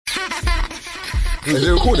Is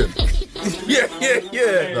it recording?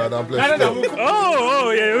 Yeah. Nah, I'm blessed. No.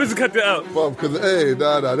 Oh, yeah, let's cut that out.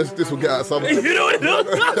 Because, this will get out something. You know what?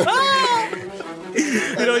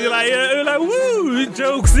 You're like, woo,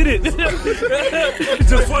 jokes, innit?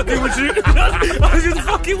 Just fucking with you. I was just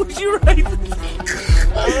fucking with you, right?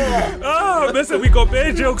 Oh, listen, we got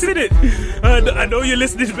bad jokes, innit? I know you're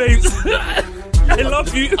listening, babes. I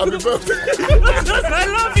love you. Happy birthday. I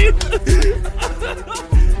love you.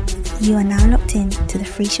 You are now locked in to the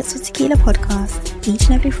Free Shots of Tequila podcast each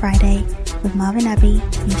and every Friday with Marvin Abbey,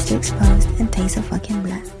 Mr. Exposed, and Taser fucking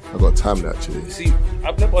Black. I got timed actually. See,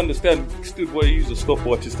 I've never understood why you use a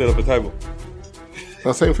stopwatch instead of a timer.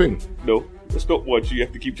 That same thing. No, a stopwatch you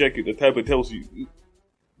have to keep checking. The timer tells you.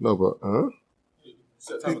 No, but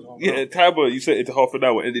Yeah, timer you set it to half an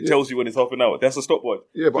hour and it tells you when it's half an hour. That's a stopwatch.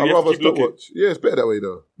 Yeah, but So I'd you have rather to keep looking. stopwatch. Yeah, it's better that way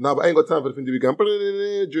though. No, but I ain't got time for the thing to be going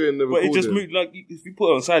during the But recording. it just moved like if you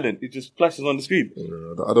put it on silent, it just flashes on the screen.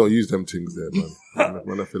 I don't use them things there, man.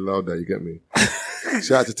 When I feel loud there, you get me.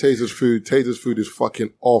 Shout out to Taser's Food. Taser's Food is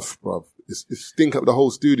fucking off, bruv. It stink up the whole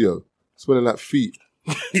studio. Smelling like feet.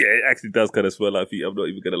 Yeah, it actually does kind of smell like feet. I'm not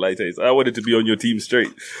even gonna lie, Taste. I wanted to be on your team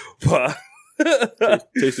straight, but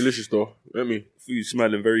Tastes delicious though. Let me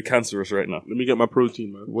smelling very cancerous right now. let me get my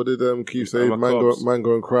protein, man. What did Keith say? My carbs.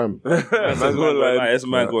 Mango and crime. It's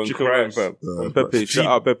mango and chicken crime, rice. fam. Pepe, shout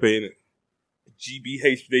out Pepe, innit?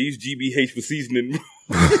 GBH, they use GBH for seasoning.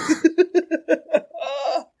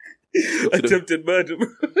 Attempted murder.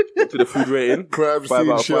 To the food rating. Crab 5 scene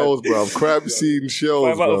out of 5. shells, bruv. Crab scene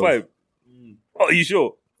shells, 5 out of bruv. 5. Oh, are you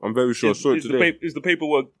sure? I'm very sure. Saw it today. Is the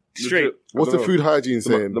paperwork straight? Legit. What's the food hygiene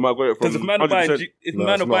saying? The man got it from Because if man are buying, 100%.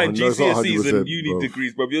 man are buying no, it's not GCSEs 100%, and uni bro.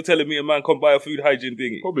 degrees, bro, you're telling me a man can't buy a food hygiene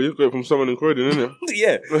thing? Probably got it from someone in Croydon, innit?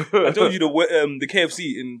 Yeah. I told you the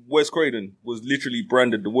KFC in West Croydon was literally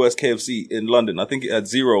branded the worst KFC in London. I think it had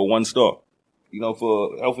 0 or 1 star,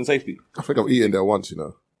 for health and safety. I think I've eaten there once, And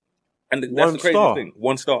that's 1 the crazy star? thing.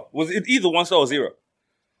 1 star. Was it either 1 star or 0?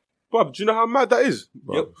 Bruv, do you know how mad that is?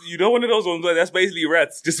 Yep. You know one of those ones where that's basically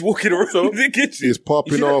rats just walking around So, in the kitchen. It's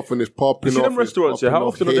popping off and it's popping You see off. them restaurants, yeah? How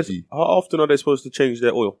often are they supposed to change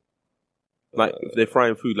their oil? Like, if they're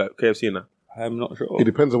frying food like KFC and that. I'm not sure. It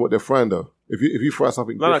depends on what they're frying, though. If you fry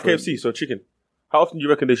something No, different, KFC, so chicken. How often do you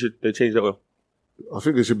reckon they change their oil? I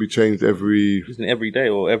think it should be changed every. Isn't it every day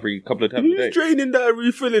or every couple of times a Who's day? draining that and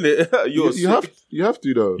refilling it? You're sick. You have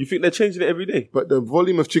to though. You think they're changing it every day? But the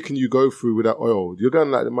volume of chicken you go through with that oil, you're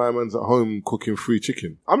going like my man's at home cooking free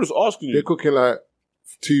chicken. I'm just asking They're you. cooking like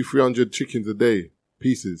 200-300 chickens a day,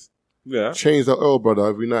 pieces. Yeah. Change the oil, brother,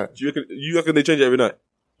 every night. Do you reckon they change it every night?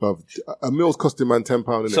 Bruv, a meal's costing man £10,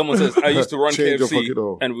 innit? Someone says, I used to run Change your KFC fucking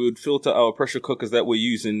oil. and we would filter our pressure cookers that we're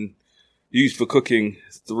used for cooking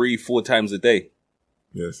 3-4 times a day.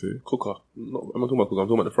 Yeah, see. Cooker. No, I'm not talking about cooker. I'm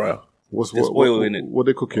talking about the fryer. There's oil in it. What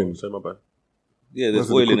they cooking? Say my bad. Yeah, there's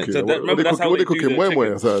What's oil in it. cooking? So What remember, they that's how cooking? they What they do the cooking? chicken.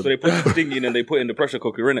 Where? So they put the thing in and they put in the pressure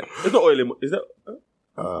cooker, innit? There's not oil in. Is that?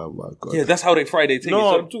 Oh my god. Yeah, that's how they fry their thing. No,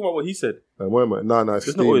 So- I'm talking about what he said. Where am I? No, it's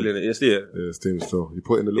There's steam. no oil in it. Yes, yeah. Yeah, it's steam still. You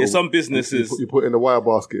put it in the little. Yeah, some businesses, You put it in the wire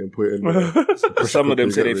basket and put it in. The some of them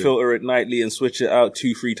cooker, say you they get it. filter it nightly and switch it out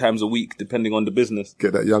 2-3 times a week, depending on the business.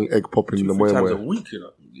 Get that young egg popping in the 3 times a way. week, you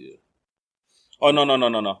know. Yeah. Oh,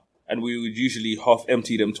 no. And we would usually half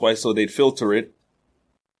empty them twice, so they'd filter it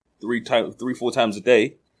 3-4 times a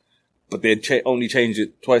day, but they'd only change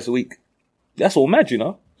it twice a week. That's all mad,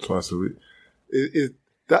 Twice a week.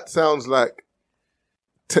 That sounds like You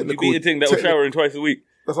technical. beat a thing that was showering twice a week.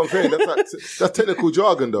 That's what I'm saying. That's technical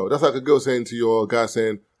jargon, though. That's like a girl saying to your guy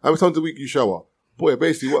saying, "How many times a week you shower?" Boy,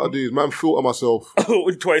 basically what I do is, man, filter myself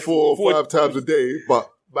Twice, 4 or 5 times a day, but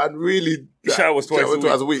man, really Showers twice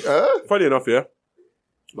a week. Huh? Funny enough, yeah.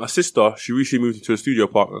 My sister, she recently moved into a studio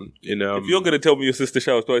apartment in. If you're going to tell me your sister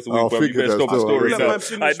showers twice a week, I'll bro, you figure better that stop the still. story Yeah, now. man,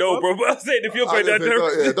 finish, I know, bro. bro, but I'm saying if you're going down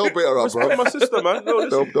there... Don't bait her up, Respect bro. my sister, man. No,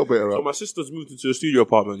 listen. Don't bait her So up. my sister's moved into a studio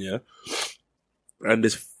apartment, yeah. And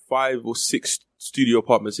there's 5 or 6 studio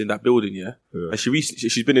apartments in that building, yeah. And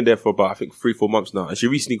she's been in there for about, I think, 3-4 months now. And she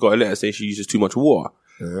recently got a letter saying she uses too much water.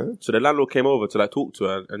 Yeah. So the landlord came over to like talk to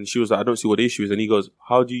her, and she was like, I don't see what the issue is. And he goes,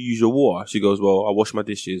 how do you use your water? She goes, well, I wash my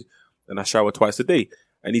dishes and I shower twice a day.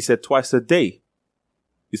 And he said, twice a day?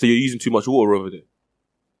 He said, you're using too much water over there.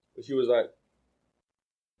 And she was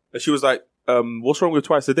like, what's wrong with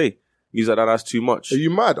twice a day? He's like, that's too much. Are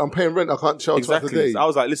you mad? I'm paying rent. I can't shower twice a day. So I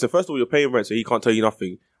was like, listen, first of all, you're paying rent, so he can't tell you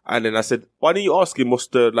nothing. And then I said, why don't you ask him what's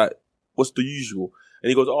the usual? And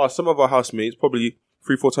he goes, some of our housemates probably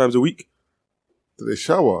 3-4 times a week. Do they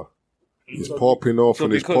shower? It's popping off So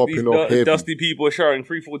and it's because popping these off heavy. dusty people are showering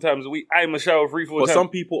 3-4 times a week, I must shower 3-4 But times. some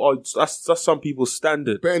people are, that's some people's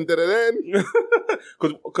standard. Bend it in.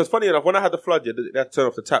 Because funny enough, when I had the flood, yeah, they had to turn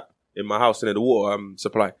off the tap in my house and then the water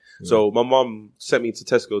supply. So my mum sent me to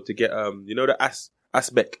Tesco to get, you know, the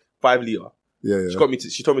Asbeck 5 litre. Yeah. She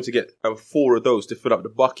told me to get 4 of those to fill up the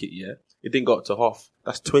bucket, yeah? It didn't go up to half.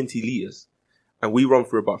 That's 20 litres. And we run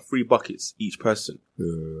through about 3 buckets each person.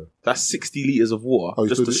 Yeah. That's 60 litres of water you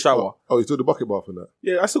just still to do- shower. Oh, you still do bucket bath and that?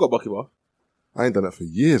 Yeah, I still got bucket bath. I ain't done that for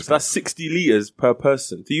years. So that's 60 litres per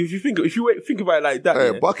person. So if you think about it like that,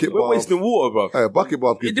 Hey, yeah, bucket we're bath. wasting water, bro. Hey, a bucket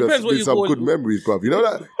bath It gives depends what me you some call good it. memories, bruv. You know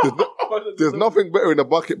that? There's nothing better in a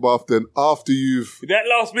bucket bath than after you've... That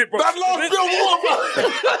last bit, bro. That last bit of water,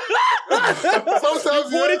 bro!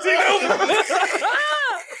 Sometimes,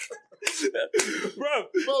 Bro,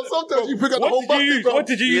 sometimes you pick up the whole bucket, bro. what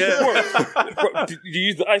did you use to pour? Bro, did you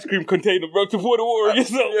use the ice cream container, bro, to pour the water on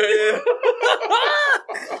yourself?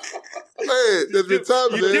 Hey, there's been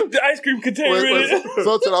times You dipped the ice cream container in it.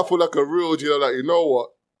 sometimes I feel like a real, you know what?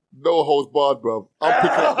 No holds barred, bro. I'm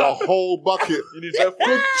picking up the whole bucket. You need that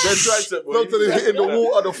tricep, boy. Sometimes it's hitting the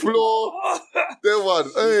water, the floor. Then one,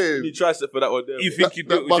 You hey. need tricep for that one there. You think you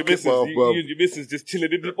do it with your bucket missus. bath, You bro. and your missus just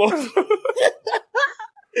chilling in the bath.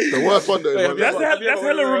 The worst one though. Hey, is That's when-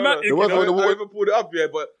 hella romantic. The worst one, the I water, even pulled it up, yeah,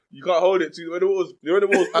 but you can't hold it too. When the water's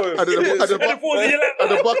closed. and the And it falls in your lap.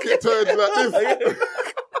 and the bucket turns like this.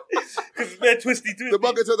 Because it's very twisty. The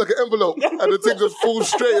bucket turns like an envelope, and the thing just falls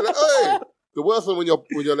straight. You're like, hey. The worst one when you're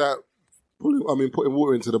like putting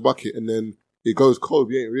water into the bucket and then it goes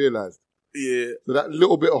cold. You ain't realised. Yeah. So that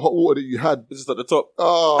little bit of hot water that you had, It's just at the top.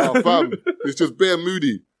 oh fam, it's just bare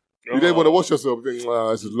moody. You didn't want to wash yourself. You think,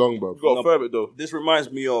 this is long, bro. You got to firm it though. This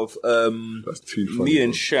reminds me of That's too funny. me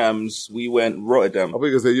and Shams. We went Rotterdam. I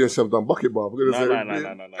think you say you and Sam done bucket bath. I'm gonna say, No. I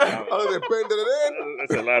don't know, bending it in.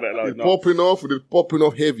 That's a lot. It's popping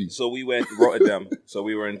off heavy. So we went Rotterdam. So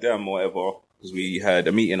we were in Dam or whatever because we had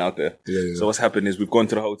a meeting out there. Yeah. So what's happened is we've gone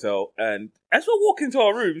to the hotel and as we're walking to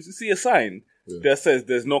our rooms, we see a sign that says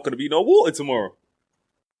there's not going to be no water tomorrow.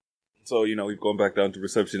 So, we've gone back down to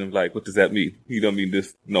reception and like, what does that mean? You don't mean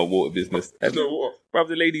this no water business. And No water. Bruv,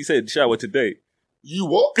 the lady said shower today. You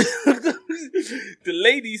what? The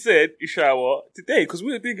lady said shower today because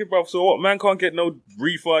we were thinking, bruv, so what? Man can't get no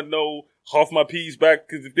refund, no half my peas back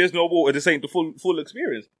because if there's no water, this ain't the full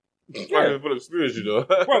experience. I have full experience, you know.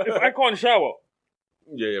 Bruv, if I can't shower.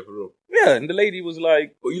 Yeah, for real. Yeah, and the lady was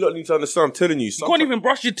like, But you don't need to understand. I'm telling you. you can't even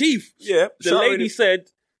brush your teeth. Yeah. The lady said,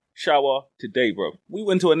 shower today, bro. We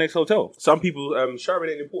went to our next hotel. Some people,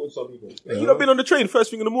 showering ain't important to some people. You not been on the train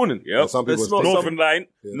first thing in the morning? Yep. Some people It's not- Northern Line.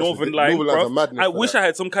 Yeah, Northern that's- Line, Northern Line's bro. a madness I for wish that. I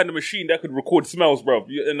had some kind of machine that could record smells, bro,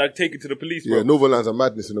 and like take it to the police, bro. Yeah, Northern Line's a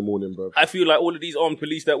madness in the morning, bro. I feel like all of these armed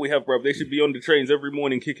police that we have, bro, they should be on the trains every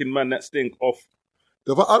morning kicking man that stink off.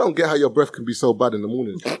 I don't get how your breath can be so bad in the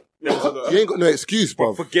morning. You ain't got no excuse,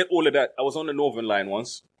 bro. Forget all of that. I was on the Northern Line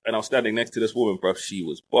once, and I was standing next to this woman, bro. She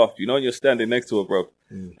was buff. You know, when you're standing next to her, bro,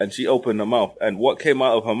 and she opened her mouth, and what came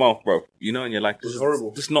out of her mouth, bro, you know, and you're like, this is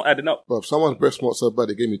horrible. Just not adding up. Bro, someone's breath smelled so bad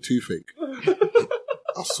it gave me toothache.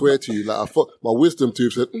 I swear to you, like I thought my wisdom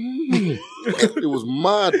tooth said, it was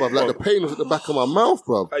mad, bro. Like the pain was at the back of my mouth,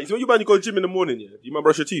 bro. Hey, so when you man, you go to the gym in the morning, yeah? You man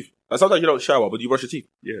brush your teeth. Like, sometimes you don't shower, but you brush your teeth.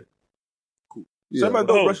 Yeah. Yeah, Some man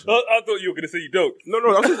bro. don't brush. I thought you were going to say you don't. No,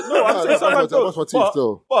 I'm saying, I some man brush don't. my teeth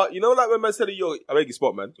still. But, you know, like when man said, yo, I make you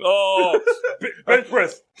spot, man. Oh, bench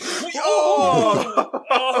press.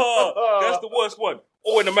 Oh, that's the worst one.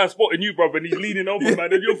 Or when the man's spotting you, brother, and he's leaning over,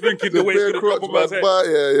 man, and you're thinking the way it's bare going to drop crotch, on man's man. head. But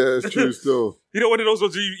yeah, it's true still. You know, one of those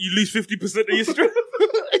ones you lose 50% of your strength.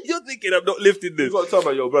 You're thinking, I'm not lifting You this. got to tell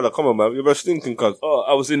me, yo, brother, come on, man. You're stinking, cuz. Oh,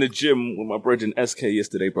 I was in the gym with my brethren SK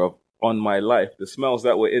yesterday, bro. On my life, the smells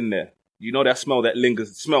that were in there. You know that smell that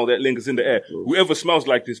lingers in the air. Whoever smells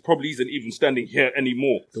like this probably isn't even standing here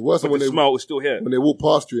anymore. The worst But one the when smell is still here. they walk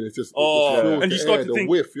past you and it's just, Oh, it just fills and the you start air, to the think-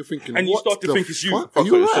 whiff. You're thinking, and you what start to the think it's you. fuck? Are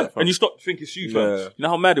you alright? And you start to think it's you, fam. Yeah. You know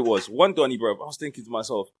how mad it was? One Donny, bro, I was thinking to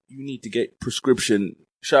myself, you need to get prescription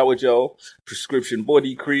shower gel, prescription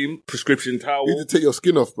body cream, prescription towel. You need to take your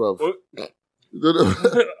skin off, bro.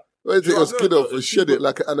 You take your skin off and shed it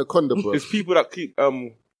like an anaconda, bro. There's people that keep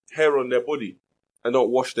hair on their body and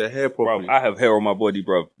don't wash their hair Bro, properly. I have hair on my body,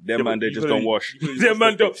 bro. Them Yeah, man, but they you just put it- don't wash. you put it in Them man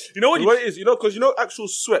hospital. don't. You know what? You know what it is? You know, because actual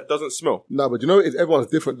sweat doesn't smell. No, but you know, everyone's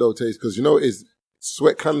different though, Taste, because you know,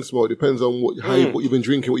 sweat can smell. It depends on what you've been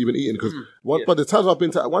drinking, what you've been eating. Because but the times I've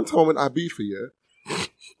been to, one time I went to Ibiza, yeah,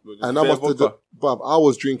 and I must have, bruv, I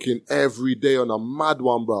was drinking every day on a mad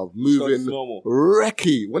one, bruv, moving normal.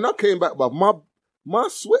 wrecky. When I came back, bruv, my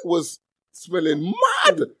sweat was smelling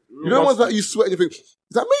mad. You know, ones that you sweat and you think, is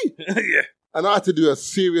that me? Yeah. And I had to do a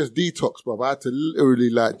serious detox, bro. I had to literally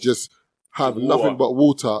like just have nothing but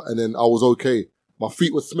water, and then I was okay. My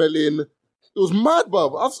feet were smelling. It was mad,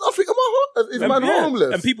 bruv. I think, is man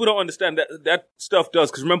homeless? And people don't understand that stuff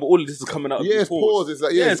does, because remember, all of this is coming out of your pores. It's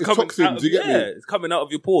like, it's toxins, you get me? It's coming out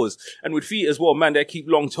of your pores. And with feet as well, man, they keep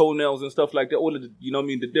long toenails and stuff like that. All of the, you know what I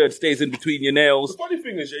mean, the dirt stays in between your nails. The funny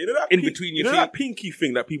thing is, you know that between your feet. that pinky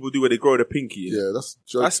thing that people do where they grow the pinky? Yeah, that's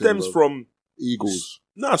joking, that stems from eagles.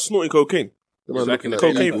 Nah, snorting cocaine.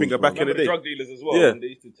 Cocaine finger back in the day. Drug dealers as well. Yeah. And they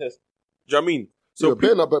used to test. Do you know what I mean? So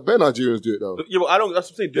but bare Nigerians do it though. Yeah, but I don't.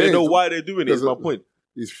 That's what I'm saying. Do they know why they're doing it? Is my point.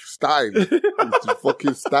 He's style. He's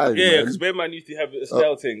fucking style. Yeah, because bare man used to have a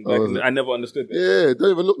style thing. Like, I never understood that. Yeah,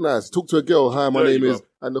 don't even look nice. Talk to a girl. Hi, my name is,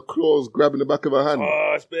 and the claws grabbing the back of her hand.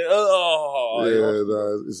 Oh, it's bare.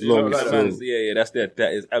 Oh, it's long.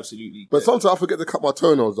 That is absolutely. But sometimes I forget to cut my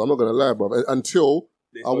toenails. I'm not gonna lie, bro. Until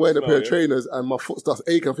I wear a pair of trainers and my foot starts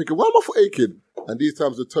aching. I'm thinking, why am my foot aching? And these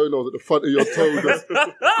times the toenails at the front of your toe just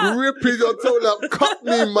gripping your toe like, cut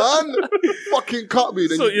me, man. Fucking cut me.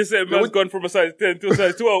 Then so you said man's gone from a size 10 to a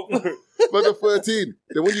size 12. But the 13.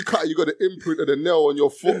 Then when you cut it, you got the imprint of the nail on your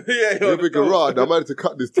foot. You're thinking, rah, I might have to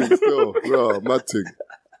cut this thing still. Rah, mad thing.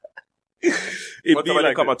 One time I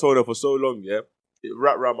didn't cut my toenail for so long, yeah, it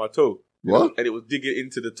wrapped around my toe. What? And it was digging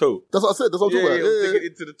into the toe. That's what I said. That's what I'm talking about. It was digging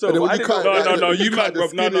into the toe. And then when you cut No, you mad, bro.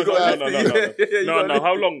 No.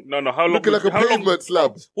 How long? Looking like a pavement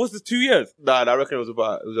slab. What's this, 2 years? Nah, I reckon it was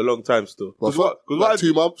a long time still. Like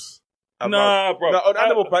 2 months? Nah, bro. On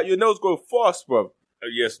animal pack, your nails grow fast, bro.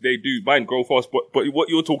 Yes, they do. Mine grow fast, but what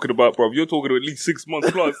you're talking about, bro, you're talking about at least 6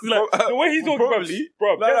 months plus. Like, the way he's talking about,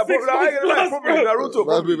 bro, that's 6 months plus, bro.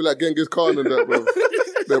 That's people like Genghis Khan and that, bro.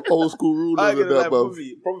 Them old school rulers and that, bro.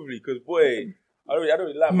 Probably, because, boy, I don't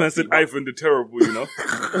really like man said Ivan the Terrible, you know?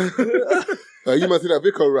 You might see that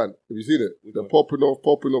Vico rant. Have you seen it? They're popping off.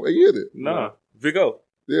 Have you heard it? Nah. Vigo?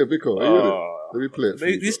 Yeah, Vico. Have you heard it? Let me play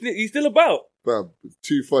it. He's still about. Fam, it's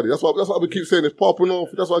too funny. That's what I keep saying. It's popping off.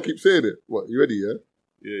 That's why I keep saying it. What, you ready, yeah?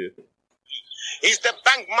 Yeah. Is the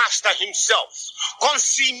bank master himself. Come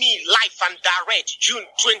see me live and direct, June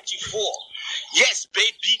 24. Yes,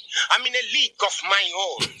 baby, I'm in a league of my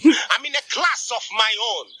own. I'm in a class of my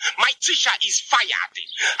own. My teacher is fired.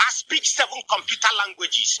 I speak 7 computer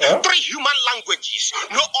languages, 3 human languages.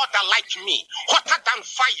 No other like me. Hotter than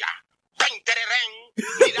fire. Bang, dereng.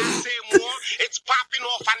 Did I say more? It's popping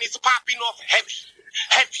off and it's popping off heavy.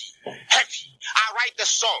 I write the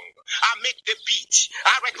song. I make the beat.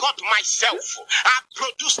 I record myself. I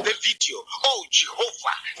produce the video. Oh,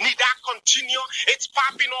 Jehovah. Need I continue? It's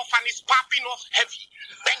popping off and it's popping off heavy.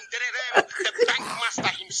 Bang, the bank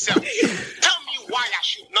master himself. Tell me why I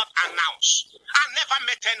should not announce. I never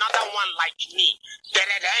met another one like me.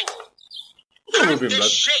 Can't they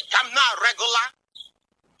shake? I'm not regular.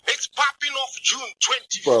 It's popping off June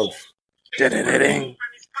 24th.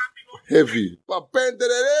 Heavy.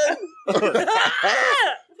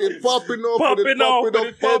 It's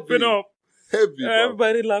popping off. Heavy.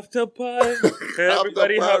 Everybody love to party.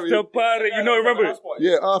 Everybody have to party. You know, remember?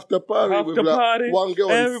 Yeah, after party. After party. One girl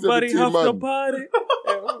everybody have to party.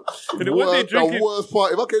 The worst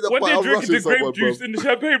part. If I get that part, I'm rushing the grape juice in the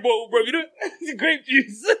champagne bottle, bro. You know, the grape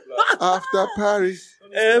juice. After party.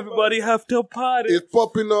 Everybody have to party. It's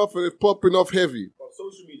popping off and it's popping off heavy.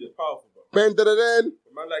 Social media is powerful, bro. Ben-da-da-dan.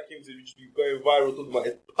 A man like him to just be going viral talking about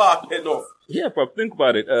it popping off. Yeah, bro. Think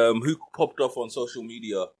about it. Who popped off on social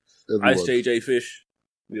media? Everyone. Ice JJ Fish.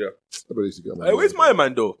 Yeah. Everybody used to get Hey, where's my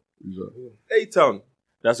man though? A-Town.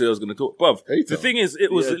 That's what I was going to talk about. A-Town. The thing is,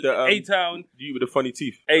 it was A-Town. You with the funny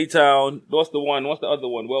teeth. A-Town. What's the one? What's the other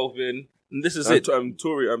one? Welvin. And this is it.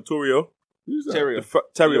 Torio. Who's that?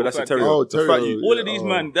 Terrio, that's a Terrio. Oh, Terrio. All of these,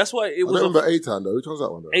 man. That's why it was. I remember A-Town though. Which one's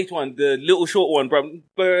that one though? A-Town, the little short one, bro.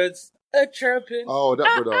 Birds are chirping. Oh,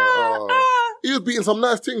 that brother. Oh. He was beating some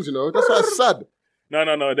nice things, you know. That's why it's sad.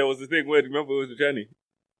 No. There was the thing where, remember, it was the Johnny.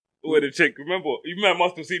 Where the chick, remember, you man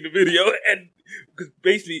must have seen the video, and because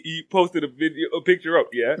basically he posted a picture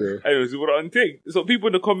up, yeah? And it was on thing. So people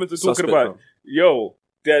in the comments are talking about, yo,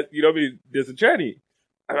 that, you know what I mean, there's a tranny.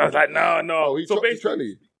 And I was like, no. Oh, he so chopped the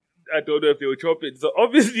tranny. I don't know if they were chopping. So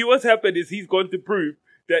obviously what's happened is he's going to prove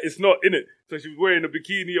that it's not in it. So she was wearing a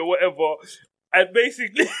bikini or whatever. And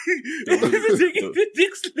basically, the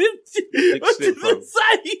dick slipped onto the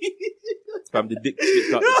side. Fam, the dick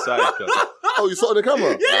slipped out the side, cuz. Oh, you saw it on the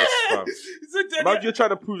camera? Yeah. Fam. So then- Imagine you're trying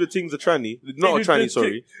to prove the thing's a tranny. Not a tranny,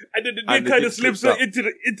 sorry. And then the And dick the kind dick of slips slips out.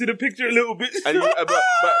 into the picture a little bit. And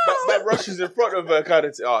but rushes in front of her, kind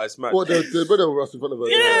of. Oh, it's mad. What, the brother was in front of her?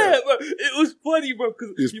 Yeah, but it was funny, bro,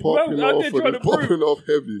 because He's popping off, and he's popping off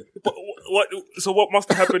heavy. But what must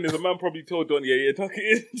have happened is a man probably told Don, yeah, tuck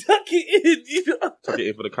it in, you know? Tuck it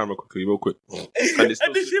in for the camera quickly, real quick. And And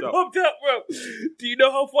the shit popped out, bro. Do you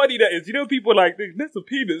know how funny that is? You know, people like, that's a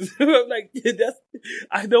penis. I'm like, yeah,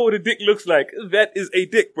 I know what a dick looks like. That is a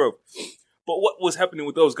dick, bro. But what was happening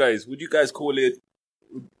with those guys? Would you guys call it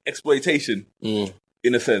exploitation?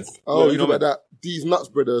 In a sense. Oh, you know know about that? These nuts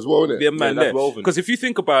brother as well, innit? They're man that's there. woven. Because if you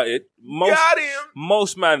think about it, Got him!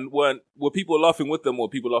 most man were people laughing with them or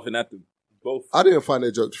people laughing at them? Both. I didn't find their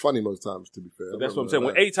jokes funny most times, to be fair. That's what I'm saying.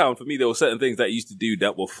 With A-Town, for me, there were certain things that I used to do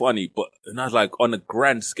that were funny, and I was like, on a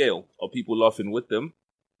grand scale, are people laughing with them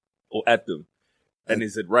or at them? And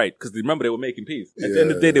is it right? Because remember, they were making peace. At the end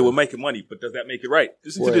of the day, they were making money, but does that make it right?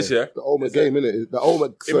 Listen to this, yeah? The Olma game, innit? The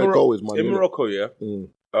Olma goal is money. In innit? Morocco, yeah?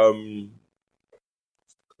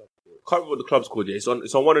 Can't remember what the club's called, yeah? It's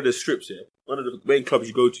on one of the strips, yeah? One of the main clubs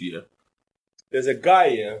you go to, yeah? There's a guy,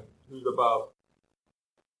 yeah, who's about...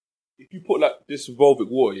 If you put, like, this Volvic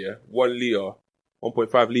water, yeah? 1 litre,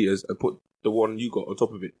 1.5 litres, and put the one you got on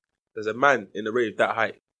top of it, there's a man in the rave that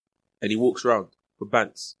height, and he walks around with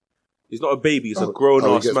bants. He's not a baby, he's a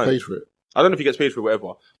grown-ass he gets man. paid for it. I don't know if he gets paid for it,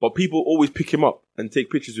 whatever, but people always pick him up and take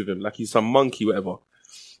pictures with him like he's some monkey, whatever.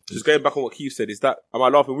 Just going back on what Keith said, is that, am I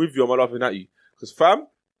laughing with you or am I laughing at you? Because fam,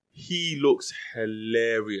 he looks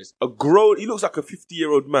hilarious. He looks like a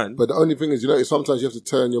 50-year-old man. But the only thing is, sometimes you have to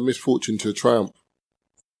turn your misfortune to a triumph.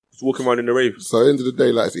 Just walking around in the rave. So at the end of the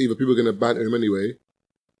day, like, it's either people are going to banter him anyway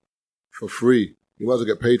for free. You might as well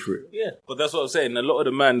get paid for it. Yeah, but that's what I'm saying. A lot of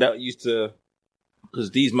the man that used to,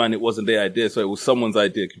 because these man, it wasn't their idea, so it was someone's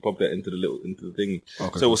idea. Can you pop that into the thing?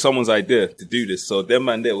 Okay. So it was someone's idea to do this. So them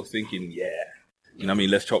man there was thinking, yeah, you know what I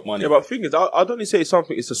mean? Let's chop money. Yeah, but the thing is, I'd only say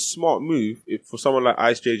it's a smart move for someone like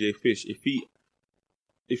Ice JJ Fish,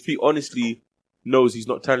 if he honestly knows he's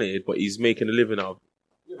not talented, but he's making a living out of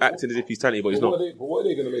acting as if he's talented, but he's not. But what are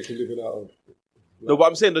they going to make a living out of? No, but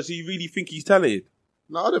I'm saying, does he really think he's talented?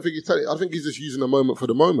 No, I don't think he's talented. I think he's just using a moment for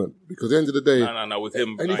the moment. Because at the end of the day... No, with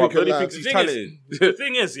him. Anything like, can he land. thinks he's talented. The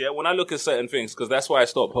thing is, yeah, when I look at certain things, because that's why I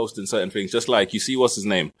stopped posting certain things, just like, you see, what's his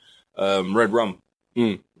name? Red Rum.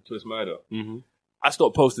 Twist Murder. Mm-hmm. I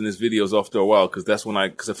stopped posting his videos after a while, because that's when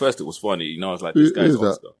because at first it was funny, I was like, this guy's who's hot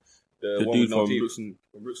that? stuff. The one dude with no from teeth.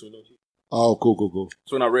 Brooks with no teeth. Oh, cool.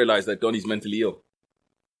 That's when I realized that Donnie's mentally ill.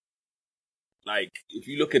 Like, if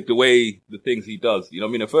you look at the way the things he does, you know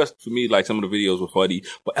what I mean? At first, for me, like, some of the videos were funny,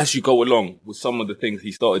 but as you go along with some of the things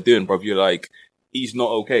he started doing, bruv, you're like, he's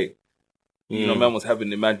not okay. You know, man was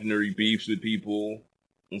having imaginary beefs with people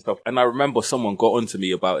and stuff. And I remember someone got onto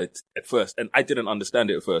me about it at first, and I didn't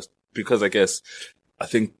understand it at first, because I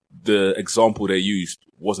think the example they used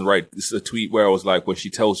wasn't right. This is a tweet where I was like, when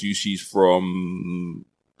she tells you she's from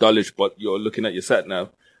Dulwich, but you're looking at your sat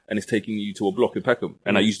nav, and it's taking you to a block in Peckham.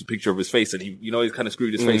 And I used a picture of his face, and he kind of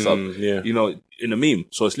screwed his face up, in a meme.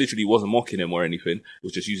 So it's literally wasn't mocking him or anything. It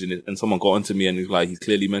was just using it. And someone got onto me and he was like, he's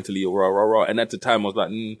clearly mentally ill, rah. And at the time I was like,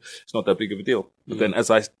 it's not that big of a deal. But then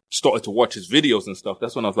as I started to watch his videos and stuff,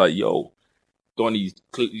 that's when I was like, yo, Donnie's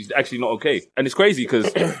he's actually not okay. And it's crazy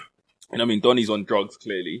because, Donnie's on drugs,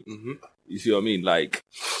 clearly. Mm-hmm. You see what I mean? Like,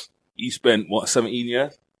 he spent, 17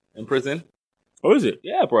 years in prison? Oh, is it?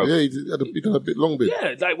 Yeah, bro. Yeah, he done a bit long bit.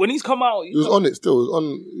 Yeah, like when he's come out, He was on it still.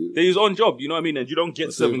 He was on job, you know what I mean? And you don't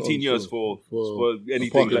get 17 years for anything.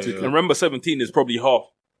 parking ticket. And remember, 17 is probably half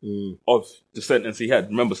of the sentence he had.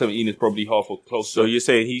 Remember, 17 is probably half or close. So you're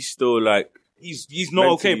saying he's still like... He's not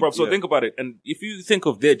okay, bro. So think about it. And if you think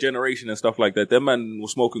of their generation and stuff like that, their man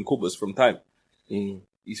was smoking kubas from time.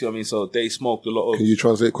 You see what I mean? So they smoked a lot of... Can you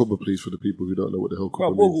translate kubba, please, for the people who don't know what the hell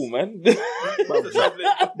kubba Woohoo, means? man.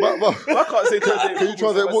 I can't say translate. Can you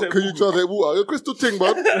translate water? Your crystal thing,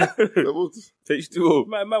 man. Takes two.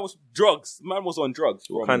 Man was drugs. Man was on drugs.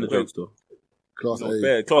 What kind of drugs, though? Class Not A.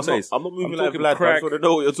 bad. Class A's. I'm not moving I'm like talking Vlad. I crack. just want to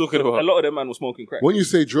know what you're talking about. A lot of them man was smoking crack. When you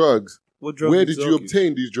say drugs, What drugs where are did you talking?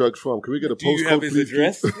 obtain these drugs from? Can we get a Do you have postcode, his please?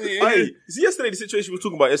 address? Hey, see, yesterday, the situation we were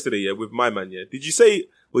talking about yesterday, yeah, with my man, yeah. Did you say,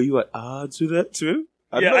 were you at odds with that too?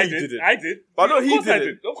 I did. I did. I know Of he course I did.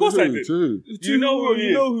 did. Of course I did. Too. Do you know who he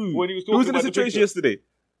is? who? When he was Who was in the talking about the situation picture? yesterday?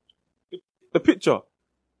 The picture.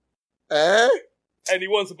 Eh? And he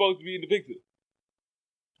wasn't supposed to be in the picture.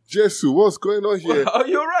 Jesu, what's going on here? Oh,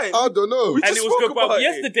 you're right. I don't know. We And just it was spoke good about about it.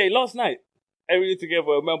 yesterday, last night. everything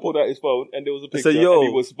together. A man pulled out his phone, and there was a picture. So, yo, and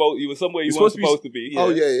he was somewhere you weren't supposed to be. Oh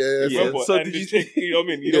yeah. Remember? So and did the you- chick, you know what I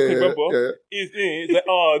mean? You don't remember? Yeah. It's like,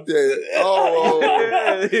 oh,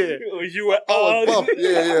 Yeah. you were I was buff.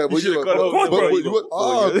 Yeah. But should've you gone home, but bro. you were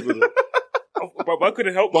hard, brother. But I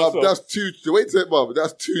couldn't help Bruv, myself. that's too. Wait till it, bruv.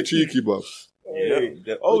 That's too cheeky, bruv.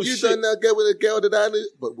 Oh, you shit. done that girl with a girl that I knew,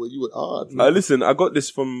 but you were hard. Listen, I got this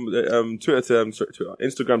from Twitter to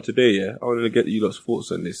Instagram today, yeah? I wanted to get you lot's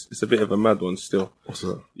thoughts on this. It's a bit of a mad one still. What's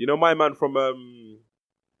that? You know my man from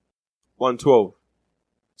 112?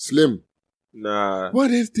 Slim. Nah.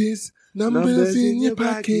 What is this? Numbers in your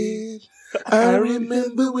pocket. I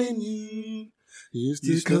remember when you used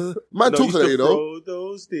to come. Man talks like that, you know. Throw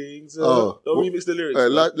those things up. Oh. Don't remix the lyrics.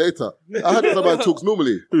 Later. I heard some man talks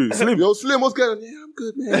normally. Who? Slim? Yo, Slim, what's going on? Yeah, I'm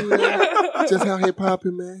good, man. You know, just out here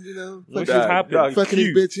popping, man. You know, What's Nah, happening? nah, fucking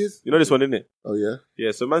these cute. bitches. You know this one, innit? Oh yeah,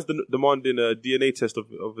 Yeah, so man's demanding a DNA test of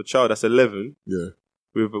a child that's 11 yeah.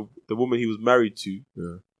 with the woman he was married to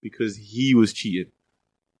Yeah. because he was cheating.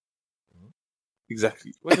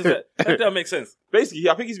 Exactly. What is that? That makes sense. Basically,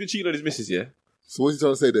 I think he's been cheating on his missus, yeah? So what's he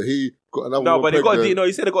trying to say? That he got another No, woman but pregnant?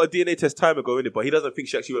 he said they got a DNA test time ago, innit? But he doesn't think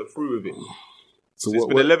she actually went through with it. So It's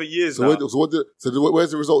been 11 years now.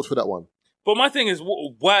 where's the results for that one? But my thing is,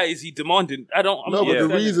 why is he demanding? I'm No, but not the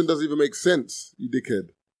understanding. reason doesn't even make sense, you dickhead.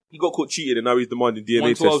 He got caught cheating and now he's demanding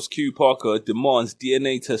DNA 112's test. Q Parker demands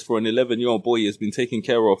DNA test for an 11-year-old boy he has been taken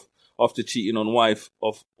care of after cheating on wife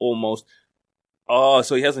of almost. Oh,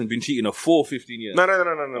 so he hasn't been cheating for 15 years. No.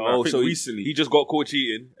 Oh, I think so recently. he just got caught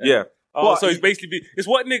cheating. Yeah. Oh, But so he- it's basically it's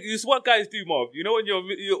what guys do, Marv. You know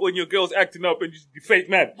when your girl's acting up and you fake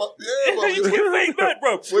mad. You get fake mad,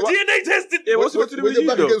 bro. DNA tested. Yeah, what's it got to do When with you're you,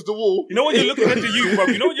 back though? against the wall, You know when you're looking at the youth, bro.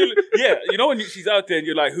 You know when she's out there and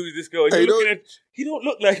you're like, who's this girl? And Hey, you're looking at. He don't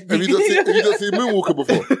look like me. have you just seen Moonwalker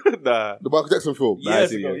before? Nah. The Michael Jackson film.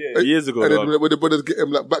 Years Nah, ago, yeah. yeah. Years ago, And dog. then when the brothers get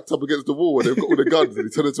him like backed up against the wall and they've got all the guns and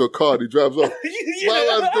he turns into a car and he drives off.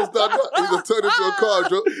 My man's just done that. He just turned into a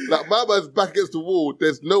car. Like my man's back against the wall.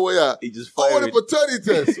 There's no way out. He just I want fired. a paternity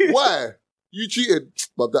test. Why? You cheated.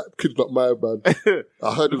 But that kid's not mine, man.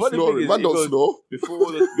 I heard him The funny snoring. thing is, Man he don't goes- snore.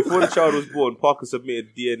 Before the child was born, Parker submitted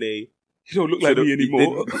DNA. You don't look like me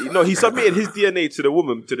anymore. No, he submitted his DNA to the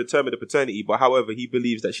woman to determine the paternity, but however, he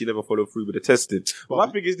believes that she never followed through with the testing. But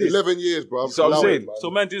my thing is this. 11 years, bro. So I'm Allow saying, it, man.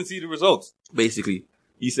 So man didn't see the results. Basically,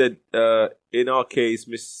 he said, in our case,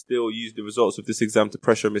 Miss Steele used the results of this exam to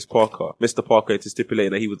pressure Mr. Parker into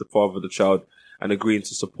stipulating that he was the father of the child and agreeing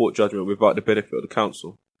to support judgment without the benefit of the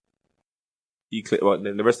counsel. He clicked, well,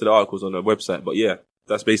 then the rest of the article's on the website, but yeah,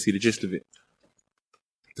 that's basically the gist of it.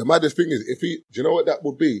 The maddest thing is, do you know what that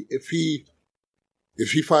would be? If he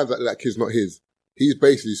finds out that kid's not his, he's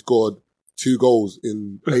basically scored 2 goals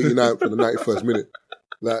in 89th and the 91st minute.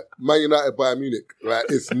 Like, Man United, Bayern Munich. Like,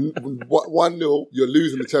 it's 1-0, you're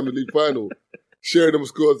losing the Champions League final. Sheringham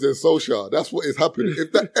scores in Solskjaer. That's what is happening.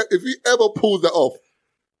 If he ever pulls that off,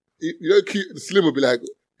 you know, Slim will be like,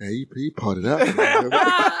 hey, he parted out.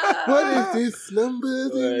 What is this?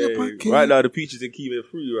 Numbers in your pocket? Right now, the peaches in keeping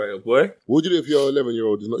free, right, boy. What would you do if your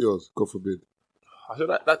 11-year-old is not yours? God forbid. I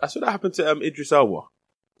saw that happen to Idris Elba.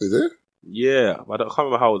 Is it? Yeah, but I can't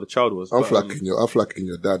remember how old the child was. I'm but, flacking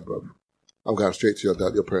your dad, bro. I'm going straight to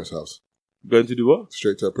your parents' house. Going to do what?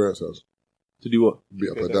 Straight to her parents' house. To do what?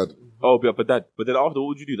 Beat up her dad. Oh, be up a dad. But then after, what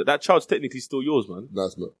would you do? That child's technically still yours, man.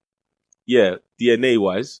 That's not. Yeah, DNA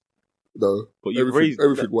wise. No. But you've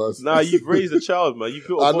everything was. Nah, you've raised a child, man. You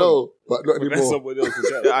built a I bond. know, but not That's anymore. someone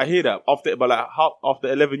else's Yeah, I hear that. After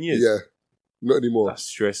 11 years. Yeah. Not anymore. That's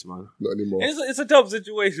stress, man. Not anymore. It's a tough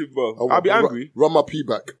situation, bro. I'll be angry. Run my pee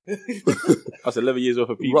back. That's 11 years worth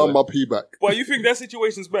of people. Run my pee back. But you think that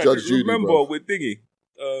situation's bad? Judge Judy, Remember bro. with Thingy,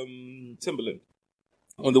 Timberland,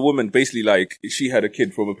 on the woman, basically like she had a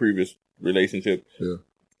kid from a previous relationship. Yeah.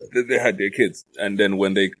 They had their kids, and then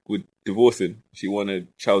when they were divorcing, she wanted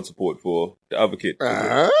child support for the other kid.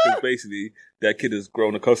 Ah? Because basically, that kid has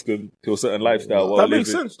grown accustomed to a certain lifestyle. while That makes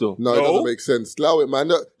living. sense, though. No, it No. doesn't make sense. Allow it, man.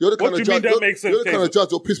 No, you're the kind What of do you mean judge. that makes sense, You're the kind of judge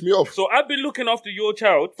that'll piss me off. So I've been looking after your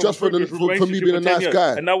child Just from for a me relationship being a for 10 nice years,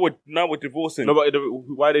 guy. and now we're divorcing. No, but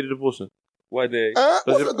why are they divorcing? Why they? What's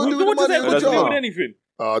Does that it- got to do with the What does money that and got the to do with job? anything?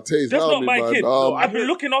 Taze, That's allow not me, my man. kid. No, I've been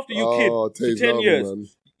looking after your kid for Taze, 10 allow me, years. man.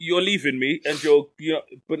 You're leaving me, and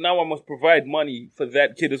but now I must provide money for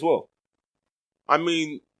that kid as well. I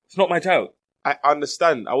mean, It's not my child. I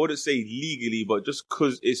understand. I wouldn't say legally, but just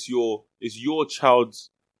because it's your child's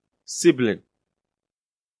sibling.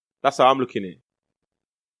 That's how I'm looking at it.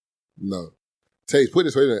 No. Taze, put it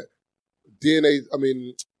this way, innit? DNA, I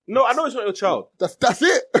mean, No, I know it's not your child. That's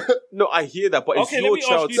it. No, I hear that, but it's Okay, let your me ask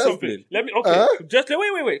child you something. sibling. Let me. Okay, just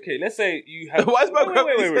wait. Okay, let's say you have. Why is my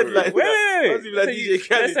grandma wait. said like that? Why is he like Let's say DJ you-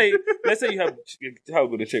 Khaled? let's say you have a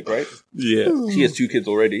child with a chick, right? Yeah, She has 2 kids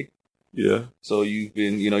already. yeah. So you've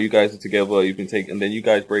been, you guys are together, you've been taking, and then you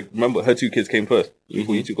guys break. Remember, her 2 kids came first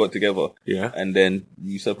before you 2 got together. Yeah. And then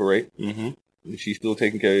you separate. Mm-hmm. And she's still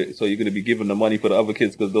taking care of it. So you're going to be giving the money for the other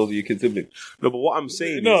kids because those are your kid siblings. No, but what I'm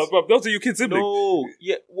saying No, is... bro, those are your kids' siblings. No,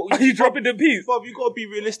 yeah. What, Are you dropping the piece? Bob, you gotta be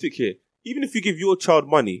realistic here. Even if you give your child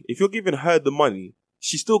money, if you're giving her the money,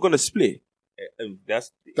 she's still gonna split. And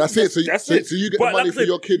that's it. So, That's so, it. so you get But the money like I for said,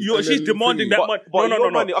 your kid. and she's then demanding for you. that money. but No.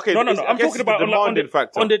 your money- okay, no. I I'm guess talking it's about the demanding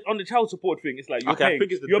factor. on the child support thing. It's like you're Okay, I paying.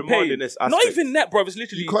 think it's the You're paying. demandingness Not aspect. even that, bro. It's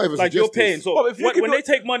literally You can't even like you're suggest this. paying. So Well, if you when give they a-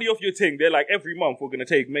 take money off your thing, they're like, every month we're gonna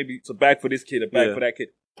take maybe it's a bag for this kid, a bag Yeah. for that kid,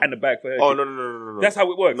 and a bag for her. Oh kid. no. That's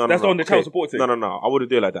how it works. That's on the child support thing. No. I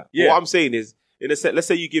wouldn't do it like that. Yeah. What I'm saying is, in a set, let's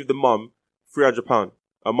say you give the mum £300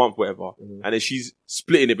 a month, whatever, and then she's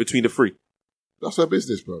splitting it between the 3. That's her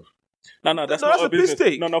business, bro. No, that's No, not that's a a business.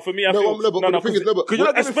 mistake. No, for me, I No, feel but the thing is, no, but Because you're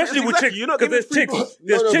not giving especially free- with exactly, chicks, you're not because giving there's free- chicks.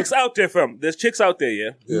 There's No, no, chicks out there, fam. There's chicks out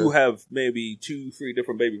there, who Yeah. have maybe 2-3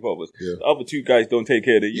 different baby fathers. Yeah. The other 2 guys don't take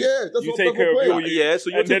care of you. Yeah, that's you what take I'm care of saying. your you. Yeah, so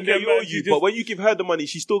you're And then taking care of them your man, you, you but just- when you give her the money,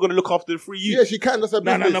 she's still gonna look after the 3 you. Yeah, she can. That's her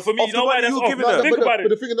No, business. for me, Off you the know why money that's you're off. giving No, her. think about But it.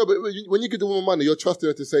 the thing is, no, but when you give the woman money, you're trusting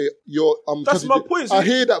her to say, I'm That's trusting my you. point. I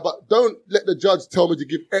hear that, but don't let the judge tell me to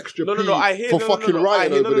give extra No, P I hear- for no, fucking I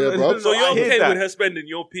Ryan hear- over there, bro. So I you're hear okay that. with her spending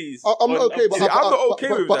your peas? I'm not okay, but See, I'm not okay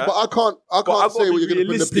with but that. I can't But I've got say to what be you're going to put the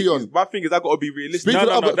realistic. P on. My thing is, I got to be realistic. Speak to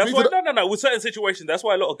the other- That's speak why. to the- No. With certain situations, that's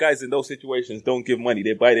why a lot of guys in those situations don't give money.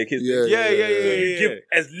 They buy their kids. Yeah, Yeah. You give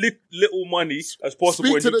as little money as possible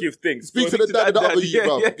Speak when to you the- give things. Speak to the dad of the other you,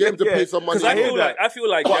 bro. Get him to pay some money. Because I hear feel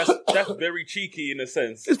that. like that's very cheeky in a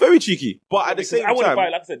sense. It's very cheeky, but at the Because same I want to time, buy,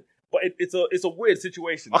 like I said, but it's a weird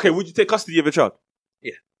situation. okay, would you take custody of your child?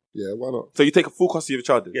 Yeah, why not? So you take a full custody of your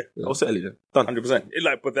child then? Yeah. I'll settle it then. Done.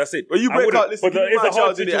 100%. But that's it. Well, you I break wouldn't- out, listen, but give me it's my a hard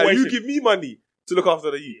child in it, and you situation. give me money to look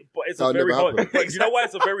after the youth. But it's That'll a very never hard. happen. But you know why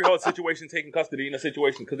it's a very hard situation taking custody in a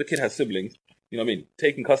situation because the kid has siblings. You know what I mean?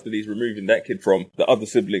 Taking custody is removing that kid from the other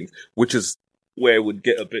siblings, which is where it would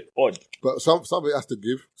get a bit odd. But something has to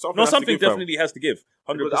give. No, something definitely has to give.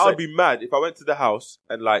 100%. I would be mad if I went to the house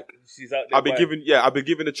and like She's out there. I've been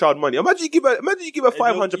giving the child money. Imagine you give her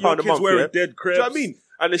 £500 a month. Wearing Yeah? dead Do crepes. you know what I mean?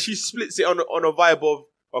 And then she splits it on a vibe of,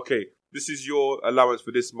 okay, this is your allowance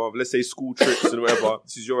for this month. Let's say school trips and whatever.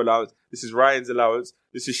 This is your allowance. This is Ryan's allowance.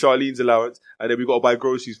 This is Charlene's allowance. And then we got to buy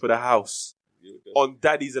groceries for the house. On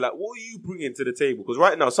daddy's allowance. What are you bringing to the table? Because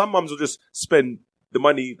right now, some mums will just spend the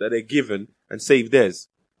money that they're given and save theirs.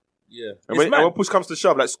 Yeah. And when push comes to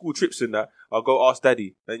shove, like school trips and that, I'll go ask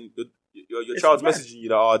daddy. And your child's mad. messaging you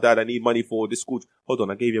like, oh, dad, I need money for this school. Hold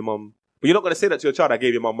on, I gave your mum. But you're not going to say that to your child, I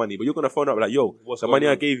gave your mum money. But you're going to phone up like, yo, What's the going money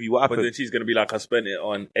I on? gave you, what But happened? then she's going to be like, I spent it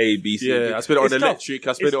on A, B, C. Yeah, D. I spent it on It's tough. electric,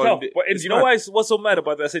 I spent It's it on... tough. But it's you know mad. what's so mad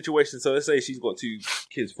about that situation? So let's say she's got 2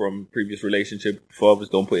 kids from previous relationship. Fathers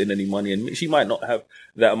don't put in any money, and she might not have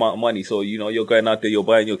that amount of money. So you're going out there, you're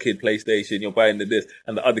buying your kid PlayStation, you're buying this,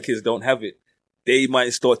 and the other kids don't have it. They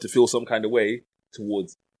might start to feel some kind of way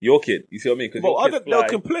towards your kid. You see what I mean? Because Well, your kids they fly.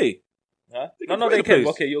 can play. Huh? They No, can they play the can. place.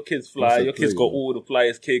 Okay, your kids fly. That's a Your kids play, got man. all the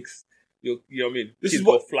flyest kicks. You know what I mean? This Kids is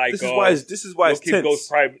what. got fly This guards. is why Your it's kid tense. goes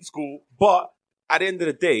private school. But at the end of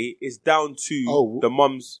the day, it's down to the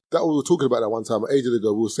mums. That we were talking about that one time ages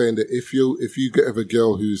ago. We were saying that if you get with a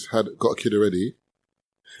girl who's got a kid already,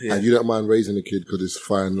 Yeah. and you don't mind raising a kid because it's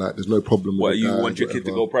fine, like there's no problem with Well, the you dad, want your kid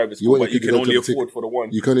to whatever. go private You school, want but your you kid can to go only to afford for the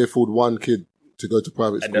one. You can only afford one kid to go to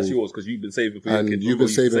private school. And that's yours because you've been saving for your And kid. you've been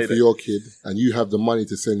Remember, you saving say for that. your kid, and you have the money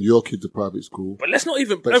to send your kid to private school. But let's not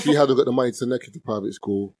even. But she hasn't got the money to send their kid to private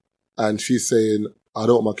school, and she's saying, "I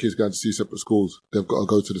don't want my kids going to 2 separate schools. They've got to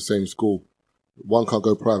go to the same school. One can't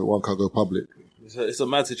go private, one can't go public." It's a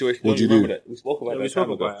mad situation. What'd Don't you remember do? that? We spoke about Yeah, we that spoke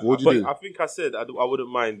time ago. about it. What'd you But do? I think I said I wouldn't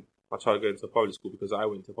mind my child going to public school because I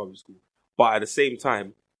went to public school. But at the same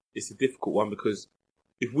time, it's a difficult one because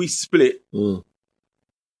if we split Mm.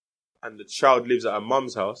 and the child lives at her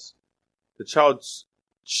mum's house,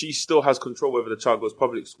 she still has control whether the child goes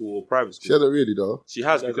public school or private She school. hasn't really though. She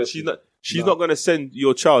has because she's not going to send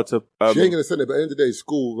your child to. She ain't gonna send it. But at the end of the day,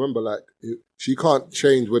 school. Remember, like she can't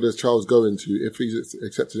change where the child's going to. If he's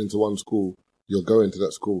accepted into one school, you're going to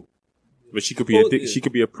that school. But she could be a dick. She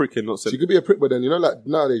could be a prick and not send. She could be a prick, but then like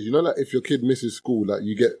nowadays, like if your kid misses school, like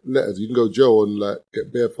you get letters, you can go jail and like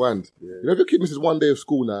get bare fined. If your kid misses one day of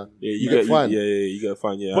school now, Yeah, you get fined. you get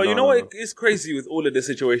fined. Yeah, But I you know I what? It's crazy with all of the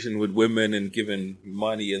situation with women and giving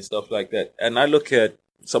money and stuff like that. And I look at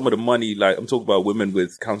some of the money, like I'm talking about women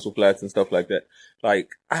with council flats and stuff like that. Like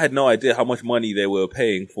I had no idea how much money they were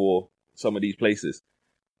paying for some of these places.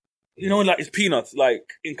 You know, like it's peanuts.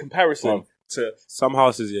 Like in comparison to some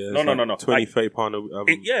houses, yeah. No. 20, £30 a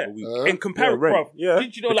week. In comparison, bro. Yeah.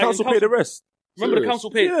 Did you know, the like council pay the rest. Remember the council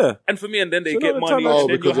paid? Yeah. And for me, and then they So get no, money, no, and then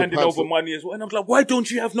you're because of handing over council. money as well. And I'm like, why don't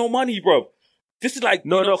you have no money, bro? This is like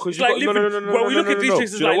No, because you like got no. When we look at these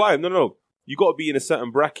things, Do it's you know like why? No. You got to be in a certain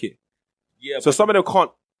bracket. yeah. So some of them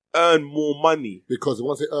can't earn more money. Because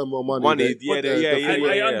once they earn more money,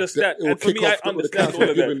 I understand. it will And for kick me, I off what the understand council all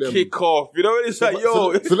of giving that. them. Kick off. You know, it's like,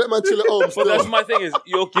 yo. So let man chill at home. But Still. that's my thing is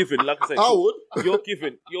you're giving, like I said, I would.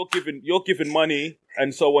 you're giving money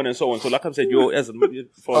and so on and so on. So like I said, you're as a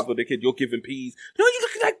father for the kid, you're giving peas. No, you're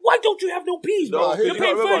looking like, why don't you have no peas, bro? No, You're you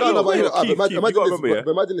paying gotta remember- $30. No, but Keith, you imagine gotta this. remember, yeah.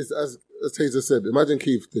 But imagine this, as Taser said. Imagine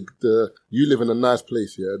Keith, you live in a nice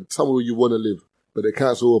place, yeah, somewhere you want to live, but the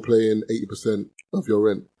council are paying 80% of your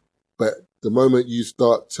rent. But the moment you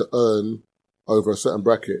start to earn over a certain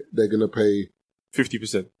bracket, they're gonna pay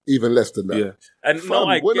 50%. even less than that. Yeah. And Fam,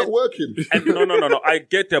 no, we're not working. And no. I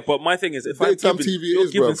get that, but my thing is, if I'm Daytime giving, TV you're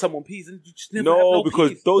is, giving bro. someone peas, and you just never have No, no because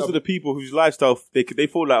peas. those are the people whose lifestyle they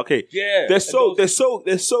feel like, okay, Yeah, they're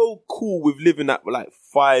and so cool with living at like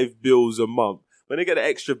 5 bills a month. When they get an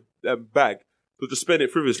extra bag, they'll just spend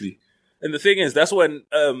it frivolously. And the thing is, that's when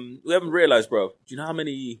we haven't realized, bro. Do you know how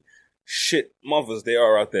many shit mothers there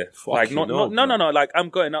are out there? Like, Fucking hell, no. Like, I'm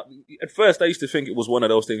going up. At first, I used to think it was one of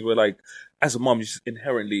those things where, like, as a mom, you're just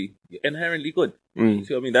inherently good. You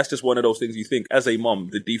see what I mean? That's just one of those things you think as a mom.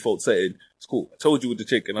 The default setting, it's cool. I told you with the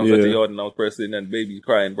chick, and I was at the Yeah. yard and I was pressing, and baby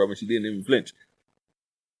crying, bro, and she didn't even flinch.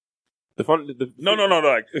 No.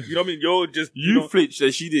 Like, you know what I mean? You're just You flinched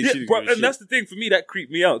and she did. Yeah, she didn't bro, give a and shit. that's the thing for me that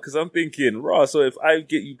creeped me out because I'm thinking, raw. So if I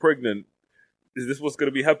get you pregnant, is this what's going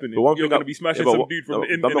to be happening? But one You're thing going to I- be smashing yeah, but some what- dude from the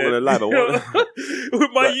I'm internet. not gonna lie, but what, with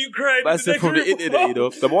my you crying. But I in said the from the next room. internet, you know.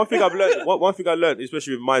 The one thing I've learned, one thing I learned,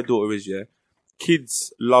 especially with my daughter, is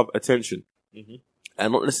kids love attention,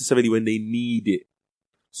 and not necessarily when they need it.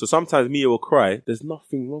 So sometimes Mia will cry. There's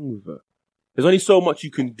nothing wrong with her. There's only so much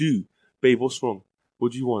you can do, babe. What's wrong?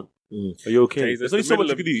 What do you want? Are you okay? Okay, There's only so much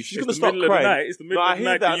you can do. She's gonna start It's the crying. middle of the night. It's the middle No, I of the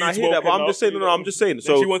hear night. that, and I hear that, but I'm just saying. No, I'm just saying. And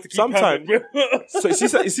So she wants to keep sometimes, having-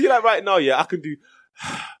 so you see, like right now, I can do.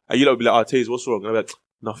 And you don't be like, "Oh, Taze, what's wrong?" And I'm like,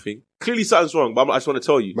 "Nothing. Clearly, something's wrong." But I just want to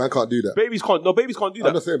tell you, Man can't do that. babies can't do I'm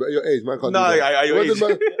that. not saying, but at your age, man can't No, do that. at your Why age.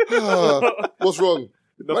 did man, what's wrong?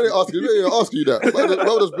 Man ain't ask you that. Man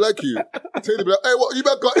does black you. Tell you, hey, what, you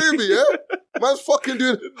man can't hear me, yeah? Man's fucking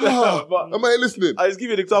doing, am I listening? I just give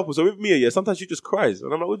you an example. So with Mia, sometimes she just cries,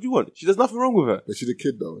 and I'm like, "What do you want?" There's nothing wrong with her. But she's a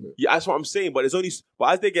kid though, isn't it? Yeah, that's what I'm saying. But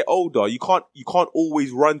as they get older, you can't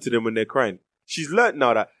always run to them when they're crying. She's learnt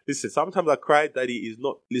now that, listen, sometimes I cry, daddy is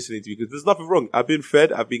not listening to me because there's nothing wrong. I've been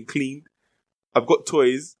fed, I've been cleaned, I've got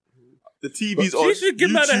toys, the TV's on. She should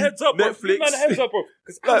give man a YouTube, heads up, bro. Netflix. Give man a heads up, bro.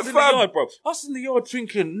 Because I was in the fam. yard, bro. I was in the yard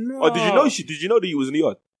drinking. No. Oh, did you know that you was in the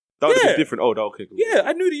yard? That would have Yeah. been different. Oh, okay, cool. Yeah,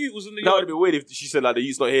 I knew the youth was in the That would yard. have been weird if she said like the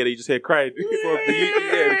youth's not here, they just hear crying. Bro,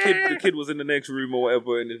 the kid was in the next room or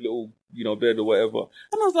whatever in his little, bed or whatever.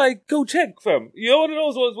 And I was like, go check, fam. You know, one of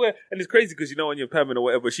those ones where, and it's crazy because, when you're pamming or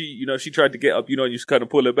whatever, she tried to get up, and you just kind of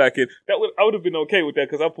pull her back in. I would have been okay with that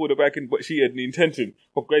because I pulled her back in, but she had the intention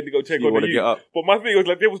of going to go check You on wanna the get youth. up. But my thing was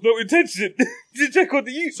like, there was no intention to check on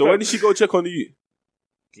the youth. So fam. when did she go check on the youth?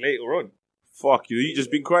 Later on. Fuck you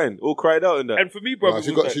just been crying, all cried out and that. And for me, bro, Nah,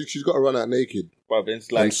 she's got to run out naked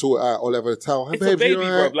it's like, and sort out all over the towel. Hey, it's babe, a baby, you bro.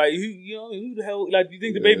 alright? Like, who the hell, like, do you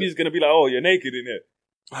think the baby is going to be like, oh, you're naked in here?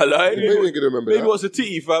 Hello, The baby ain't gonna remember baby that. wants a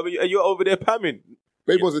titty, fam, and you're over there pamming.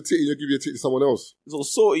 Baby wants a titty, you'll give you a titty to someone else. It's all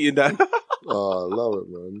salty in that. Oh, I love it,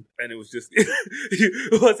 man. And it was just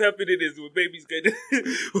what's happening is when baby's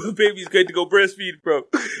going to go breastfeed, bro.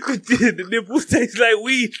 The nipples taste like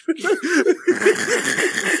weed.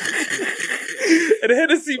 And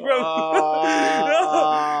Hennessy, bro.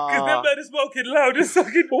 Because them men is smoking loud and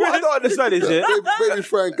sucking What I breast. don't understand is, Baby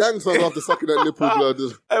trying gang songs after sucking that nipple blood.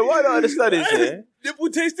 Hey, what I don't understand is, Nipple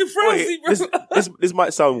tasting frosty, Wait, bro. this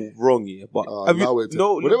might sound wrong here, but have you, Now it.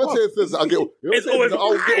 no, Whenever no, Taylor says that, It's always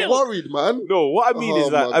I'll get wild. worried, man. no, what I mean Oh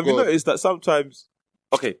is that, my have you God. noticed that sometimes,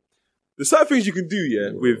 okay, there's certain things you can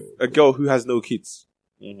do, with a girl who has no kids.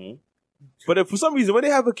 But then for some reason, when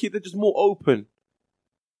they have a kid, they're just more open.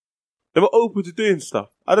 They're more open to doing stuff.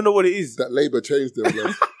 I don't know what it is. That Labour changed them,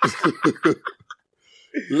 man.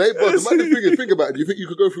 Labour, the matter thing is, think about it. Do you think you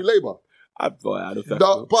could go through Labour? I don't think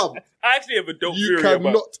No, bruv, I actually have a dope you theory about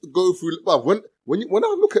cannot go through. Bruv, when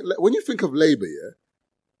I look at when you think of Labour,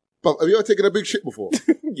 bruv, have you ever taken a big shit before?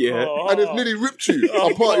 yeah. And it's nearly ripped you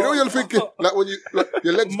apart. You know, you're thinking like when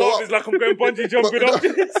your legs go Marv up. is like, I'm going bungee jumping But- up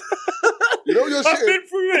this. You know you're I've shitting been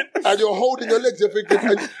through it. and you're holding your legs, you're thinking,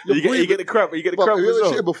 and you're You get the cramp. You get the But cramp have you as ever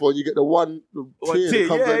well. shitted before and you get the one tear that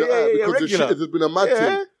comes out the eye because the regular. shit has been a mad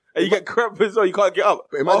thing. And you get cramp as well. You can't get up.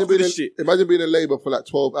 But imagine After being, the shit. imagine being in labour for like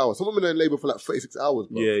 12 hours. Some women are in labour for like 36 hours,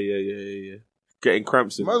 bro. Yeah. Getting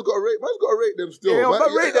cramps in. Man's got to rate them still. Yeah, man.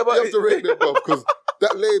 but rate them, You have to rate them, bro, because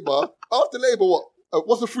that labour, after labour,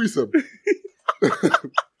 what's a threesome?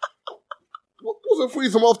 What's a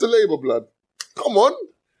threesome after labour, blood? Come on.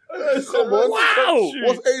 Come on. Wow.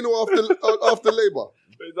 What's anal after labour?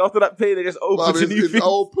 After that pain, they just open to new It's things.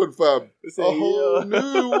 open, fam. It's A whole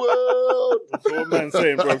new world. That's what man's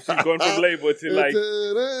saying, bro. She's gone from labour to like.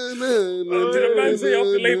 Did a man say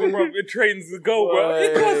after labour, bro, it trains the go, bro?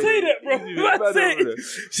 You can't say that, bro. Man say it.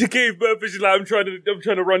 She gave birth and she's like, I'm trying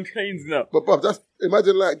to run trains now. But bruv, that's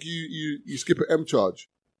imagine like you skip an M charge.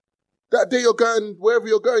 That day you're going wherever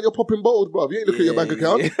you're going, you're popping bottles, bruv. You ain't looking at your bank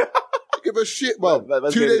account. You give a shit, bruv.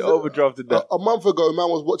 That's 2 getting days overdrafted that. a month ago, man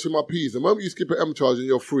was watching my P's. The moment you skip an M charge and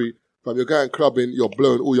you're free, fam, you're going clubbing, you're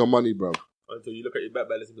blowing all your money, bruv. Until you look at your back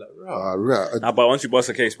balance and be like, Right. Nah, but once you bust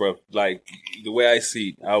a case, bro, like the way I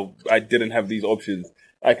see it, I didn't have these options.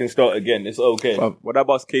 I can start again. It's okay. When that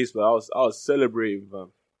boss case, man, I was celebrating,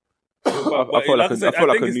 fam. I But feel like I said, I feel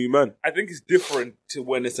like think a it's- new man. I think it's different to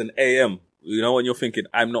when it's an AM. You know, when you're thinking,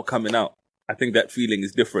 I'm not coming out. I think that feeling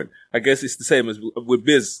is different. I guess it's the same as with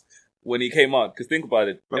Biz when he came out. Because think about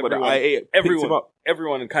it. Remember the IA picked him up.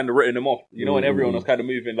 Everyone had kind of written him off. You know, and everyone was kind of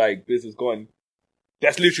moving like, Biz is gone.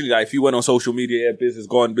 That's literally like, if you went on social media, yeah, Biz is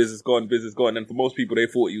gone, Biz is gone, Biz is gone. And for most people, they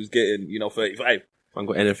thought he was getting, 35. Man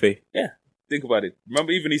got NFA. Yeah. Think about it.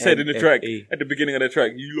 Remember, even he said in the track, at the beginning of the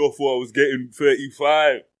track, you lot thought I was getting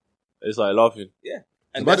 35. It's like laughing.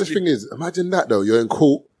 And But the that's thing is, imagine that though. You're in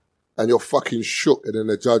court and you're fucking shook, and then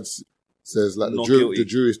the judge says, like, Not guilty. the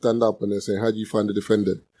jury stand up and they're saying, how do you find the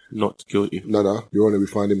defendant? Not guilty. No, Your Honour, we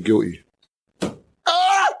find him guilty.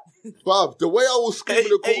 Bruv, the way I was screaming in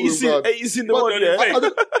the courtroom, bruv. You seen the Bruv, one, yeah? I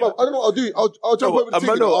don't know what I'll do. I'll jump over the thing.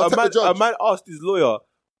 I'll tell the judge. A man asked his lawyer,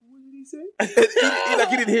 what did he say?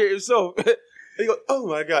 he didn't hear it himself. And he goes, oh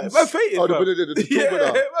my God. Man fainted, Oh, fam. the Yeah,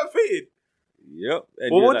 talk man fainted. Yep.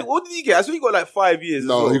 And Well, you're like- what did he get? I saw he got like 5 years.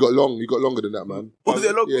 No, as well. he got long. He got longer than that, man. Was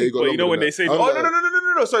it a long Yeah, thing? he got But longer you know when than they that. say- I Oh, don't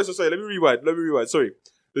know. no. Sorry. Let me rewind. Sorry.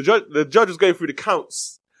 The judge was going through the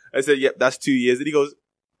counts. I said, yep, that's 2 years. And he goes,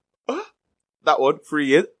 huh? That one, 3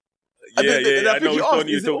 years. And Yeah, then, yeah, and yeah, I I think know he which asked, one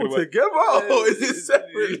you're is it talking all about. together or is it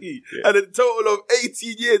separately? Yeah. And a total of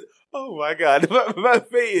 18 years. Oh my God. Man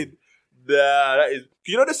fainted. Nah, that is...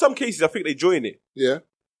 You know, there's some cases, I think they join it. Yeah.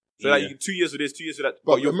 So like, you 2 years for this, 2 years for that.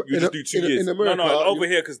 But But you just do 2 years. In No, America, over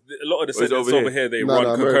here, because a lot of the Oh, it's sentences over over here. here, they No, run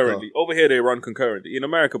no, America. concurrently. Over here, they run concurrently. In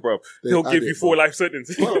America, bro, they'll add give it, you 4 bro. life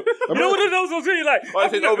sentences. Bro, You know what else I'm saying? Like, I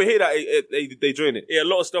said over here that they join it. yeah, a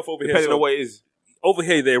lot of stuff over here. Depending So on what it is. over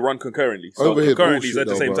here, they run concurrently. So over here, concurrently is bullshit at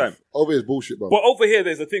the though, same bruv. time. Over here is bullshit, bro. But over here,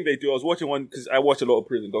 there's a thing they do. I was watching one because I watch a lot of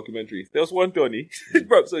prison documentaries. There was one Donny,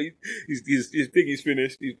 bro. So his thing is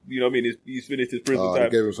finished. You know what I mean? He's finished his prison Oh, they time.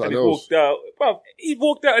 gave him And something he else. walked out. Bro, he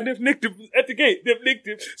walked out and they've nicked him at the gate. They've nicked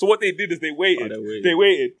him. So what they did is they waited. Oh, they waited. They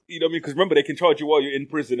waited. You know what I mean? Because remember, they can charge you while you're in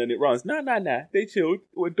prison and it runs. Nah. They chilled.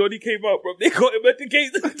 When Donny came out, bro, they got him at the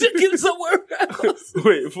gate and took him somewhere else.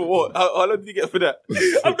 Wait, for what? How long did you get for that?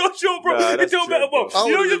 I'm not sure, bro. Nah, it that's don't matter, bro. true, bro. I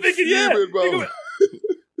You know, would've you're been thinking, yeah. fuming, bro.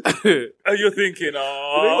 And you're thinking, You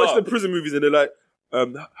watch the prison movies and they're like,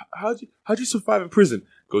 how'd you survive in prison?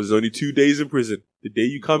 Because there's only 2 days in prison. The day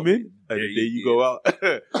you come in and the day you go out.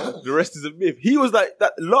 The rest is a myth. He was like,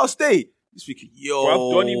 that last day, he's thinking, yo.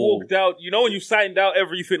 Bruv, Donny walked out. You know when you signed out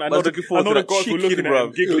everything, I know Man's the looking forward to the that guards were chicken, looking at him,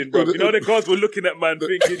 bruv. giggling, bro. You know the guards were looking at man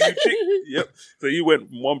thinking, you chick. Yep. So you went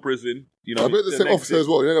from one prison, you know. I bet the same next officer as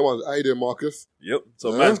well. You know the ones, Aiden Marcus. Yep.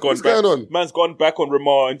 So Huh? man's gone What's back. going on? Man's gone back on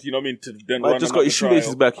remand, you know what I mean, to then Man run just another got his shoelaces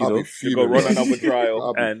trial. back, you I'll know. be To fuming. go run another trial.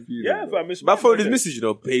 I'll be And fuming, yeah, bro. fam, it's My phone is message, you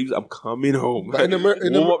know, babes, I'm coming home. But in, Warm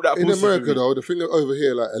up that in pussy America, for me. though, the thing over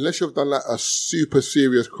here, like, unless you've done like a super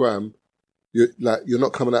serious crime, you're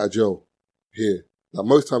not coming out of jail here. Like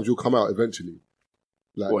most times, you'll come out eventually.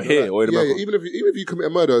 Like What, here like, or in yeah, America? even if you commit a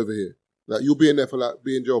murder over here, like you'll be in there for like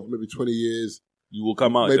be in jail for maybe 20 years, You will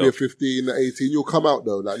come out, maybe though. a 15, 18. You'll come out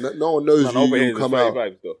though. Like no one knows Man, you. over here, You'll there's come out.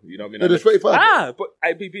 35, though. You know what I mean? No, there's 35. But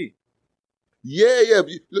IPP. Yeah.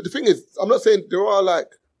 But look, the thing is, I'm not saying there are like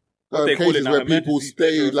What they call it cases now, where people emergency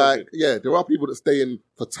stay stay or like, something. yeah, there are people that stay in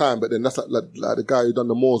for time, but then that's like the guy who done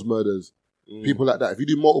the Moors murders, people like that. If you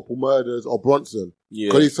do multiple murders or Bronson, Yeah.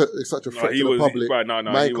 because he's such a threat he to the was- public, right, no,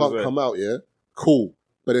 man he was can't come out, yeah? Cool.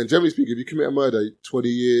 But then generally speaking, if you commit a murder, 20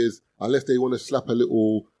 years, unless they want to slap a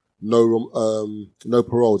little no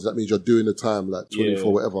parole, that means you're doing the time, like 24, Yeah.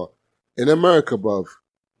 whatever. In America, bruv,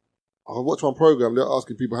 I watched one program, they're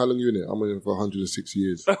asking people how long you in it. I'm in it for 106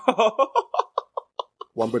 years.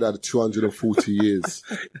 One brother had 240 years.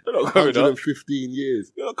 You're not coming up. 115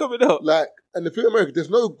 years. You're not coming up. Like, and the thing in America, there's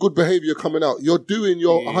no good behavior coming out. You're doing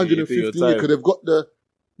your 115 years because they've got the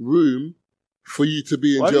room for you to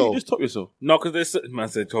be in Why jail. don't you just top yourself? No, because man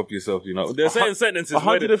said top yourself, you know. They're saying sentences.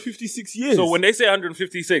 156 years. So when they say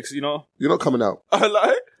 156, you know. You're not coming out. I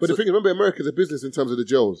like. But the thing, remember, America's a business in terms of the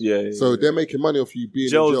jails. Yeah. So they're making money off you being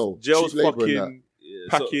in jail. Jails Cheap labour and that. fucking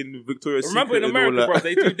packing Victoria's Remember Secret in America, bro,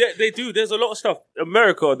 they do. There's a lot of stuff.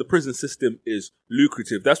 America, the prison system is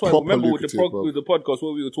lucrative. That's why I Proper remember with lucrative, the podcast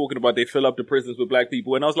where we were talking about they fill up the prisons with black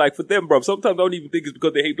people, and I was like, for them, bro, sometimes I don't even think it's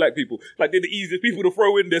because they hate black people. Like they're the easiest people to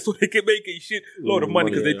throw in there so they can make a shit load of money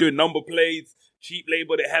because they're doing number plates, cheap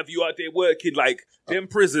labor. They have you out there working. Like them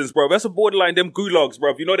prisons, bro. That's a borderline. Them gulags,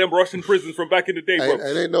 bro. You know them Russian prisons from back in the day, bro.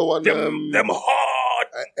 And ain't no one them hard.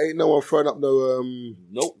 Ain't no one throwing up no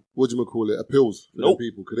Nope. What do you call it? Appeals for them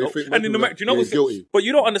people because they think And in America, you know what's guilty. But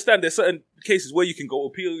you don't understand. There's certain cases where you can go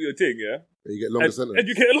appeal your thing, yeah, And you get longer sentence. and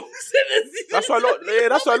you get a longer sentence. That's why a lot. Yeah,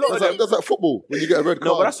 that's why a lot of them. That's like football when you get a red card.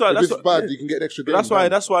 No, but that's why. If it's bad, you can get an extra game. That's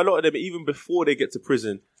why a lot of them, even before they get to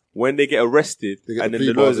prison, when they get arrested, They get and the then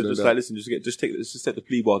the plea lawyers are bargain just and like, that. listen, just take the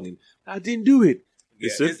plea bargain. I didn't do it.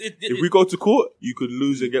 Listen, it- if we go to court, you could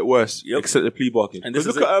lose and get worse. Yep. Accept the plea bargain. And Because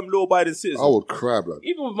this look is at law-abiding citizens. I would crab like.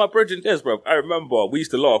 Even with my brother Des, bro, I remember we used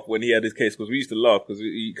to laugh when he had his case because we used to laugh because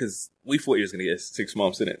we thought he was going to get 6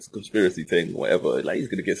 months in it. It's a conspiracy thing, whatever. Like he's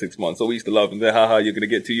going to get 6 months. So we used to laugh and then, haha, you're going to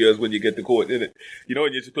get 2 years when you get to court, innit? You know,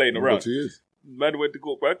 when you're just playing around. 2 years. Man went to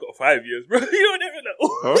court, bro. I got 5 years, bro. You know, never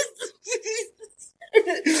know.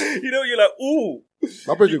 You know, you're like, ooh.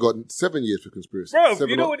 My brother got 7 years for conspiracy. Bro,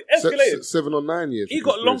 you know what? It escalated. 7 or 9 years. He for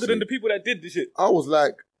got longer conspiracy. than the people that did this shit. I was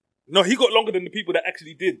like, No, he got longer than the people that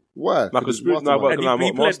actually did. why? Like Because conspiracy, no, mastermind. but And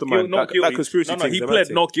he pled mastermind. not guilty. That conspiracy No, thing, he they pled might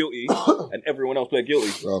say. not guilty, and everyone else pled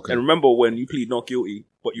guilty. Okay. And remember, when you plead not guilty,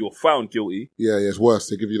 but you're found guilty, Yeah, it's worse.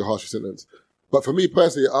 They give you the harsher sentence. But for me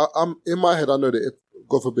personally, I'm in my head. I know that if,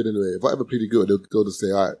 God forbid, anyway, if I ever pleaded guilty, they'll just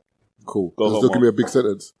say, "All right, cool." Go home, They'll give man. me a big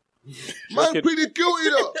sentence. Man reckon- pleaded guilty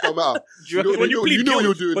though. No matter. when you plead you know guilty,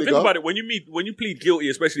 what you're doing, but think nigga. about it, when you plead guilty,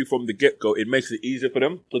 especially from the get go, it makes it easier for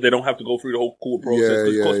them, so they don't have to go through the whole court process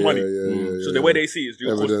because it costs money. So the way they see it is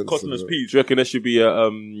Evidence costing us and peas. Do you reckon there should be a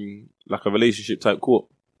like a relationship type court?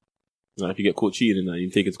 Like if you get caught cheating and that, you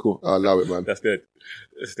take it to court. I allow it, man. That's dead.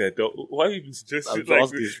 That's dead. Why are you even suggesting I'm it like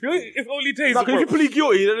asking. this? You know, it's only Taser, Like if you bro. plead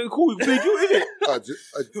guilty, then cool, you plead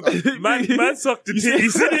guilty. Man sucked the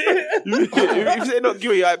titties, innit? If you say not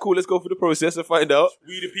guilty, alright, cool, let's go through the process and find out.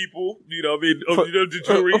 We the people, you know what I mean, the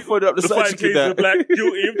jury, Further up the the side 5 cases of black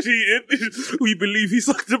guilty of cheating. We believe he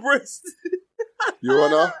sucked the breast. Your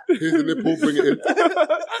Honor, here's the nipple, bring it in.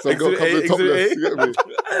 Some girl comes in Exhibit topless, A. you get me?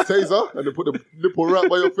 Taser, and they put the nipple right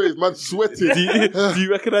by your face, man, sweating. Do you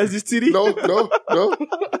recognize this titty? No.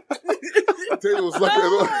 Taser was like,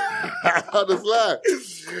 I just lie.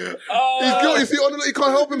 He's guilty, see, Honor, he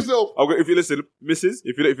can't help himself. If you listen, missus,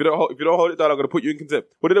 if you don't hold it down, I'm gonna put you in contempt.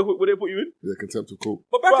 What did they put you in? Yeah, contempt of court.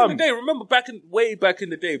 But back in the day, remember way back in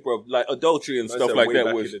the day, bro, like adultery and stuff like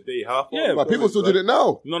that was. Yeah, But people still do it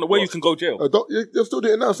now. No, where you can go jail. They're still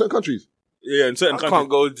doing it now in certain countries. Yeah, in certain I countries. can't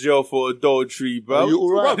go to jail for adultery, bro. Are you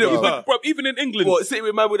alright, Bro, even in England. What, sitting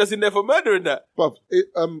with man that's in there for murder and that? But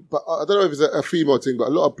I don't know if it's a female thing, but a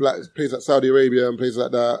lot of blacks, places like Saudi Arabia and places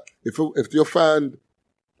like that, if you're found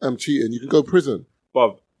cheating, you can go to prison.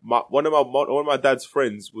 Bruv, one of my dad's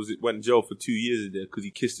friends went to jail for 2 years in there because he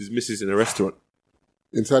kissed his missus in a restaurant.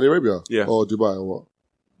 In Saudi Arabia? Yeah. Or Dubai or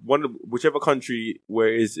what? Whichever country where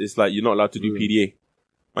it's like you're not allowed to do PDA.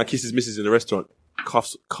 Man kissed his missus in a restaurant.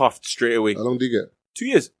 Cuffed straight away. How long do you get? 2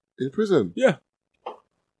 years. In prison? Yeah.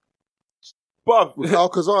 Bruv. With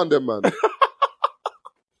Al-Qazar and them, man. I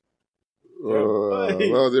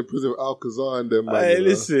was in prison with Al-Qazar and them, man. Hey, you know.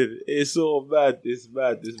 listen, it's so bad. It's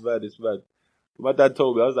bad. My dad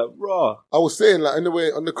told me, I was like, raw. I was saying, like, in the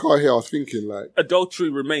way, on the car here, I was thinking, like, Adultery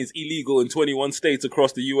remains illegal in 21 states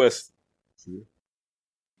across the U.S. See?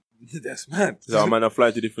 That's mad. So man, I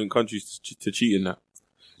fly to different countries to cheat in that.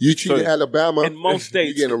 you cheat in Alabama, In most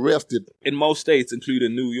states, you're getting arrested. in most states,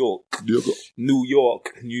 including New York,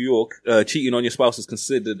 cheating on your spouse is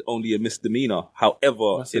considered only a misdemeanor.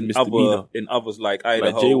 However, What's a misdemeanor? in others like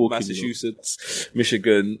Idaho, jaywalking, Massachusetts,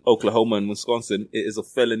 Michigan, Oklahoma, and Wisconsin, it is a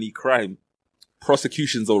felony crime.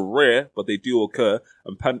 Prosecutions are rare, but they do occur,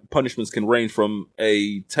 and punishments can range from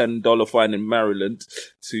a $10 fine in Maryland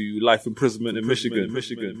to life imprisonment in Michigan.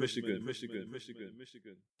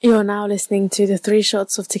 You're now listening to the 3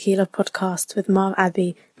 Shots of Tequila podcast with Marv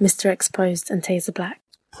Abbey, Mr. Exposed, and Taser Black.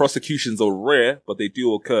 prosecutions are rare, but they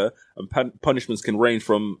do occur, and punishments can range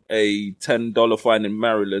from a $10 fine in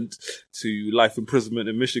Maryland to life imprisonment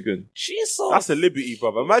in Michigan. Jesus. That's a liberty,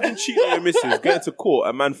 brother. Imagine cheating on your missus, getting to court,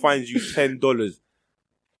 a man finds you $10.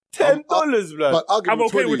 $10, blood. But I'll give I'm him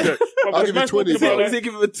okay 20. with that. I'll give you 20. About bro. that. They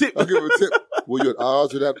give him a tip. I'll give him a tip. Will you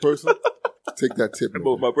argue with that person? Take that tip. But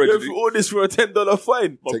Man. my You brother, have all this for a $10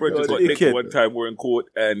 fine. my Take brother that got tip. nicked Dickhead. one time. We're in court,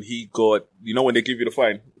 and he got, you know, when they give you the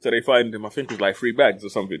fine, so they fined him. I think it was like 3 bags or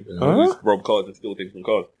something. Huh? He robbed cars and steal things from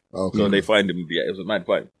cars. Okay. So they fined him. Yeah, it was a mad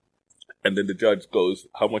fine. And then the judge goes,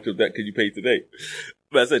 "How much of that can you pay today?"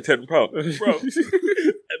 But I said £10, bro. And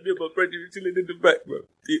me and my friend were chilling in the back, bro.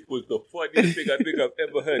 It was the funniest thing I think I've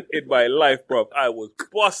ever heard in my life, bro. I was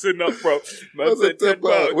busting up, bro. Man What's said that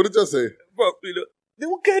 £10, What did you say? bro. You know, they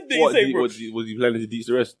were good. They What, say, bro. was he planning to ditch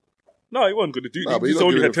the rest? No, he wasn't going to do Nah, it. but He he's just not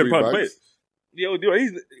only had giving him £10 free pay.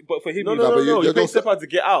 bags. But for him, No, he no, was- no, but no. you He don't step out to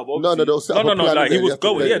get out. But No, they'll set up a plan. like and he then you was have to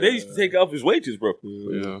going. pay. Yeah, they used to take it off his wages, bro.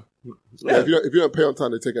 Yeah. Yeah, if you don't pay on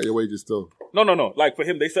time, they take out your wages still. No. Like for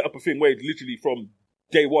him, they set up a thing where literally from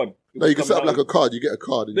day one. No, you can set up like a card. You get a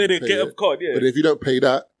card. And They you didn't pay get a it. card, yeah. But if you don't pay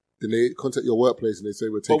that, then they contact your workplace and they say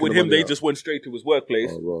we're taking. But with the him, money they out. just went straight to his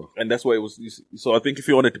workplace, Oh, bro. and that's why it was. So I think if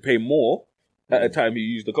he wanted to pay more at a time, he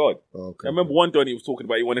used the card. Okay. I remember one day he was talking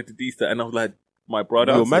about he wanted to de that, and I was like, "My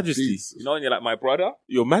brother, Your Majesty. you know, and you're like my brother,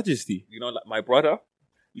 Your Majesty. you know, like my brother,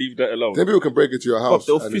 leave that alone." Then people can break into your Bruv, house.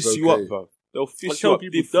 they'll and it's fist you okay. up, bro. They'll I fist you tell up.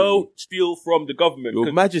 people differently. don't steal from the government. Your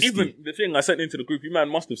 'Cause Majesty. Even the thing I sent into the group, you man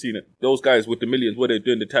must have seen it. Those guys with the millions where they're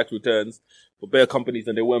doing the tax returns for bare companies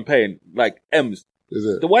and they weren't paying, like M's. Is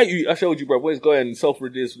it? The white I showed you, bro, where it's going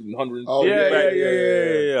self-reduce and hundreds. Oh,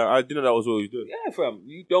 Yeah. I didn't know that was what he was doing. Yeah, fam.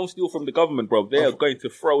 You don't steal from the government, bro. They are going to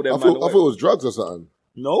throw their I man thought away. it was drugs or something.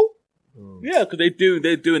 No? Yeah, because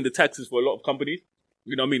they're doing the taxes for a lot of companies.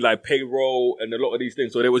 You know what I mean? Like payroll and a lot of these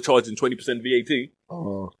things. So they were charging 20% VAT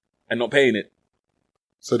Oh. and not paying it.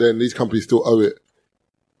 So then these companies still owe it,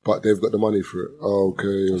 but they've got the money for it.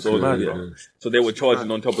 Okay. So, yeah. So they were charging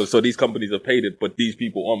on top of. So these companies have paid it, but these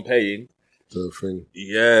people aren't paying. The thing.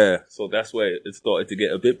 Yeah, so that's where it started to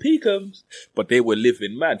get a bit peakums. But they were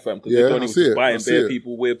living mad, fam, because Yeah, they don't I even see it, I buying see bare it.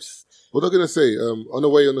 people whips. What was I gonna say? On the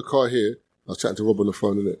way on the car here, I was chatting to Rob on the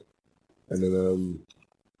phone, innit? And then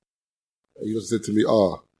he just said to me,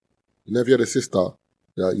 you never had a sister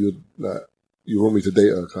that you want me to date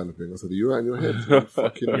her kind of thing. I said, are you right in your head? You're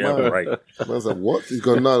fucking Yeah, mad. right. And I was like, what? He's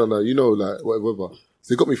gone, no, you know, like, whatever.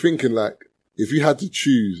 So it got me thinking, like, if you had to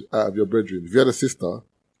choose out of your brethren, if you had a sister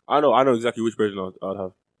I know exactly which version I'd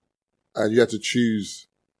have. and you had to choose,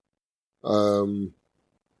 who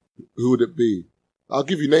would it be? I'll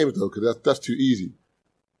give you names though, because that's too easy.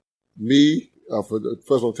 Me, for the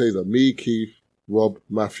first one, Taser. Me, Keith, Rob,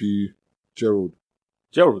 Matthew, Gerald.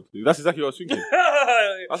 Gerald. That's exactly what I was thinking.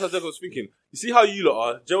 That's exactly what I was thinking. You see how you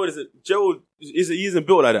lot are? Gerald isn't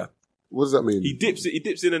built like that. What does that mean? He dips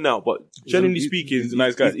in and out, but generally speaking, he's a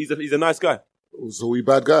nice guy. He's a nice guy. So we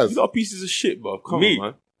bad guys. You lot are pieces of shit, bro. Come Me? on,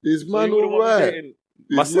 man. Is So man you wouldn't want me alright? dating-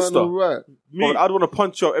 My Is man sister. alright? Bro, I'd want to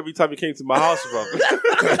punch you up every time you came to my house, bro.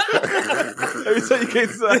 Every time you came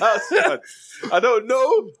to the house, man. I don't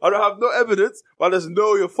know. I don't have no evidence, but I just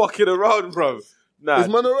know you're fucking around, bro. Nah. Is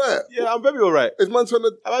man alright? Yeah, I'm very alright. Is man trying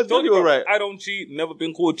to... I'm Told very you, bro, alright. I don't cheat, never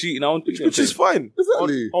been caught cheating. I don't do Which is fine.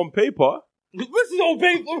 Exactly. On paper. This is on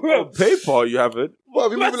paper, bro. On paper, you haven't. Bro,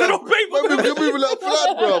 you're moving That's like... on paper, Man, you're moving like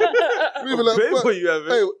flat, bro. Moving On like paper, flat. you haven't.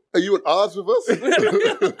 Hey, are you at odds with us?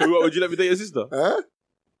 What, would you let me date your sister? Huh?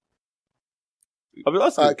 I mean,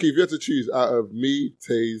 that's Alright, Keith, you have to choose out of me,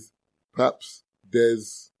 Taze, Paps, Des,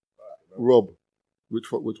 Rob.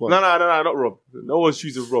 Which one? No, not Rob. No one's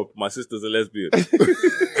choosing Rob. My sister's a lesbian.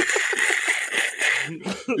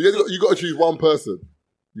 You got to choose one person.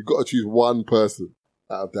 You got to choose one person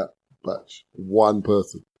out of that batch. One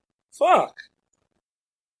person. Fuck.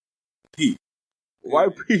 Why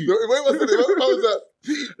Pete? Wait, what's the how was that?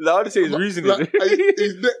 I want to say his reasoning. Like,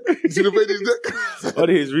 his neck. You should have made his neck. I want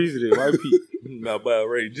to hear his reasoning. Why Pete? Nah, by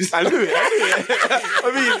outrageous. I knew it.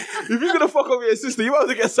 I mean, if you're gonna fuck up with your sister, you might as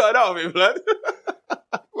well get started out of it, man.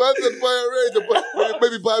 Man said buy a range, but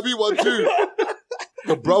maybe buy me one too.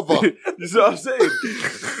 The brother. You see what I'm saying?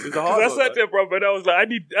 It's a hard I one, sat man. there, bro, but I was like,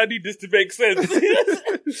 I need this to make sense.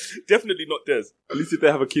 Definitely not Des. At least if they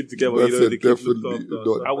have a kid together, That's you know, it, the kid definitely looked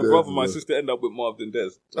not. I would Des, rather my yeah. sister end up with Marv than Des.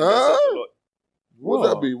 Huh? That's a lot. What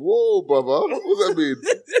does that mean? Whoa, brother. What does that mean?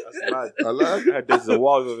 That's mad. I like. I had this a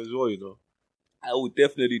wild one as well, you know. I would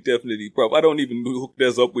definitely, bro. I don't even hook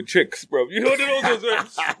Des up with chicks, bro. You know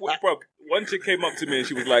what bro? One chick came up to me and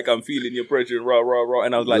she was like, "I'm feeling your pressure, rah rah rah,"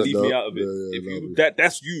 and I was like, Yeah, "Leave no, me out of it. yeah, If no, you no.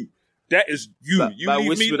 that's you. that is you. You I leave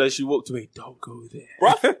whispered me, as she walked away, don't go there.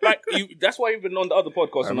 bruh. Like that's why even on the other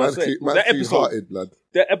podcast, when I Man's said man's that clean-hearted, blood.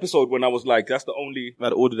 when I was like, that's the only. I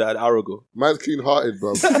ordered that an hour ago. Man's clean-hearted,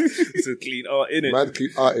 bro. It's a clean art, innit? Man's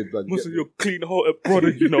clean-hearted, blood. Most of your clean-hearted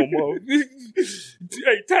brother, you know, man.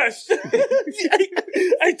 Hey, Tash.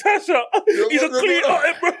 Hey, Tasha. He's a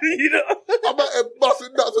clean-hearted brother, you know. I'm out here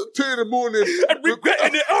busting nuts at 2 in the morning. And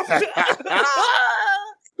regretting it after.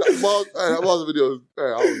 That Mars video, I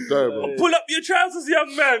was there, bro. Pull up your trousers,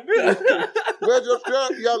 young man. Where's your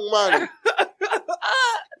shirt, young man?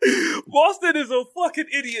 Boston is a fucking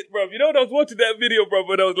idiot, bro. You know what? I was watching that video, bro,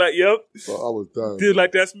 and I was like, yep. Bro, I was done. Dude,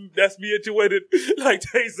 like, that's me at your wedding. Like,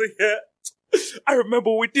 Taser, yeah. I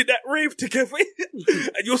remember we did that rave together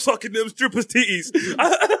and you're sucking them strippers' titties.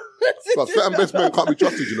 But certain best men can't be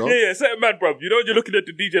trusted, you know? Yeah, certain man, bro. You know, you're looking at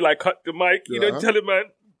the DJ like, cut the mic. You know, tell him, man,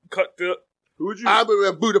 cut the... Who would you... I remember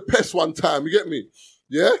in Budapest one time, you get me?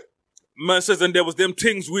 Yeah? Man says, and there was them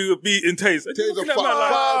things we were beating Taser.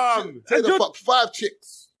 Taser fucked 5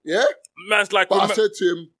 chicks. Yeah? Man's like... But I said to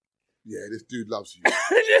him, yeah, this dude loves you.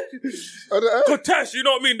 Tash, you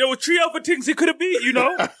know what I mean? There were 3 other things he could have beat, you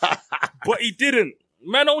know? But he didn't.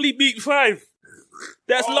 Man only beat 5.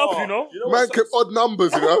 That's love, you know? Man kept odd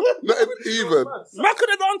numbers, you know? Not even. Man could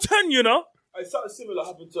have done 10, you know? Something similar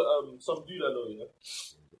happened to some dude I know, you know?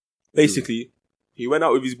 Basically, he went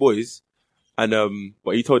out with his boys, and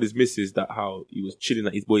but he told his missus that how he was chilling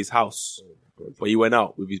at his boy's house. But he went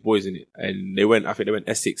out with his boys in it, and I think they went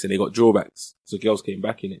Essex, and they got drawbacks, so girls came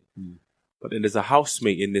back in it. But then there's a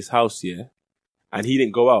housemate in this house here, and he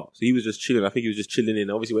didn't go out, so he was just chilling. I think he was just chilling in.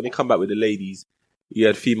 Obviously, when they come back with the ladies, he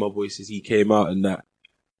had female voices. He came out and that,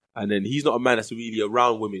 and then he's not a man that's really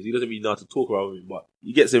around women. He doesn't really know how to talk around women, but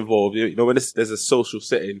he gets involved. You know, when there's a social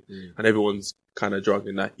setting and everyone's kind of drunk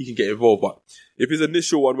and that, he can get involved. But if his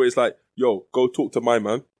initial one where it's like, "Yo, go talk to my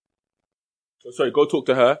man," go talk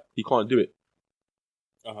to her, he can't do it.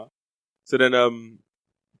 So then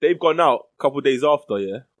they've gone out a couple of days after,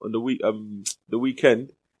 yeah, on the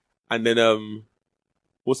weekend, and then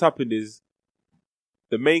what's happened is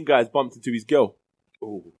the main guy's bumped into his girl.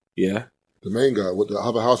 Oh, yeah. The main guy, what, the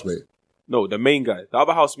other housemate? No, the main guy, the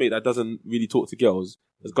other housemate that doesn't really talk to girls,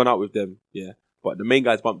 has gone out with them, yeah. But the main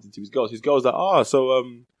guy's bumped into his girls. His girl's like,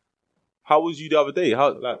 how was you the other day?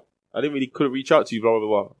 I couldn't reach out to you, blah blah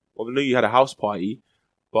blah. Well, I know you had a house party,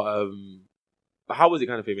 but how was it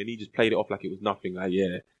kind of thing? And he just played it off like it was nothing. Like,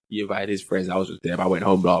 yeah, he invited his friends. I was just there, but I went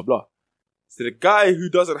home, blah, blah. So the guy who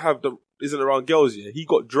isn't around girls yet, he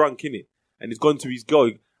got drunk in it and he's gone to his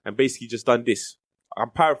girl and basically just done this. I'm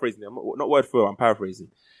paraphrasing it. I'm not word for word, I'm paraphrasing.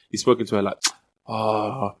 He's spoken to her like,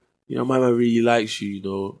 my man really likes you, you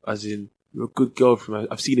know, as in, you're a good girlfriend.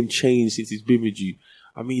 I've seen him change since he's been with you.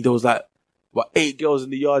 I mean, there was like, 8 girls in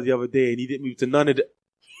the yard the other day and he didn't move to none of the...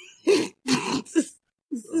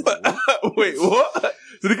 Wait, what?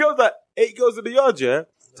 So the girl's like, 8 girls in the yard, yeah?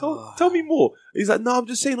 Tell me more. He's like, no, I'm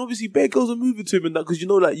just saying, obviously, bare girls are moving to him and that, because you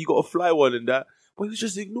know, like, you got a fly one and that. But he was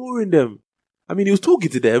just ignoring them. I mean, he was talking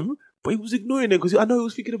to them, but he was ignoring them because I know he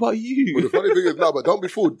was thinking about you. But the funny thing is, but don't be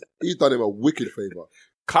fooled. He's done him a wicked favour.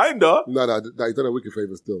 Kinda. No, he's done a wicked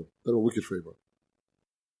favour still. Done a wicked favour.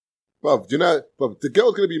 Bruv, do you know, the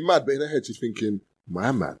girl's going to be mad, but in her head, she's thinking,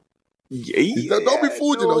 my man. Yeah, don't be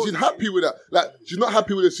fooled, you know. She's happy with that. Like, she's not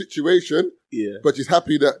happy with the situation, but she's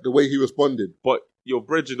happy that the way he responded. But your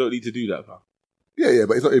brethren don't need to do that, fam. Yeah,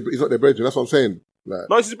 but it's not their brethren. That's what I'm saying. Like,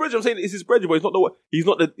 no, it's his brethren. I'm saying it's his brethren, but he's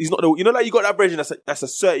not the, you know, like you got that brethren that's a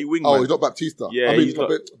 30 wingman. Oh, he's not Baptista. Yeah, he's not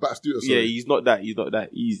Batistuta. Yeah, he's not that.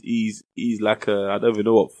 He's like I don't even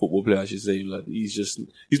know what football player I should say. Like, he's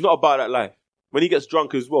not about that life. When he gets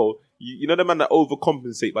drunk as well, you know the man that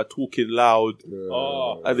overcompensate by talking loud,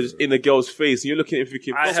 and just in the girl's face, and you're looking at him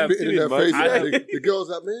thinking, I have spitting in their face. The girl's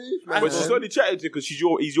like me, but she's only chatting to because he's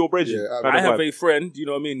your brethren. Yeah, I have a friend, you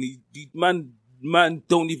know what I mean? Man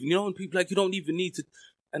don't even, you know, when people like, you don't even need to,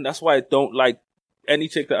 and that's why I don't like any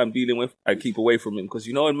chick that I'm dealing with. I keep away from him because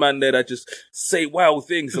you know, a man there that just say wild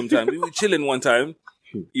things sometimes. We were chilling one time.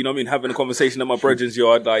 You know what I mean? Having a conversation at my brethren's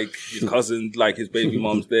yard, like his cousins, like his baby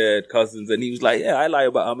mom's there, cousins, and he was like, yeah, I lie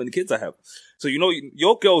about how many kids I have. So, you know,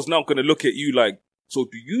 your girl's now going to look at you like, so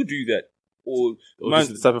do you do that? Or man,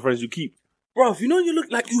 the type of friends you keep. Bro, you know, you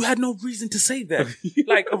look like you had no reason to say that,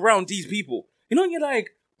 like around these people. You know, and you're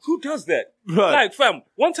like, who does that? Right. Like, fam,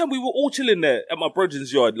 one time we were all chilling there at my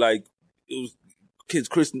brethren's yard, like, it was kids'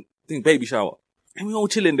 baby shower. And we all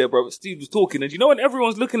chilling there, bro. Steve was talking, and you know, when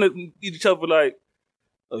everyone's looking at each other like,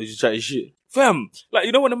 oh, you just chatting shit. Fam, like,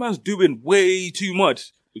 you know when a man's doing way too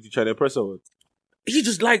much? Did you try to impress her? He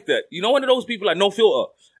just like that. You know, one of those people like no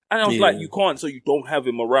filter. And I was like, you can't, so you don't have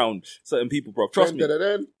him around certain people, bro. Trust me.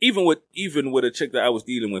 Even with a chick that I was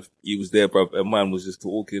dealing with, he was there, bro, and man was just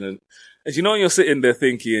talking. And you know, you're sitting there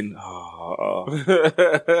thinking,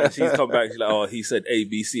 and she's come back, she's like, oh, he said A,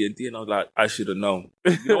 B, C, and D. And I was like, I should have known.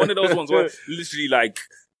 You know, one of those ones where literally like,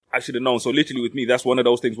 I should have known. So literally with me, that's one of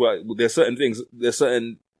those things where there's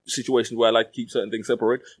certain situations where I like to keep certain things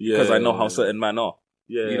separate because I know how certain men are.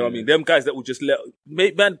 Yeah, you know what I mean? Them guys that would just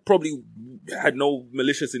man probably had no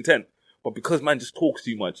malicious intent, but because man just talks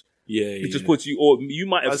too much, it just puts you, or you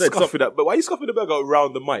might have said something. But why are you scuffing the burger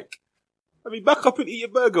around the mic? I mean, back up and eat your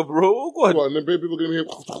burger, bro. Go on. What, and then people can hear.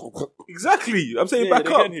 Exactly. I'm saying back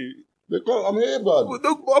up. I'm here, man. What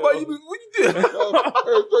you doing? Hey,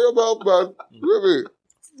 tell your mouth, man.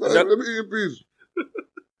 Let me eat in peace.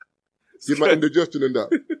 Give my indigestion in that.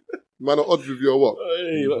 Man, are odds with you or what?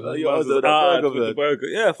 Hey, the burger.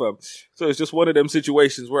 Yeah, fam. So it's just one of them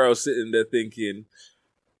situations where I was sitting there thinking,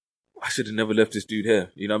 I should have never left this dude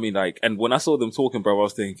here. You know what I mean? Like, and when I saw them talking, bro, I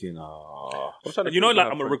was thinking, you know, like,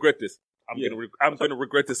 I'm gonna regret this. I'm gonna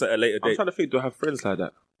regret this at a later date. I'm trying to think, do I have friends like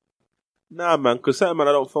that? Nah, man, because certain man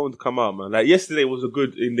I don't phone to come out, man. Like, yesterday was a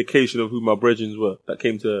good indication of who my brethren were that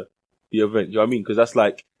came to the event. You know what I mean? Because that's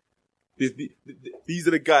like, these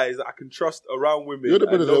are the guys that I can trust around women. You're the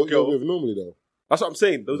brothers you're with normally, though. That's what I'm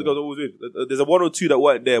saying. Those are girls always with. There's a one or two that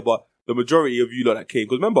weren't there, but the majority of you lot that came.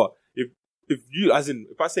 Because remember, if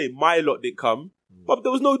I say my lot didn't come, but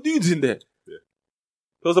there was no dudes in there. Yeah.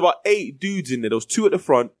 There was about 8 dudes in there. There was 2 at the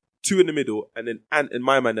front, 2 in the middle, and then Ant and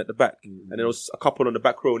my man at the back. And then there was a couple on the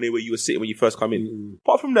back row near where you were sitting when you first come in.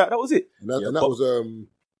 Apart from that was it. And that was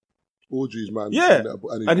Audrey's man. Yeah,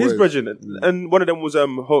 and his brethren. And one of them was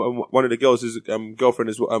one of the girls' his girlfriend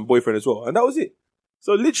as well, boyfriend as well. And that was it.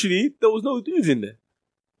 So literally, there was no dudes in there.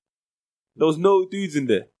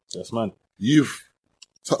 Yes, man. You've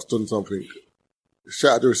touched on something.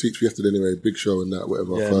 Shout out the receipts for yesterday anyway. Big show and that,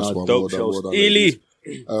 whatever. Yeah, first one. Dope shows. Ely.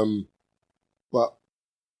 But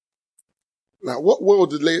like, what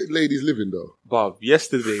world did ladies live in though? Bob,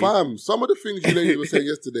 yesterday. Fam, some of the things you ladies were saying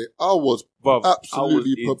yesterday, I was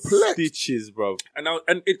absolutely perplexed. Stitches, bro.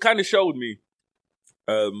 And it kind of showed me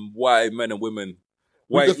why men and women,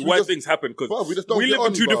 why things happen, because we live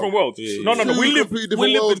in 2 different worlds. Yeah. No. We live in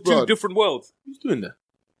 2 different worlds. Who's doing that?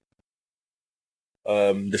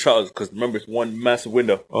 The shutters, because remember it's one massive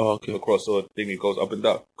window. Oh, okay. Across, so thing it goes up and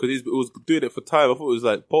down. Because it was doing it for time. I thought it was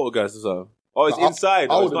like poltergeist or something. Oh, it's inside.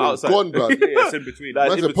 It's not outside. Gone, blood. Yeah, it's in between.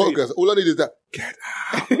 That's a podcast. All I need is that. Get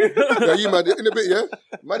out. Yeah, you man, in a bit, yeah.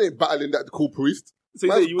 Man ain't battling that cool priest.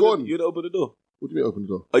 So you gone. You'd open the door. What do you mean open the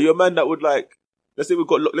door? Are you a man that would like? Let's say we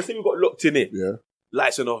got locked in it. Yeah.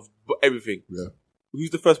 Lights on off, everything. Yeah. Who's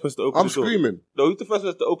the first person to open the door? I'm screaming. No, who's the first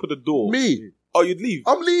person to open the door? Me. Oh, you'd leave.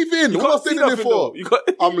 I'm leaving. What am I standing there for?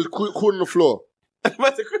 I'm calling the floor.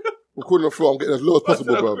 I'm calling the floor. I'm getting as low as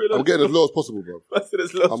possible, bro. I'm getting as low as possible, bro.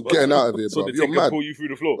 I'm getting out of here, bro. So You're mad. Pull you through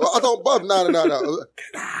the floor. I don't, bub. No. No,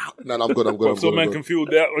 I'm good. So man can feel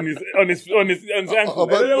that on his ankle.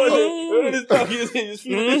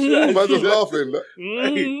 Man just laughing.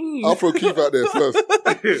 I'll throw Keith out there first.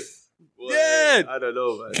 Yeah. I don't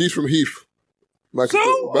know, man. Keith from Heath. Man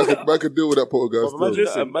could deal with that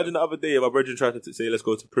poltergeist. Imagine the other day my brethren tried to say, let's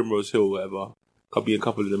go to Primrose Hill, whatever. Could be a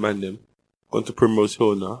couple of the man them. Gone to Primrose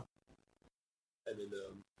Hill now. And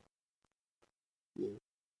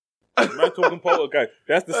then, man talking poltergeist.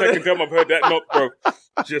 That's the second time I've heard that knock, bro.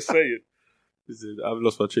 Just say it. I've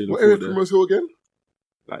lost my train of thought. What area is Primrose Hill again?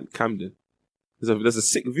 Like Camden. There's a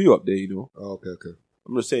sick view up there, you know. Oh, okay.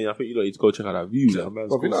 I'm just saying, I think you need to go check out that view. I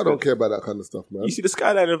don't care about that kind of stuff, man. You see the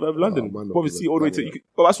skyline of London. Probably see all the way to...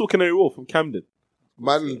 But I saw Canary Wharf from Camden.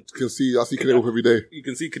 Man can see... I see Canary Wharf every day. You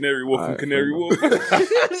can see Canary Wharf from Canary Wharf. Hey,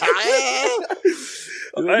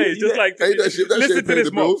 it's just like... Listen to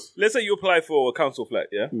this, Marv. Let's say you apply for a council flat,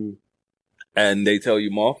 yeah? And they tell you,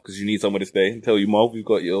 Marv, because you need somewhere to stay, tell you, Marv, you've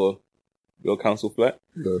got your council flat,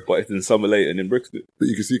 but it's in Summerleyton in Brixton. But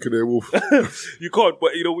you can see Canary Wharf. You can't,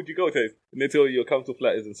 but you know, would you go, Taze? And they tell you your council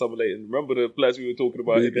flat is in Summerleyton. Remember the place we were talking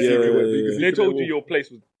about? They told you your place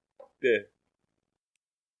was there.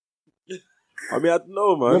 I mean, I don't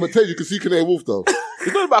know, man. Remember, Taze, you can see Canary Wharf, though.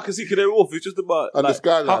 It's not about I can see Canary Wharf. It's just about and the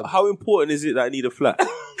skyline. How important is it that I need a flat?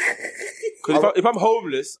 Because if I'm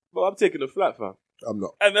homeless, well, I'm taking a flat, fam. I'm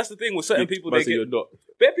not. And that's the thing with certain people. You're not.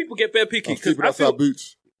 Bare people get bare picky. I'm sleeping outside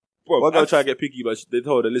boots. Bro, one guy try to get picky, but they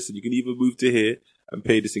told her, listen, you can either move to here and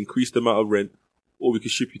pay this increased amount of rent, or we can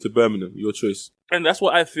ship you to Birmingham. Your choice. And that's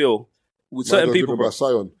what I feel with certain Man, people, by bro.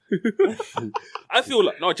 Sion. I feel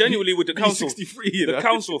like, no, genuinely with the council. 63, you The know?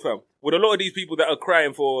 council, fam. With a lot of these people that are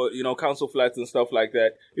crying for, council flats and stuff like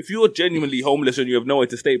that. If you're genuinely homeless and you have nowhere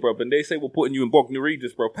to stay, bro, and they say we're putting you in Bognor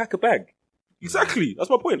Regis, bro, pack a bag. Exactly. That's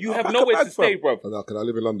my point. You have nowhere to stay, bro. Can I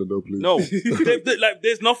live in London though, please? No,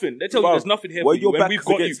 there's nothing. They tell you there's nothing here Well, for you. your And we've back's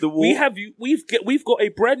got you. against the wall. We have you. We've got a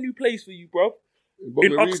brand new place for you, bro.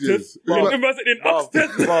 In Oxted. In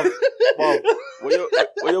Oxted.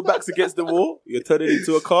 When your back's against the wall, you're turning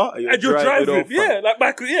into a car and And you're driving. off. Yeah, like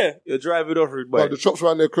back. Yeah. You're driving off, But mate. the shops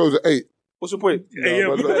around there close at 8. What's your point? Yeah,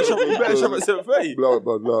 You better shop at 7:30.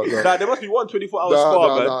 No. Nah, there must be one 24-hour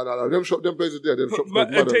spa, man. No. Them places there. Them shops.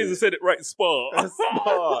 And Taser said it right. Spa.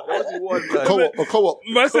 Spa. There must be one, man. Co-op.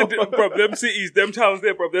 Man said, bro, them cities, them towns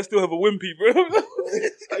there, bro, they still have a wimpy, bro.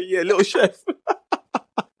 Yeah, little chef.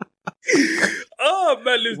 Oh,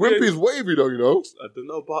 man, lives there. Wimpy's wavy though, I don't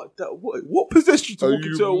know about that. What possessed you to Are walk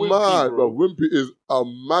into a you wimpy, mad, bro? Wimpy is a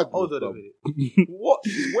madness. Hold on a bro. minute. What?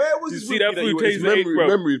 Where was You this see wimpy that food you went taste to? ate, bro.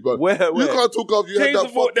 Memories, bro. Where? You can't talk of you had Taser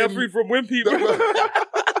that bought that fucking free from Wimpy, bro.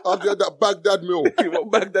 after you had that Baghdad meal.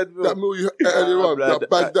 What Baghdad meal? That meal you had earlier on, blood, that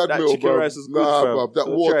Baghdad that meal, chicken bro. rice was good, Nah, fam. bro. That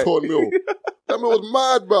Don't war-torn meal. That meal was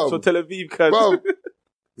mad, bro. So Tel Aviv can. Bro.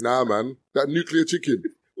 Nah, man. That nuclear chicken.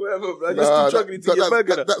 Whatever, bro. You're still struggling to eat your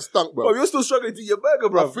burger. That stunk, bro. Bro, you're still struggling to eat your burger, I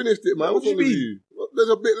bro. finished it, man. What What's do you wrong with mean? you? There's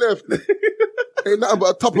a bit left. Ain't nothing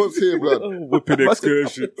but a tuppence here, blood. Whipping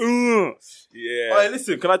excursion. Yeah. All right,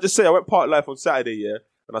 listen, can I just say, I went Park Life on Saturday, yeah,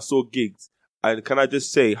 and I saw Giggs. And can I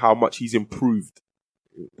just say how much he's improved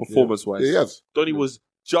performance-wise? Yeah, yes. Donny was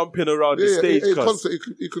jumping around the stage.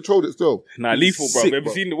 He controlled it still. Nah, lethal, bro. Sick, Have you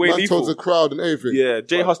bro. seen the way Man lethal? told the crowd and everything. Yeah,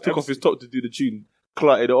 J Hus took off his top to do the tune,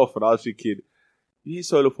 cluttered it off, and I was thinking, you ain't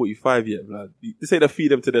solo 45 yet, man. This ain't a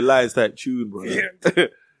feed them to the lions type tune, bro. Yeah.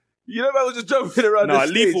 You know, man was just jumping around Nah, the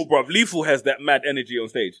stage. lethal, bro. Lethal has that mad energy on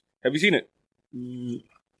stage. Have you seen it?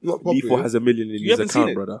 Not properly. Lethal has $1 million in his haven't seen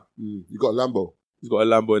account, it? brother. You got a Lambo. He's got a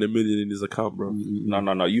Lambo and $1 million in his account, bro.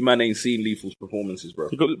 No. You man ain't seen Lethal's performances, bro.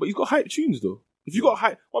 But he's got hype tunes though. If you got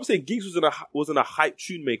hype, what I'm saying, Giggs wasn't a hype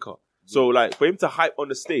tune maker. So like for him to hype on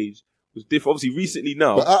the stage was different. Obviously, recently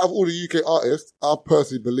now, But out of all the UK artists, I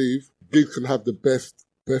personally believe Giggs can have the best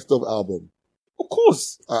of album of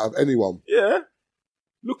course, out of anyone. yeah.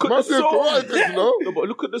 Look at Man the said song. karate, you know? No, but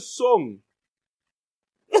look at the song.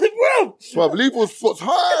 Bro! Bruv, Lethal's foot's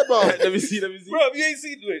high, bro. Let me see. Bro, you ain't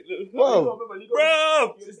seen it. Bro.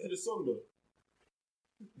 Bro! Listen to the song though.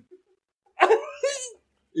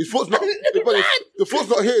 His foot's not. The foot's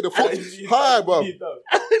not here. The foot's high, bro.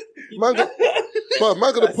 Man gonna pull in.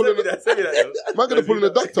 Man gonna pull in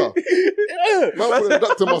the ductor. Man pull in the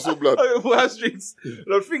ductor muscle, blood. Hamstrings.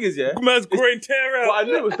 The thing is, yeah. Man's groin tear But out. I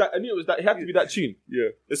knew it was that. It had to be that tune. Yeah.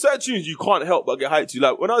 There's certain tunes you can't help but get hyped to.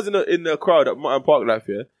 Like when I was in the crowd at Martin Park Life,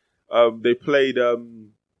 yeah, they played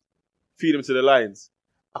 "Feed Them to the Lions."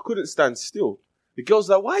 I couldn't stand still. The girl's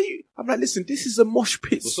like, "Why are you?" I'm like, "Listen, this is a mosh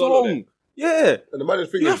pit solo song." then? Yeah. And the maddest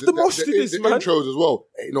thing You is have to mosh to this, the man. intros as well.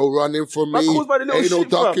 Ain't no running from Man me. calls by the little Ain't no shit,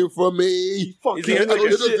 fam. ducking from me. Fucking Is he They're Enter again?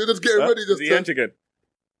 just getting ready. Is Just he to- Enter again?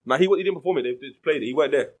 Nah, he didn't perform it. They played it. He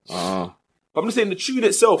weren't there. Ah. I'm just saying the tune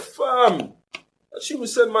itself, fam. That tune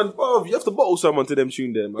was said, man. Oh, you have to bottle someone to them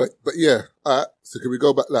tune there, man. But yeah, alright. So can we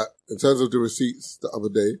go back like in terms of the receipts the other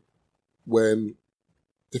day when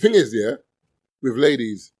the thing is, yeah, with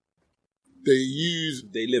ladies,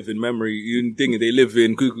 They live in memory. You think they live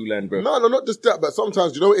in cuckoo land, bro. no, not just that, but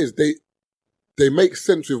sometimes you know what it is, they make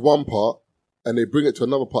sense with one part and they bring it to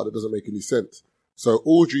another part that doesn't make any sense. So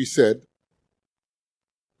Audrey said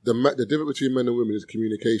the difference between men and women is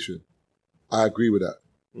communication. I agree with that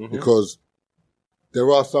because there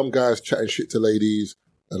are some guys chatting shit to ladies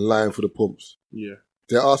and lying for the pumps. Yeah.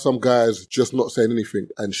 There are some guys just not saying anything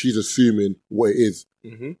and she's assuming what it is.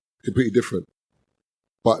 Completely different.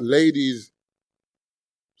 But ladies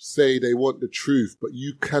say they want the truth, but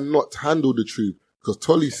you cannot handle the truth. Because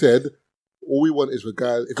Tolly said, all we want is for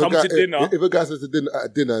guys. If Come a guy, to dinner. If a guy says at dinner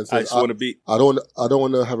and I says, just want to be. I don't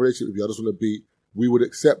want to have a relationship with you, I just want to be, we would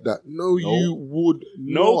accept that. No, you would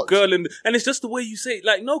No not. girl and it's just the way you say it.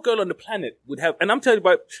 Like, no girl on the planet would have, and I'm telling you,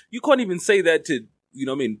 but you can't even say that to, you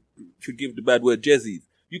know what I mean, forgive the bad word, Jezzy.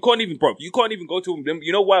 You can't even go to them.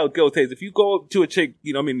 You know, wild girl taste. If you go up to a chick,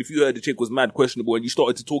 you know what I mean, if you heard the chick was mad questionable and you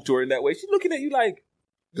started to talk to her in that way, she's looking at you like,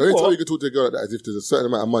 The only what? time you can talk to a girl like that is if there's a certain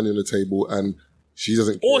amount of money on the table and she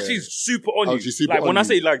doesn't care. or she's super on Oh, you. she's super like on when I you.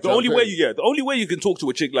 say like, Do you know what I'm saying? the only way you can talk to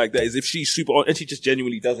a chick like that is if she's super on and she just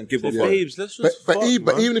genuinely doesn't give a fuck. Babes, let's But, just but, fuck, even,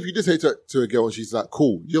 but man. even if you did say to a girl and she's like,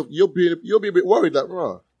 cool, you'll be a bit worried like,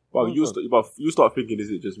 rah. Well, you start thinking, is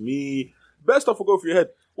it just me? Best stuff will go through your head.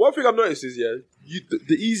 One thing I've noticed is,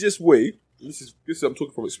 the easiest way, this is I'm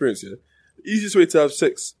talking from experience here, easiest way to have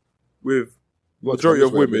sex with the majority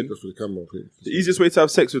of women. Just for the camera, please. The easiest way to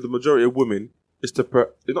have sex with the majority of women is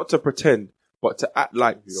not to pretend, but to act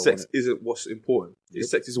like sex isn't what's important.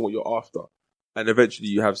 Sex isn't what you're after. And eventually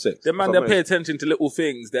you have sex. The man, they pay attention to little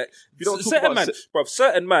things that you don't talk certain about man,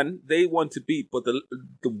 certain man, they want to beat, but the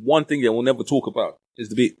one thing they will never talk about is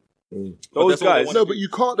the beat. Those guys. No, but you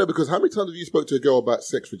can't though, because how many times have you spoke to a girl about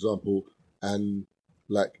sex, for example, and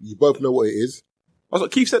like you both know what it is? That's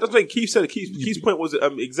what Keith said. That's what Keith said. Keith's point was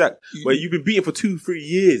exact. Where you've been beating for 2-3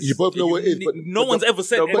 years. You both know what it is, but no one's ever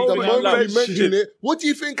said but the anything moment like you mention it, what do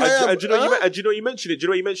you think I am? And you know you mentioned it. Do you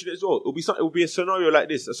know you mentioned it as well? It'll be a scenario like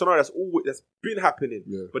this. A scenario that's been happening.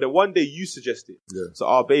 Yeah. But then one day you suggest it. Yeah.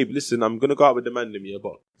 So, babe, listen, I'm gonna go out with the man in here,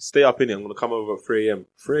 but stay up in it. I'm gonna come over at 3 a.m.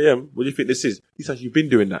 3 a.m. What do you think this is? He says, you've been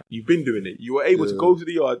doing that. You've been doing it. You were able to go to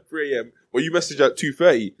the yard 3 a.m. or you message at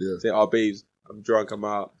 2:30. Yeah. Say, babes, I'm drunk, I'm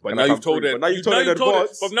out. But now you've told her. But now you've told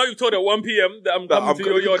her at 1 p.m. that I'm coming to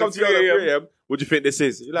your yard at 3 a.m. What do you think this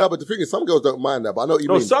is? No, but the thing is, some girls don't mind that. But I know what you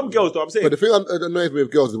mean. No, some girls don't. I'm saying. But the thing that annoys me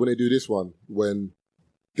with girls is when they do this one, when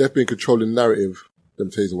they've been controlling the narrative, them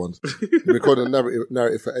taser ones, they've been controlling the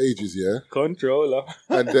narrative for ages, yeah. Controller.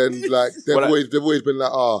 And then like they've always been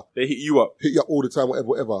like, they hit you up all the time,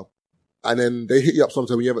 whatever. And then they hit you up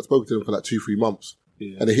sometime when you haven't spoken to them for like 2-3 months,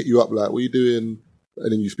 and they hit you up like, "What are you doing?"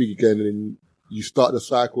 And then you speak again, and then you start the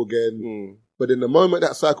cycle again. But then the moment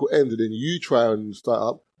that cycle ends, and then you try and start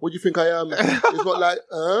up, what do you think I am? It's not like,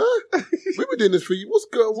 we've been doing this for you. What's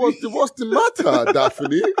the matter,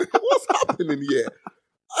 Daphne? What's happening here?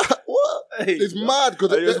 What? It's mad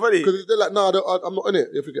because they're like, no, I'm not in it.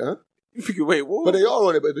 You think, You think, wait, what? But they are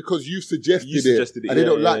on it, but because you suggested it, and they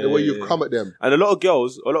don't like the way you've come at them. And a lot of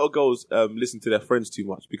girls listen to their friends too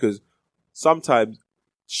much because sometimes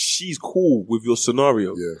she's cool with your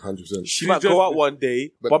scenario. Yeah, 100%. She might go out one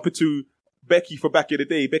day, bump into Becky from back in the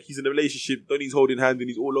day. Becky's in a relationship, Donnie's holding hands and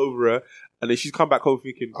he's all over her. And then she's come back home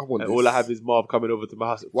thinking, all I have is Marv coming over to my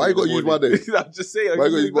house. Why you got to use my name? I'm just saying. Why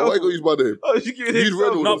you got to use my name? Oh, she giving it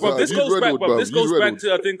No, but this goes back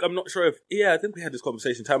to, I think, I'm not sure if, I think we had this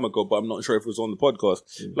conversation time ago, but I'm not sure if it was on the podcast.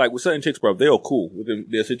 Like with certain chicks, bro, they are cool within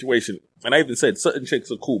their situation. And I even said certain chicks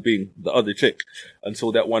are cool being the other chick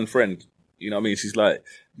until that one friend, you know what I mean? She's like,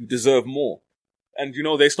 you deserve more. And, you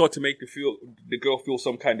know, they start to make the girl feel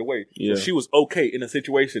some kind of way. Yeah. So she was okay in a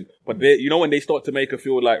situation. But you know, when they start to make her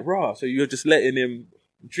feel like, rah, so you're just letting him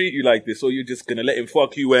treat you like this, or you're just gonna let him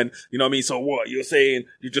fuck you and, you know what I mean? So what? You're saying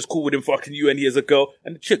you're just cool with him fucking you and he is a girl.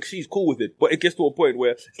 And the chick, she's cool with it. But it gets to a point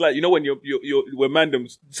where it's like, you know, when when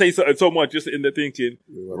mandems say something so much just in the thinking,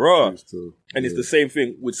 rah. And it's the same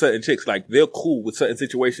thing with certain chicks. Like, they're cool with certain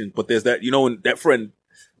situations, but there's that, you know, that friend.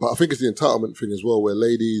 But I think it's the entitlement thing as well, where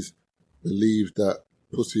ladies believe that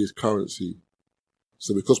pussy is currency.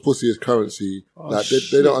 So because pussy is currency,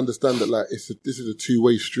 they don't understand that like this is a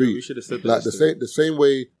two-way street. Yeah, we should have said that. Like the same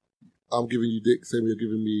way I'm giving you dick, same way you're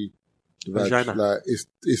giving me the vagina. Like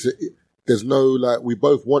there's no like we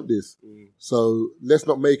both want this. So let's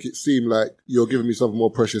not make it seem like you're giving me something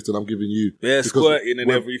more precious than I'm giving you. Yeah, squirting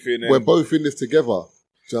and everything. We're both in this together. Do you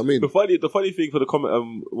know what I mean? The funny thing for the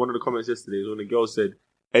comment, one of the comments yesterday is when the girl said,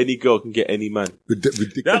 any girl can get any man.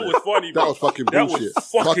 Ridiculous. That was funny, bro. That was fucking bullshit. That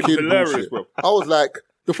was fucking hilarious, bullshit. Bro. I was like,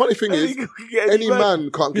 the funny thing is, any man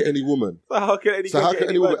can't get any woman. So how can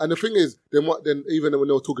any woman? And the thing is, then even when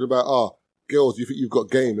they were talking about, girls, you think you've got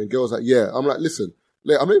game, and girls like, yeah. I'm like, listen,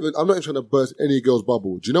 I'm not even trying to burst any girl's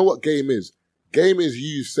bubble. Do you know what game is? Game is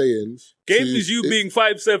you saying... Game is you being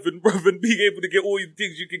 5'7", bruv, and being able to get all the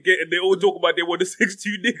things you can get, and they all talk about they want a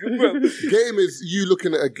 6'2" nigga, bruv. Game is you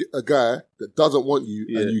looking at a guy that doesn't want you,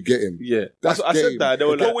 and you get him. Yeah. That's I said that. They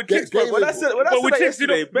were like... When I said that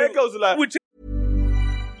yesterday, bad girls are like...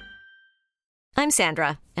 I'm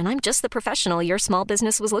Sandra, and I'm just the professional your small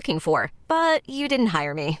business was looking for. But you didn't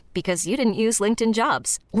hire me because you didn't use LinkedIn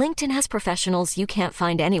Jobs. LinkedIn has professionals you can't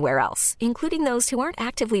find anywhere else, including those who aren't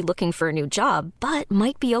actively looking for a new job, but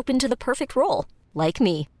might be open to the perfect role, like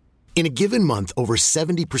me. In a given month, over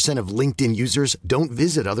 70% of LinkedIn users don't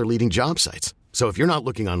visit other leading job sites. So if you're not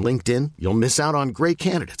looking on LinkedIn, you'll miss out on great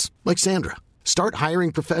candidates like Sandra. Start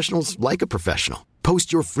hiring professionals like a professional.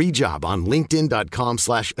 Post your free job on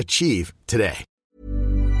linkedin.com/achieve today.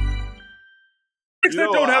 That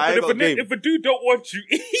don't happen if a dude don't want you.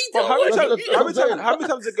 How many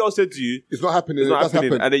times a girl said to you, it's not happening,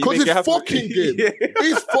 because it's fucking game.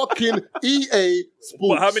 It's fucking EA Sports.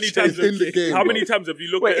 But how many times in the game? How many times have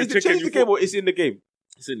you looked at a chick and you the game or it's in the game?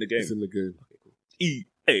 It's in the game. It's in the game. EA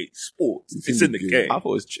EA Sports. It's in the game. I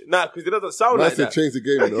thought it was because it doesn't sound Man like said that. change the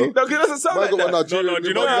game, you know. No, 'cause it doesn't sound Man like got one that. Nigerian. do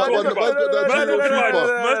you know man what got I'm one talking about? Nigerian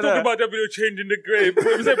trooper. Man's talking about WWE changing the game.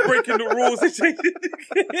 It said breaking the rules. It's changing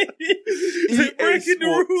the game. It's breaking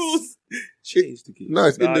the rules. Change the game. No,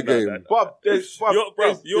 it's in the game. But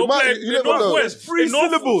You're playing you in never know. Northwest. Three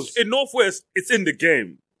syllables. In Northwest, it's in the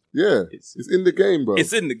game. Yeah, it's in the game, bro.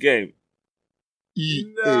 It's in the game. EA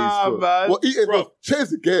Nah, Sports. man. Well, EA Bro. Sports, change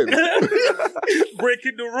the game.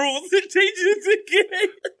 Breaking the rules and changing the game.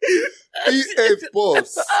 EA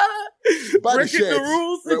Sports. Bad Breaking shit. the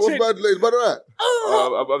rules Right, and what's change- bad, ladies? Bad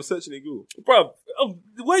right? I'm searching in Google. Bro,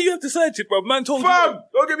 where you have to search it, bro? Man told Fam, you.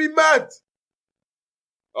 don't get me mad.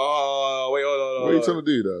 Oh, wait, hold on. What are you trying to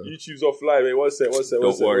do, though? YouTube's offline, mate. One sec.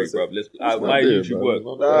 Don't worry, bro. My YouTube work.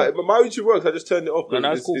 But my YouTube works. I just turned it off.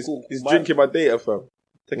 No, it's cool. It's drinking my data, fam.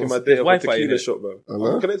 Taking my data from Wi-Fi, tequila innit? shop, man.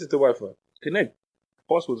 Hello? I'm connected to Wi-Fi. Connect.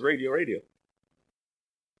 Password's radio.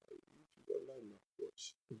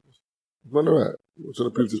 Man, all right. I'm trying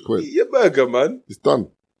to prove this point. Eat your burger, man. It's done.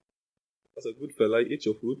 That's a good fella. Eat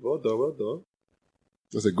your food. Well done.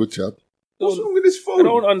 That's a good chap. What's wrong with this I phone?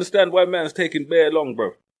 don't understand why man's taking bare long,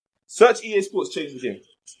 bro. Search EA Sports, change the game.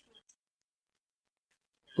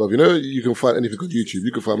 But you know, you can find anything on YouTube.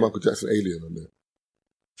 You can find Michael Jackson Alien on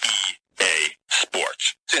there. EA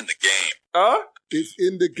Sports. It's in the game. Huh? It's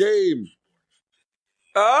in the game.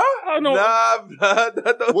 I don't know. Nah,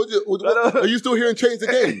 that don't, Are you still hearing change the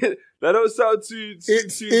game? that don't sound too.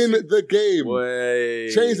 It's in the game.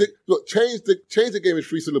 Wait. Change the game is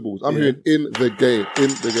 3 syllables. I'm hearing in the game. In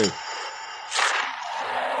the game.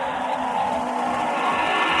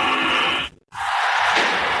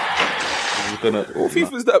 What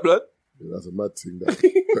FIFA's that, blood? Yeah, that's a mad thing.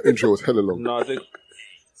 The intro was hella long. No, they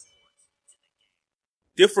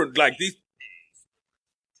different. Like these.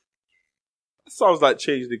 Sounds like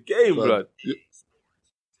change the game, But- blood.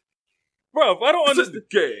 Bro, I don't It's in understand.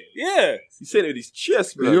 the game. Yeah, You saying it with his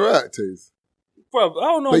chest, blood. You're right, Taze. bro, I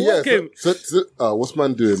don't know But what yeah, game. what's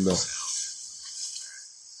man doing now?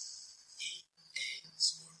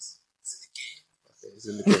 It's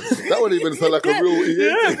in the game. That would even sound like a real EA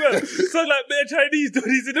Yeah, thing. bro. Sound like bare Chinese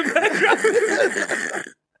duties in the background.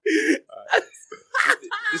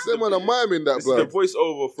 This them man are miming that, This is the bro.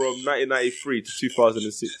 voiceover from 1993 to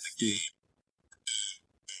 2016.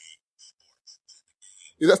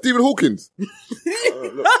 Is that Stephen Hawkins? Look.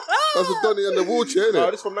 That's the Donny and the wheelchair, No,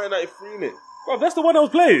 innit? this is from 1993, innit? Bro, that's the one I was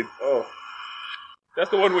playing. Oh. That's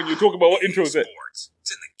the one when you talk about what intro is it. Sports.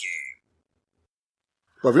 It's in the game.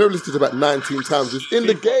 Bro, if you never listened to it about 19 times, it's in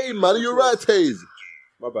the game, man. You're right, Taze.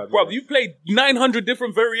 My bad. Bro, you played 900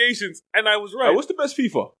 different variations, and I was right. What's the best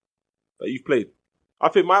FIFA that you've played? I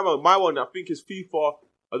think my one, I think is FIFA.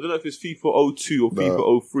 I don't know if it's FIFA 02 or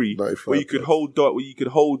FIFA 03, 95, where you could hold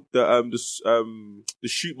the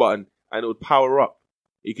shoot button and it would power up.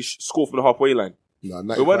 You could score from the halfway line.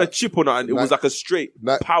 Nah, It wasn't a chip on it, and it was Ni- like a straight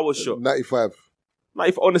power shot. 95.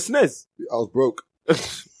 Like on the SNES. I was broke.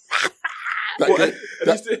 What?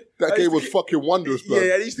 That game was fucking wondrous, bro.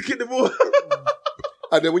 Yeah, I used to kick the ball.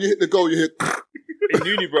 And then when you hit the goal, you hit, in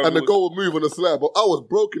uni, bro. and the goal would move on the slab. But I was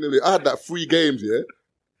broken in it. I had that 3 games, yeah.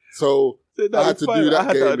 So I had to do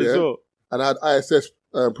that game, yeah. well. And I had ISS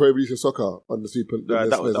Pro Evolution Soccer on the Super That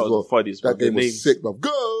SNES was as well. the funniest. That game was sick, bro.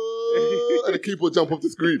 Go! And the keeper would jump off the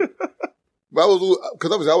screen. But I was all,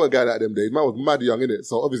 because obviously I wasn't going at them days. Man was mad young, innit?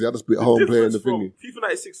 So obviously I just be at home playing the thingy. FIFA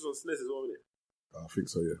 96 was on SNES as well, wasn't it? I think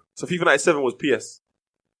so, yeah. So FIFA 97 was PS.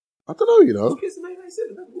 I don't know, you know. PS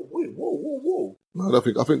 97. Whoa. No, I don't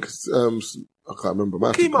think, I can't remember.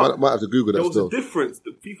 Might Came have, out. to, might have to Google There that was still. a difference.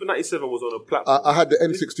 The FIFA 97 was on a platform. I had the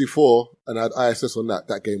N64 and I had ISS on that.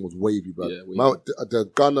 That game was wavy, bro. Yeah, wavy.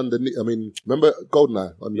 The gun underneath, remember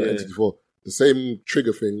GoldenEye on the Yeah. N64? The same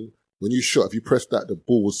trigger thing. When you shot, if you pressed that, the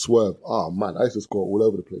ball would swerve. Oh man, I used to score all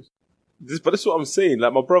over the place. But that's what I'm saying.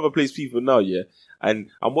 Like, my brother plays FIFA now, yeah? And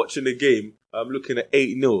I'm watching the game. I'm looking at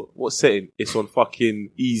 8-0. What setting? It's on fucking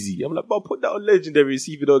easy. I'm like, bro, put that on legendary and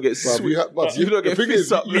see if you don't get Bruv, sweet. but you don't the get thing fist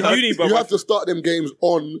is, up. you, man. you have to start them games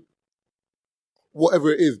on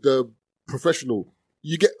whatever it is, the professional.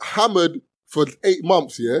 You get hammered for 8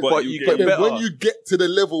 months, yeah? But you But get then better. when you get to the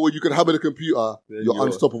level where you can hammer the computer, Then you're you're-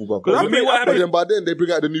 unstoppable, bro. Because I But play- I play- then by then, they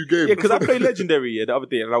bring out the new game. Yeah, because I played Legendary the other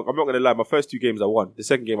day, and I'm not going to lie, my first 2 games I won. The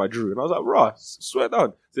second game I drew, and I was like, rah, swear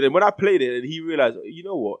down. So then when I played it, and he realized, you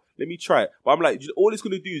know what, let me try it. But I'm like, all it's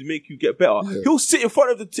going to do is make you get better. Yeah. He'll sit in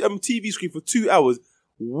front of the TV screen for 2 hours,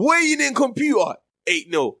 weighing in computer,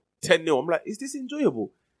 8-0, 10-0. I'm like, is this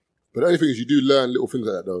enjoyable? But the only thing is you do learn little things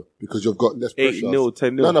like that, though, because you've got less pressure. 8-0,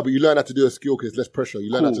 10-0. No, but you learn how to do a skill because less pressure. You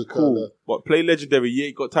learn how to Cool. kind of... But play Legendary, you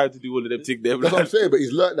ain't got time to do all of them things there. That's what I'm saying, but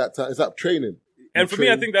he's learned that time. It's like training. And for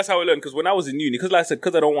me, I think that's how I learned. Because when I was in uni, because like I said,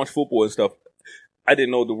 because I don't watch football and stuff, I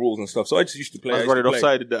didn't know the rules and stuff. So I just used to play. I was running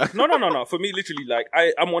offside in that. No. For me, literally, like,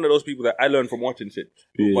 I'm one of those people that I learned from watching shit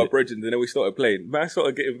with my brethren, and then we started playing. Man, I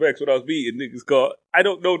started getting vexed when I was beating niggas. Got I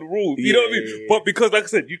don't know the rules. You know what I mean? Yeah. But because, like I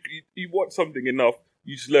said, you watch something enough,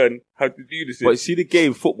 you just learn how to do this. But see the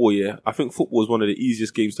game football, I think football is one of the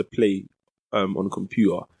easiest games to play on a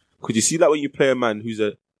computer. Because you see that when you play a man who's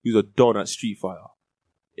a don at Street Fighter,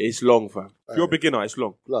 it's long, fam. If you're a beginner, it's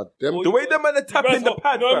long. Blood, the way them man are tapping the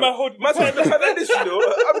pad, fam. Man's holding the pad like this, you know.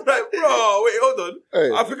 I'm like, bro, wait, hold on.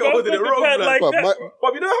 Hey. I think I'm holding it wrong, like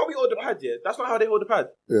but you know how we hold the pad, yeah? That's not how they hold the pad.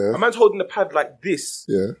 Yeah. A man's holding the pad like this.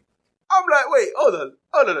 Yeah. I'm like, wait, hold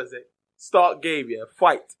on a sec. Start game,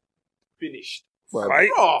 fight. Finished. Man, Right?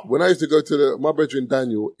 when I used to go to my brethren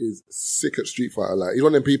Daniel is sick at Street Fighter. Like, he's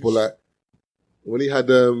one of them people, like, when he had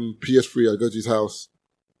PS3, I'd go to his house,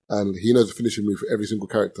 and he knows the finishing move for every single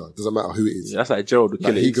character. It doesn't matter who it is. Yeah, that's like Gerald the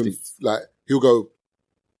Like, Killer. he'll go.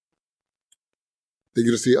 Then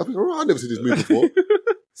you just see. I think, I've never seen this move before.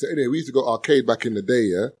 So anyway, we used to go arcade back in the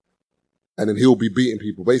day, and then he'll be beating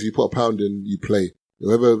people. Basically, you put a pound in, you play.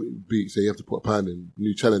 Whoever beats, you have to put a pound in.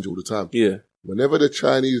 New challenge all the time. Yeah. Whenever the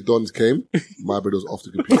Chinese dons came, my brothers off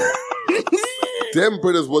the computer. Them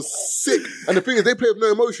brothers was sick. And the thing is, they play with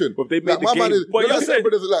no emotion. But they made the my game. man is, But you're saying,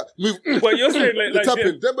 brothers are like, move. but you're saying like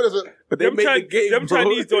tapping. Them brothers are, But they made the game, them bro.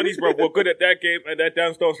 Chinese Donnies, bro, were good at that game and that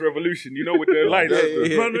Dance Dance Revolution, you know, with the lines.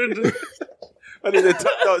 I need to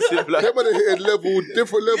tap dancing, blood. them brothers hitting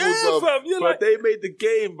different levels, Yeah, bruv. fam, you're But like, they made the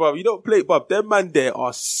game, bruv. You don't play, bruv. Them man there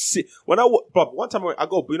are sick. Bruv, one time I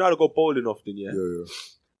go, you know how to go bowling often, yeah? Yeah.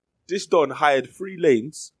 This Don hired 3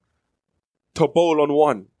 lanes to bowl on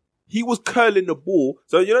one. He was curling the ball.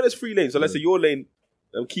 So, you know, there's 3 lanes. So, let's say your lane,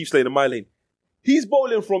 Keith's lane and my lane. He's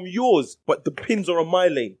bowling from yours, but the pins are on my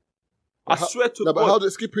lane. I swear to God. But how they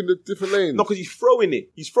skipping the different lanes? No, because he's throwing it.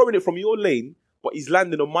 He's throwing it from your lane, but he's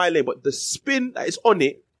landing on my lane. But the spin that is on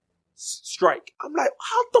it, strike. I'm like,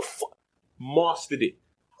 how the fuck? Mastered it.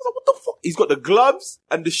 I was like, what the fuck? He's got the gloves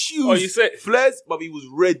and the shoes. Oh, you say- flares, but he was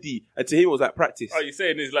ready. And to him, it was like practice. oh, you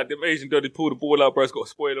saying it's like them Asian dirty pull the ball out, bro, it's got a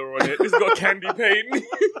spoiler on it. It's got candy paint.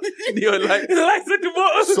 You're like, The lights at the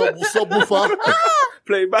bottom. Subwoofer.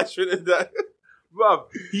 playing Bashford and that. Bruv,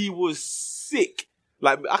 he was sick.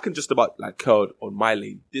 Like, I can just about like curl on my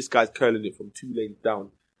lane. This guy's curling it from 2 lanes down.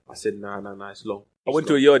 I said, nah, it's long. I went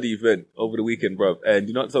to a yardie event over the weekend, bro, and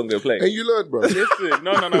you know what song they're playing? And you learned, bro. Listen,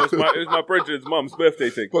 no, it was my brother's mum's birthday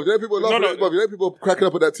thing. But you know people laughing No. at, bruv, you know people cracking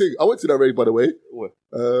up at that thing. I went to that rave, by the way. What?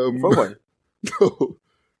 Fun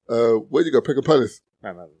Where'd you go? Peckham Palace. No.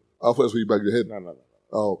 I thought that's where you bagged your head. No.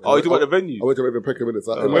 Oh, Oh, you talking about the venue? I went to rave in Peckham Minutes.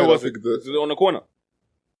 Where was it? Was it on the corner?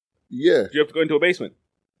 Yeah. Do you have to go into a basement?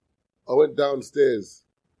 I went downstairs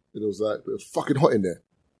and it was fucking hot in there.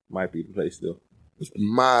 Might be the place still. It was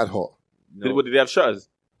mad hot. What, did they have shutters?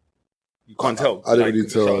 You can't tell. I didn't really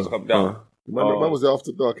tell. The showers come down. Man was there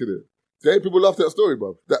after dark, innit? There ain't people laughed at that story,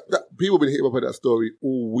 bro. That people been hitting up at that story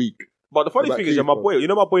all week. But the funny About thing is, Keith, my bro. boy, you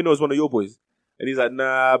know my boy knows one of your boys. And he's like,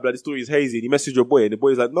 nah, blood, the story is hazy. And he messaged your boy, and the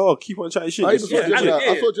boy's like, no, keep on chatting shit. I It's saw Gemini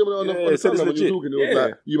on the Yeah, said it's timeline when you legit. were talking. It was Yeah.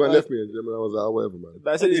 like, you man left me, and Gemini was like, oh, whatever,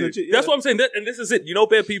 man. I said it's legit. That's what I'm saying. And this is it. You know,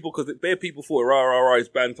 bare people, because bare people thought, rah, it's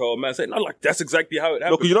banter. Man saying, no, like, that's exactly how it No,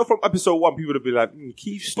 happened. because you know from episode 1, people would be like,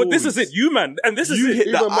 Keith But this is it. You, man. And this is You it. hit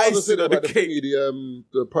Even the Martha ice said on about the the cake. thingy,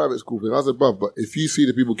 the private school thing. I said, bruv, but if you see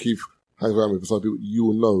the people Keith hangs around with, for some people, you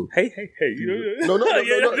will know. Hey. You know? No,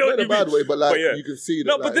 Yeah, not in a bad way, but like, yeah. you can see that.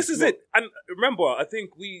 No, like, but this it's is not- it. And remember, I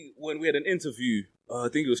think when we had an interview, I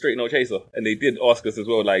think it was Straight No Chaser, and they did ask us as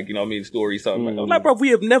well, like, you know what I mean, stories, something like that. I was like, bro, we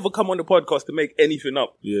have never come on the podcast to make anything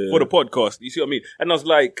up for the podcast. You see what I mean? And I was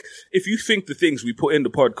like, if you think the things we put in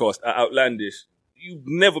the podcast are outlandish, you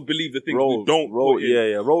never believe the things we don't put in.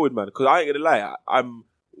 Yeah, roll with, man. Because I ain't gonna lie,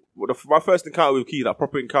 my first encounter with Keith, that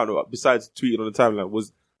proper encounter, besides tweeting on the timeline,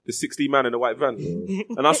 was the 60 man in the white van.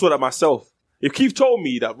 And I saw that myself. If Keith told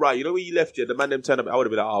me that, right, you know when you left here, the man them turned up, I would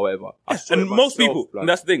have been like, oh, whatever. I saw And it most myself, people, like, and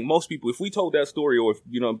that's the thing, most people, if we told that story, or if,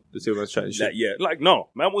 you know, the two of us chatting shit. that, yeah, like, no,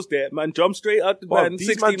 man was there, man jumped straight out the But van, these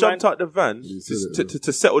 60 man jumped out the van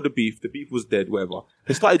to settle the beef. The beef was dead, whatever.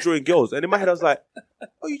 They started drawing girls. And in my head, I was like,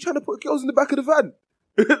 oh, you trying to put girls in the back of the van?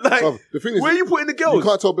 Like, Bruv, the thing is, where are you putting the you girls?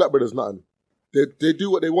 can't tell black brothers nothing. They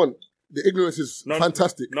do what they want. The ignorance is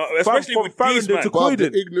fantastic. No, especially with these, man. Bruv,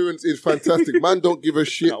 the ignorance is fantastic. Man don't give a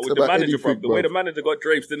shit With the about manager, anything, the way the manager got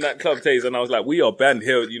draped in that club, Taze, and I was like, we are banned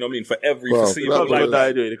here, you know what I mean, for every Bro, foreseeable the club's life. got that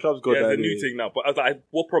anyway. The club's got yeah, that it's a new anyway. thing now. But I was like,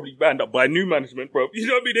 we're probably banned up by new management, bro. You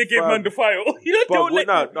know what I mean? They gave Bruv. man the file. You know, don't let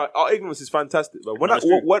no, our ignorance is fantastic. But when No, that's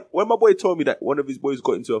true. when my boy told me that one of his boys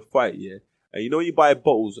got into a fight, yeah, and you know when you buy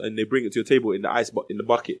bottles and they bring it to your table in the in the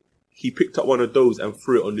bucket, he picked up one of those and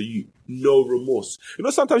threw it on the ute. No remorse. You know,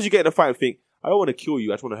 sometimes you get in a fight and think, I don't want to kill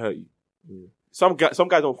you, I just want to hurt you. Some guys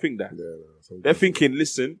don't think that. They're thinking,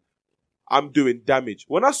 listen, I'm doing damage.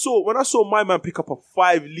 When I saw my man pick up a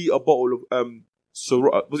 5-liter bottle of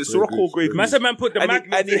was it Sirocco or Grey Goose? Man put the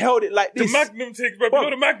Magnum and he held it like this. The Magnum things, bro. You know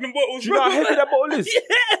the Magnum bottles, Do you know how heavy that bottle is?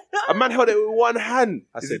 A man held it with one hand.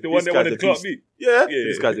 I Is said, it the one that wanted to clock me? Yeah.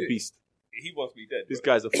 This guy's a beast. He must be dead. This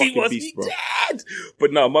guy's a fucking beast, bro. Dead.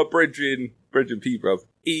 But no, my brethren P, bro.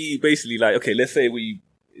 He basically like, okay, let's say we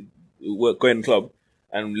work going to the club,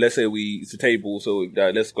 and let's say it's a table, so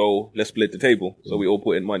let's split the table. So we all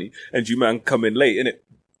put in money, and you man come in late, innit?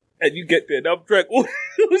 And you get there, and I've drank all the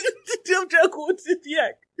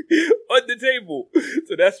yak on the table.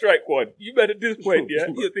 So that's strike one. You man, at this point, yeah,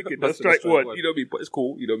 you're thinking that's strike one. You know what I mean? But it's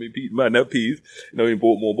cool. You know what I mean? Man, that peas. You know what I mean?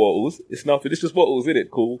 Bought more bottles. It's nothing. It's just bottles, isn't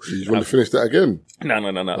it? Cool. You just want to finish that again? No.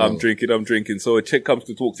 Oh. I'm drinking. So a chick comes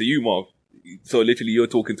to talk to you, Marv. So literally you're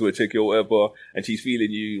talking to a chick or whatever, and she's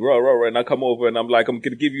feeling you, rah, and I come over and I'm like, I'm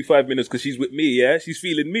going to give you 5 minutes because she's with me, yeah? She's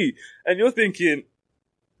feeling me. And you're thinking,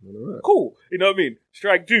 cool. You know what I mean?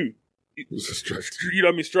 Strike two. You know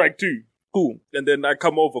what I mean? Strike two. Cool. And then I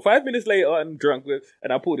come over 5 minutes later and I'm drunk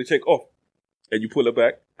and I pull the chick off. And you pull her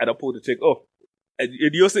back and I pull the chick off. And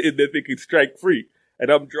you're sitting there thinking strike three. And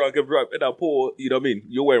I'm drunk and I pour, you know what I mean?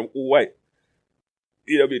 You're wearing all white.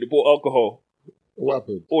 You know what I mean? They pour alcohol. What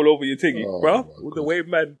happened? All over your thingy, bro. The way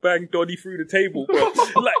man banged Donnie through the table, bro.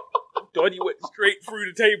 Like, Donnie went straight through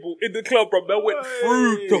the table in the club, bro. Man went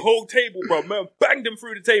through the whole table, bro. Man banged him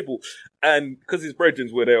through the table. And because his brethren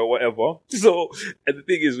were there or whatever. So, and the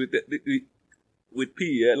thing is with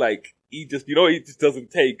P, yeah, like, he just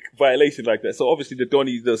doesn't take violation like that. So obviously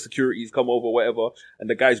the securities come over, whatever, and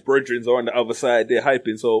the guy's brethren are on the other side, they're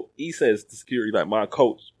hyping. So he says to security, like, my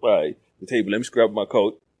coat's by the table, let me just grab my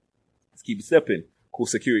coat. Let's keep it stepping. Cool,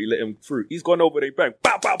 security let him through. He's gone over, they bang,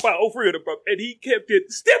 bow, all three of them, bro. And he kept it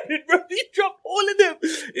stepping, bro. He dropped all of them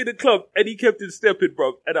in the club, and he kept it stepping,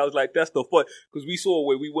 bro. And I was like, that's the fun. Because we saw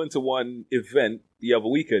when we went to one event the other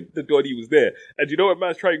weekend, the Donnie was there. And you know what,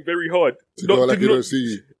 man's trying very hard. To go like you don't see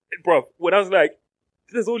you. Bro, when I was like,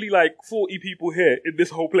 there's only like 40 people here in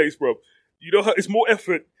this whole place, bro. You know how it's more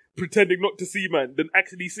effort pretending not to see, man, than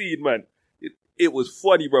actually seeing, man. It was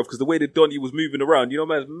funny, bro, because the way that Donnie was moving around, you know,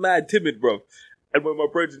 man's mad timid, bro. And when my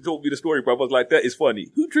brother told me the story, bro, I was like, that is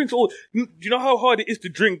funny. Who drinks all... Do you know how hard it is to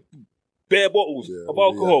drink bare bottles of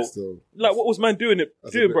alcohol? Like, what was man doing,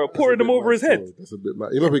 bro? Pouring them over his head. That's a bit mad.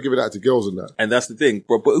 You might be giving that to girls and that. And that's the thing,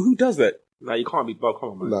 bro. But who does that? Nah, you can't be... Bro, come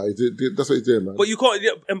on, man. Nah, that's what he's doing, man. But you can't...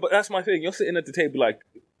 Yeah, but that's my thing. You're sitting at the table like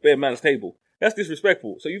bare man's table. That's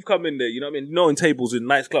disrespectful. So you've come in there, you know what I mean? Knowing tables in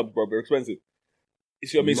nice clubs, bro, they're expensive. You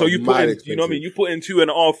see what I mean? So you put in, you know what I mean? You put in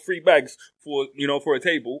 2.5 free bags for, you know, for a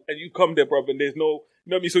table, and you come there, bro, and there's no, you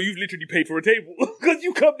know what I mean? So you've literally paid for a table because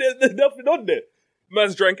you come there, there's nothing on there.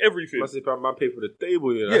 Man's drank everything. Man paid for the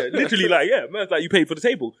table, you know? Yeah, literally, like, yeah, man's like, you paid for the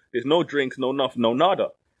table. There's no drinks, no nothing, no nada.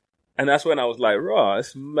 And that's when I was like, rah,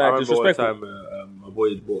 it's mad disrespectful. I remember one time, my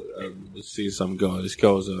boy was seeing some girl. This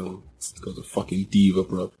girl's a fucking diva,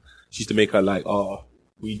 bro. She used to make her like,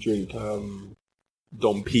 we drink,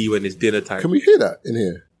 Dom P when it's dinner time. Can we hear that in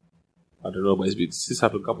here? I don't know, but this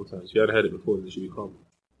happened a couple of times. If you hadn't heard it before, then it should be calm.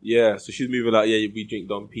 Yeah, so she's moving like, yeah, we drink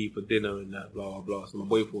Dom P for dinner and that, blah, blah, blah. So my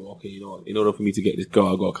boy thought, okay, you know what, in order for me to get this girl,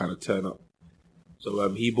 I got to kind of turn up. So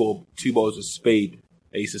he bought 2 bottles of Spade,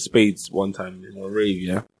 Ace of Spades one time in a rave,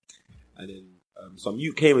 yeah? And then some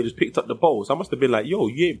youth came and just picked up the bottles. I must have been like, yo,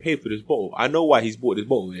 you ain't paid for this bottle. I know why he's bought this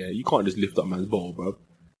bottle, yeah? You can't just lift up man's bottle, bro.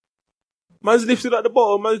 Man's lifted up the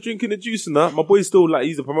bottle, man's drinking the juice and that. My boy's still like,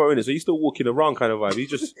 he's the promoter in it, so he's still walking around kind of vibe. He's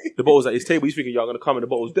just, the bottle's at his table, he's thinking, y'all gonna come and the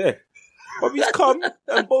bottle's there. But he's come,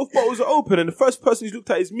 and both bottles are open, and the first person he's looked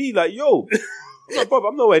at is me, like, yo. I'm like, bro,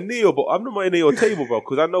 I'm nowhere near your table, bro,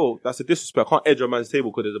 because I know that's a disrespect. I can't edge on man's table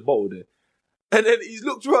because there's a bottle there. And then he's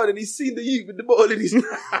looked around and he's seen the youth with the bottle in his hand.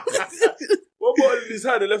 One bottle in his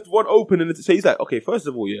hand and left one open, and so he's like, okay, first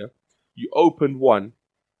of all, yeah, you opened one,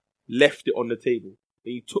 left it on the table.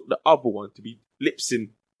 Then you took the other one to be lipsing.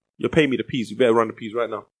 You're paying me the peas. You better run the peas right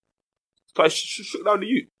now. So I shook down the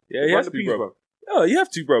youth. Yeah, you have to, bro. Oh, you have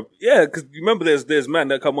to, bro. Yeah, because remember, there's men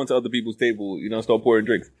that come onto other people's table, you know, start pouring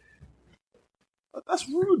drinks. That's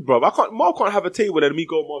rude, bro. Marv can't have a table and me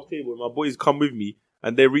go on Marv's table and my boys come with me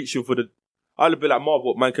and they're reaching for the. I'll be like, Marv,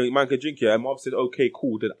 what man can drink here? And Marv said, okay,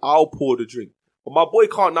 cool. Then I'll pour the drink. But my boy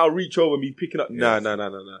can't now reach over me picking up. Nah.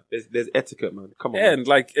 There's etiquette, man. Come on. Yeah,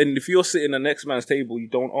 man. and if you're sitting at the next man's table, you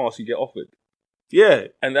don't ask, you get offered. Yeah.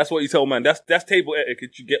 And that's what you tell man. That's table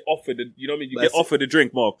etiquette. You get offered, you know what I mean? You get offered a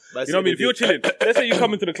drink, Marv. You know what I mean? If you're chilling, let's say you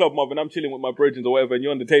come into the club, Marv, and I'm chilling with my brethren or whatever, and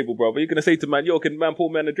you're on the table, bro, but you're going to say to man, yo, can man pour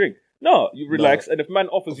man a drink? No, you relax, and if man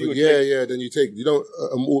offers you a drink. Then you take, you don't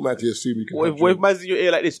automatically assume you can What if man's in your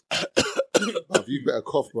ear like this? You better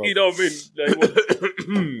cough, bro. You know what I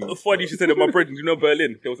mean? Like, funny you should say that my brethren, you know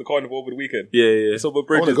Berlin, there was a carnival over the weekend. Yeah. So my I want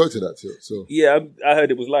brethren, to go to that too. So yeah, I heard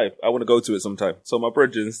it was live. I want to go to it sometime. So my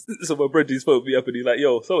brethren phoned me up and he's like,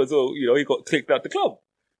 yo, so-and-so, you know, he got kicked out the club.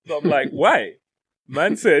 So I'm like, why?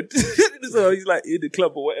 Man said, so he's like in the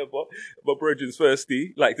club or whatever. My brethren's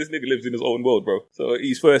thirsty. Like, this nigga lives in his own world, bro. So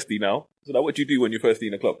he's thirsty now. So like, what do you do when you're thirsty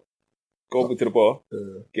in a club? Go over to the bar,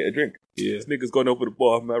 get a drink. Yeah. This nigga's gone over the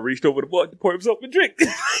bar, man, reached over the bar to pour himself a drink.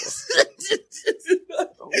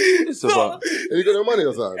 It's about... Have you got no money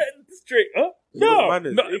or something? Straight, huh? No,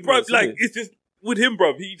 bro, like, it's just, with him,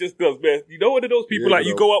 bro, he just does best. You know, one of those people, like,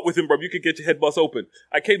 you go out with him, bro, you could get your head bust open.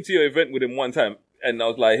 I came to your event with him one time, and I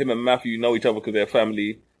was like, him and Matthew know each other because they're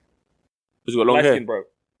family. Has he got long hair? Light-skinned, bro.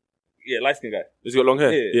 Yeah, light-skinned guy. Has he got long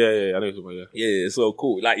hair? Yeah. I know he's about, Yeah, so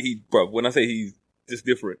cool. Like, bro, when I say he's just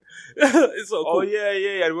different. It's so cool. Oh,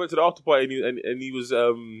 yeah. We went to the after party and he was,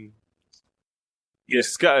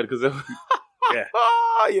 scattered because yeah.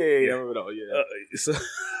 I remember that.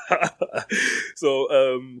 Yeah. So,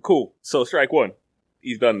 cool. So strike one.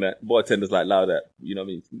 He's done that. Bartender's like, allow that. You know what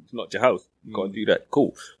I mean? It's not your house. You can't do that.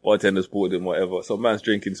 Cool. Bartender's poured him, whatever. So man's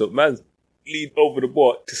drinking. So man's leaned over the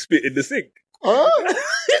bar to spit in the sink. Huh?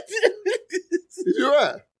 Is you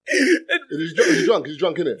alright? Is he drunk? He's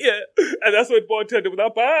drunk, innit? Yeah. And that's when bartender was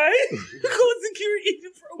like, bye. Call security.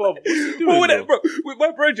 Bro, bro, with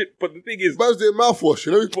my project. But the thing is, man's doing mouthwash,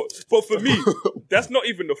 you know? But for me, that's not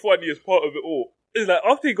even the funniest part of it all. It's like,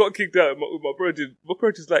 after he got kicked out with my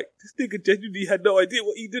project's like, this nigga genuinely had no idea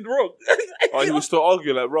what he did wrong. Oh, he was still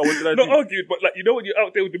arguing, like, bro, what did I do? Not arguing, but like, you know when you're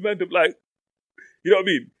out there with the man, like, you know what I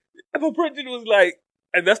mean? And my project was like,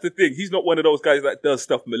 and that's the thing, he's not one of those guys that does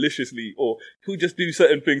stuff maliciously, or who just do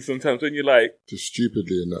certain things sometimes when you're like... just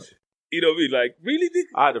stupidly and that. You know what I mean? Like, really,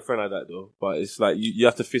 nigga? I had a friend like that, though. But it's like, you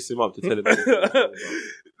have to fist him up to tell him.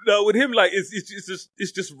 No, with him, like,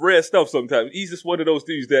 it's just rare stuff sometimes. He's just one of those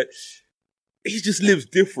dudes that... he just lives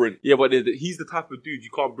different. Yeah, but he's the type of dude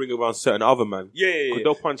you can't bring around certain other man. Yeah. Because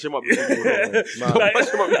they'll punch him up before you punch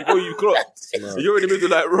him up before you clock. You're in the middle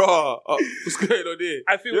like, raw. What's going on here?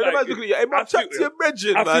 I feel like... looking at you, hey, man, chat to your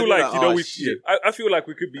brethren, I feel like, you know, I feel like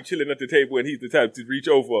we could be chilling at the table and he's the type to reach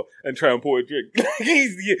over and try and pour a drink.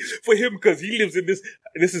 For him, because he lives in this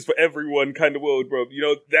is for everyone kind of world, bro. You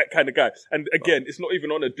know, that kind of guy. And again, it's not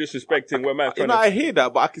even on a disrespecting where man's trying to... I hear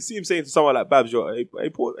that, but I can see him saying to someone like Babs,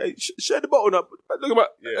 hey, share the bottle up. Look at my...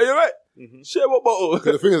 Are you right? Mm-hmm. Share what bottle?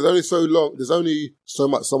 The thing is, there's only so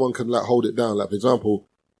much someone can like hold it down. Like, for example,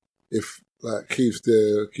 if like Keith's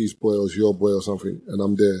boy or your boy or something, and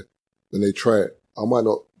I'm there, and they try it, I might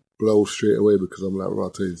not blow straight away because I'm like,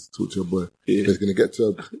 right, talk to your boy. Yeah. It's going to get to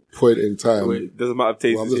a point in time. It doesn't matter if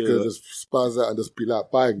taste. I'm just going to just spaz out and just be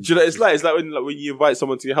like, bang. Do you know, it's like when you invite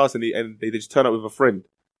someone to your house and they just turn up with a friend.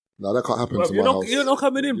 No, that can't happen to my house. You're not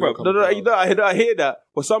coming in, bro. No, I hear that.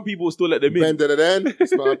 But some people will still let them in.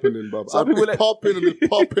 It's not happening, bro. It's popping and it's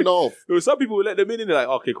popping off. Some people will let them in and they're like,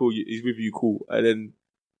 okay, cool, he's with you, cool. And then,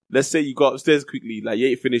 let's say you go upstairs quickly, like you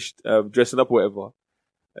ain't finished dressing up or whatever.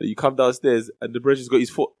 And you come downstairs and the brother's got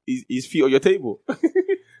his feet on your table.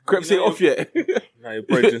 Crepes ain't off yet. Now your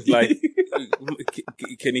brother's like,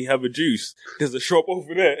 can he have a juice? There's a shop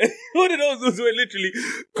over there. One of those where literally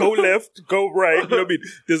go left, go right. You know what I mean?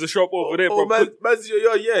 There's a shop over there, bro. Man's in your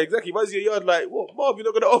yard, yeah, exactly. Man's in your yard, like, what, Marv, you're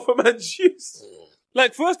not going to offer man juice?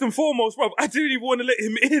 Like, first and foremost, bro, I didn't even want to let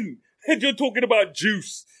him in. And you're talking about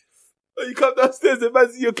juice. You come downstairs and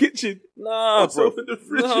man's in your kitchen. Nah, bro. In the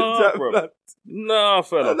fridge bro. Nah,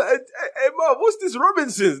 fella. Like, hey, Marv, what's this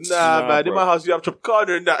Robinson's? Nah, man, bro. In my house you have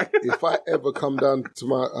Tropicana and that. If I ever come down to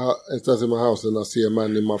my house and I see a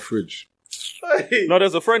man in my fridge. Hey, no,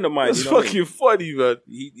 there's a friend of mine. That's fucking funny, man.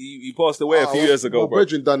 He passed away a few years ago, bro. My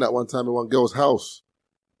brethren done that one time in one girl's house.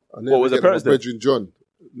 What was the parents there? My brethren John.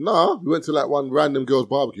 Nah, we went to like one random girl's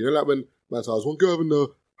barbecue. You know, like when man's house, one girl having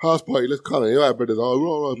the house party, let's come in. All right, brothers.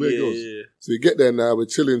 Oh, right, girls. Yeah. So we get there now, we're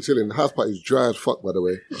chilling. The house party's dry as fuck, by the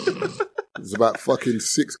way. There's about fucking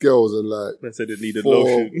 6 girls and like... I said it needed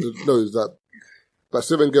lotion. No, it's like about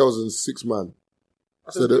 7 girls and 6 man.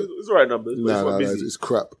 So it's the right number. No, it's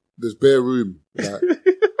crap. There's bare room. Like, and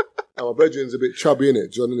my brethren's a bit chubby,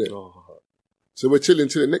 innit? John, innit? Oh. So we're chilling.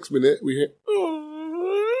 Next minute, we hear...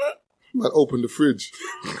 Man, open the fridge.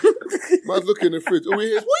 Man's looking in the fridge. Oh, we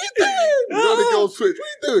hear, what are you doing? You know the girl's fridge.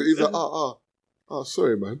 What are you doing? He's like,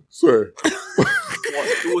 sorry, man. Sorry.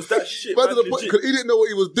 It was that shit, But man. to the point, because he didn't know what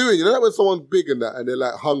he was doing. You know, like when someone's big and that, and they're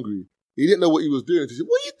like hungry. He didn't know what he was doing. He said,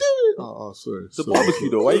 "What are you doing?" Oh, sorry. It's a barbecue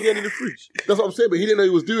though. Why are you getting in the fridge? That's what I'm saying. But he didn't know he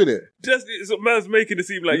was doing it. Just so man's making it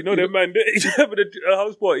seem like, you know, that man, he's having a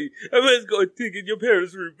house party. That man's got a thing in your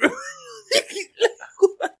parents' room.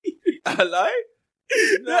 I lie?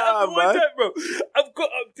 Nah, one man. time, bro, I've got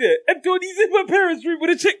up there and Tony's in my parents' room with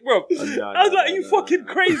a chick, bro. I was like, are you fucking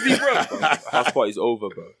crazy, bro? House party's over,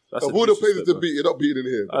 bro. That's Of all the places disrespect, to bro. beat, you're not beating in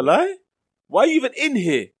here. I lie? Why are you even in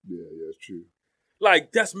here? Yeah, it's true.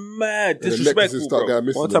 Like, that's mad And the necklaces disrespectful, start bro. going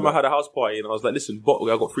missing. One time I had a house party and I was like, listen,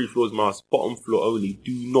 I got 3 floors in my house, bottom floor only.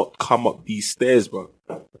 Do not come up these stairs, bro.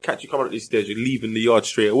 I catch you coming up these stairs, you're leaving the yard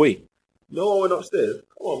straight away. No, I went upstairs.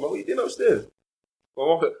 Come on, man, what are you doing upstairs? My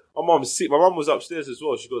mum was upstairs as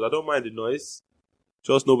well. She goes, I don't mind the noise.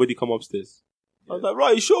 Just nobody come upstairs. I was like,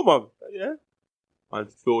 right, you sure, mum? Yeah. Man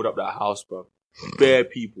filled up that house, bro. Bare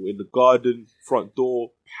people in the garden, front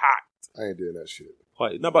door, packed. I ain't doing that shit.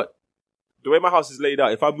 Right. No, but the way my house is laid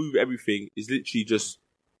out, if I move everything, it's literally just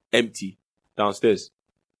empty downstairs.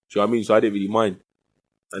 Do you know what I mean? So I didn't really mind.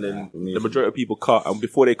 And then the majority of people cut, and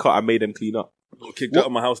before they cut, I made them clean up. I got kicked out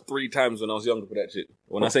of my house 3 times when I was younger for that shit.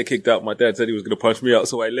 When I say kicked out, my dad said he was going to punch me out,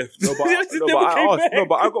 so I left. No,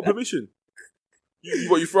 but I got permission.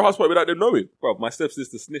 You threw a house party without them knowing? Bro, my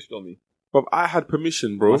stepsister snitched on me. But I had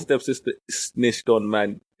permission, bro. My stepsister snitched on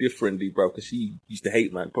man differently, bro, because she used to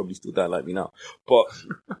hate man. Probably still don't like me now. But,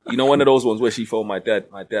 you know, one of those ones where she phoned my dad.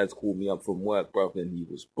 My dad's called me up from work, bro, and he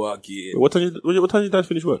was bugging. What time did your dad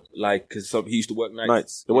finish work? Like, because he used to work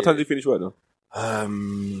nights. Then what time did he finish work now?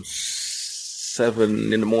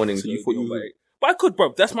 7 in the morning. So you thought you was... But I could,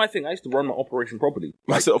 bro. That's my thing. I used to run my operation properly.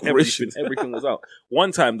 That's the operation. Everything was out.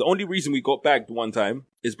 One time, the only reason we got bagged one time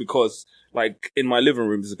is because, like, in my living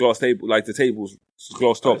room, there's a glass table, like the table's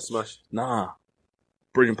glass top. Smash. Nah.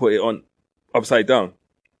 Brilliant put it on upside down.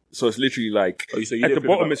 So it's literally like, so at the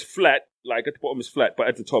bottom is flat, but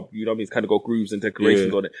at the top, you know what I mean? It's kind of got grooves and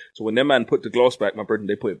decorations on it. So when their man put the glass back, my brother,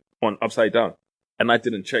 they put it on upside down. And I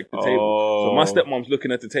didn't check the table. So my stepmom's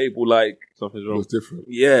looking at the table like... something's It wrong. was different.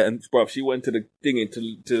 Yeah, and bruv, she went to the thing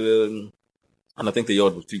and I think the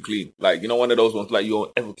yard was too clean. Like, you know, one of those ones like you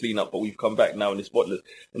don't ever clean up, but we've come back now and it's spotless.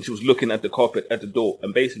 And she was looking at the carpet at the door,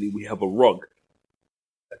 and basically we have a rug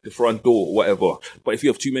at the front door or whatever. But if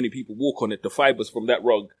you have too many people walk on it, the fibers from that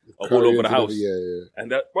rug are all over the house. Yeah.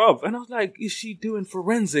 And that, bruv, and I was like, is she doing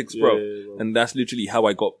forensics, bro? Yeah. And that's literally how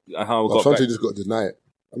I got back. Sometimes you just got to deny it.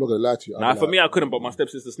 I'm not going to lie to you. Nah, for me, I couldn't, but my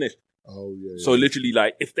stepsister snitched. Oh, yeah. So literally,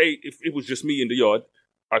 like, if it was just me in the yard,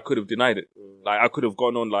 I could have denied it. Like, I could have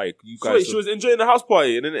gone on, like, you guys. Wait, she was enjoying the house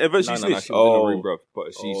party and then eventually No, snitched. she was in the room, bro.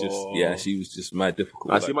 But she was just mad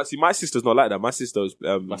difficult. My sister's not like that. My sister's,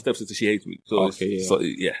 my stepsister, she hates me. So,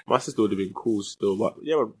 yeah. My sister would have been cool still. But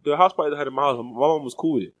yeah, man, the house party I had in my house, my mum was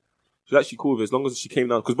cool with it. She was actually cool with it as long as she came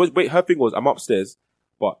down. Because wait, her thing was, I'm upstairs,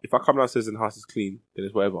 but if I come downstairs and the house is clean, then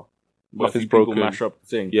it's whatever. Nothing's broken. People mash up the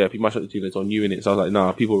thing. Yeah, people mash up the thing. It's on you in it. So I was like,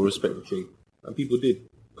 nah, people will respect the thing. And people did.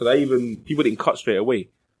 Because people didn't cut straight away.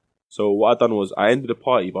 So what I done was I ended the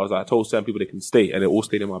party, but I was like, I told certain people they can stay, and they all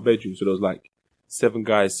stayed in my bedroom. So there was like 7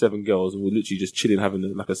 guys, 7 girls, and we were literally just chilling, having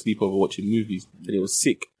like a sleepover, watching movies. And it was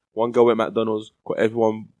sick. One girl went McDonald's, got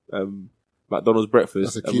everyone McDonald's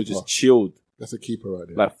breakfast, and we just chilled. That's a keeper right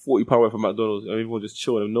there. Like £40 worth of McDonald's, and everyone just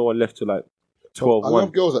chilled, and no one left till like 12. I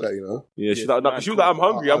love girls like that, you know. Yeah, she was like, I'm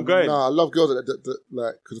hungry, I'm going. Nah, I love girls like that.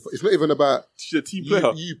 Like, because it's not even about she's a team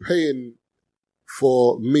player. You paying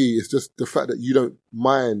for me. It's just the fact that you don't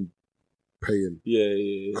mind paying.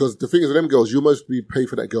 Yeah. Because the thing is, with them girls, you must be pay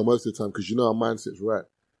for that girl most of the time because you know our mindset's right.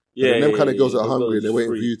 Yeah. And them kind of girls that are hungry and they're free.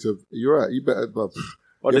 waiting for you to. You're right. You better, bruv.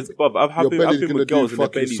 Bob, I've been with girls and their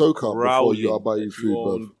bellies growling before you buy you food,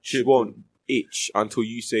 bruv. She won't itch until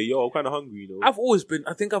you say, yo, I'm kind of hungry, you know.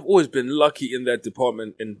 I think I've always been lucky in that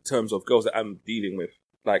department in terms of girls that I'm dealing with.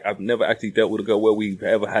 Like, I've never actually dealt with a girl where we've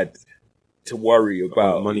ever had to worry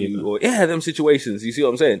about money or them situations. You see what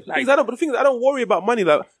I'm saying? Like, but the thing is, I don't worry about money.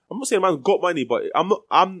 Like, I'm not saying man's got money, but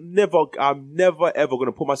I'm never ever going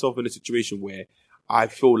to put myself in a situation where I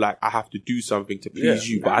feel like I have to do something to please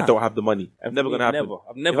you, but I don't have the money. It's never going to happen.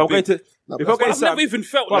 I've never even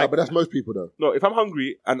felt like. But that's most people though. No, if I'm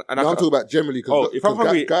hungry and I'm talking about generally because if I'm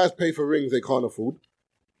hungry, guys pay for rings they can't afford.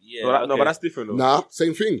 Yeah, no, but that's different though. Nah,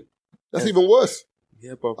 same thing. That's even worse.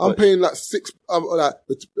 Yeah, bro. I'm paying like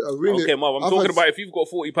a ring. Okay, Marv, I'm talking about if you've got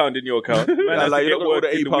 £40 in your account, man, like you're you're not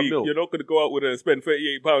going to £8 meal. You're not going to go out with her and spend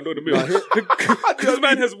 £38 on the meal. Because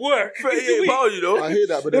man has work. £38, you know. I hear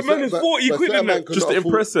that, but the man is 40 quid in that. Just to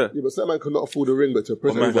impress her. Yeah, but some man could not afford a ring, but to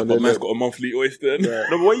impress everyone. Man's got a monthly oyster. Yeah.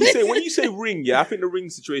 No, but when you say ring, yeah, I think the ring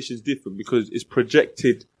situation is different because it's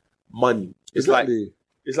projected money. Exactly.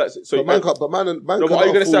 It's like so. But man can't. But man No, but are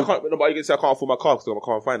you gonna say I can't? No, but are you gonna say I can't afford my car because I'm a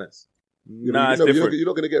car on finance? Nah, it's different. You're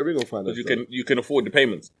not going to get a ring on finance. Because you can afford the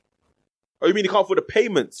payments. Oh, you mean you can't afford the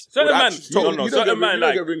payments? Certain man, certain man, you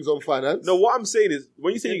don't get rings on finance. No, what I'm saying is,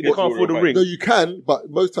 when you say you can't afford the ring, no, you can, but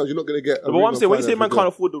most times you're not going to get. But what I'm saying, when you say man can't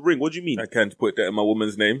afford the ring, what do you mean? I can't put that in my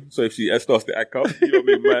woman's name, so if she starts to act up, you know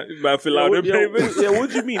what I mean? Man fill out the payments. Yeah,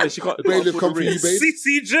 what do you mean that she can't afford the ring?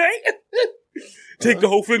 CCJ, take the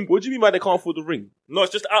whole thing. What do you mean by they can't afford the ring? No,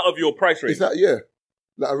 it's just out of your price range. Is that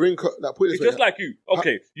like a ring? Like put it it's just like you.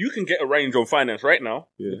 Okay, you can get a range on finance right now.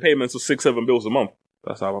 Yeah. The payments are 6-7 bills a month.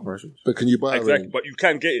 That's how my price range. But can you buy exactly? a ring? But you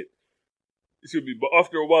can get it. It should be. But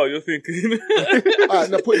after a while, you're thinking. Alright,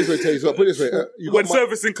 now put it this way, Taser. Put it this way. When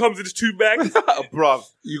servicing comes in 2 bags, bruv.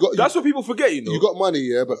 That's what people forget. You know, you got money,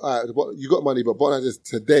 yeah. But you got money. But bottom line is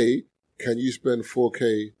today, can you spend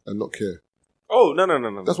 4K and not care? Oh no.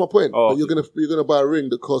 That's my point. Oh, but you're gonna buy a ring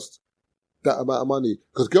that costs that amount of money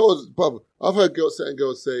because girls. Bruv, I've heard certain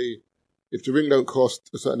girls say, if the ring don't cost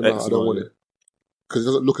a certain amount, I don't want it because it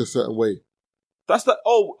doesn't look a certain way. That's the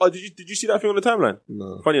did you see that thing on the timeline?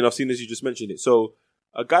 No. Funny enough, seeing as you just mentioned it. So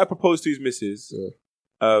a guy proposed to his missus.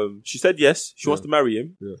 Yeah. She said yes, she wants to marry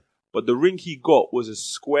him. Yeah. But the ring he got was a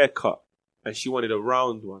square cut, and she wanted a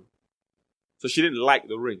round one. So she didn't like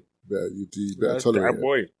the ring. You better tolerate it.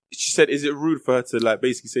 boy. She said, "Is it rude for her to like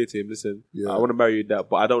basically say to him, listen, I want to marry you that,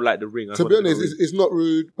 but I don't like the ring." To be honest, it's not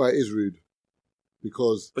rude, but it is rude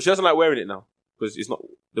because. But she doesn't like wearing it now because it's not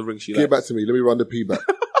the ring she likes. Give it back to me. Let me run the P back.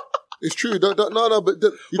 It's true. But she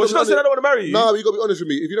not saying I don't want to marry you. No, you got to be honest with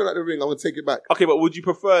me. If you don't like the ring, I'm going to take it back. Okay, but would you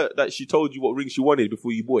prefer that she told you what ring she wanted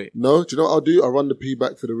before you bought it? No. Do you know what I'll do? I'll run the P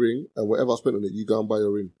back for the ring, and whatever I spent on it, you go and buy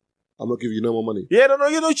your ring. I'm not giving you no more money. Yeah,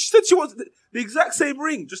 no. She said she wants the exact same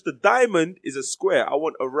ring. Just the diamond is a square. I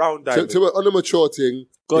want a round diamond. On a mature thing,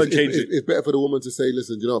 go and change it. It's better for the woman to say,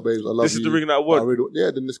 "Listen, you know what, babes, I love you. This is the ring that I want."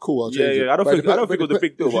 Then it's cool. I'll change it. I don't think it was a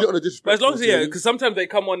big deal. But as long as because sometimes they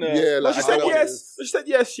come on. She said yes. She said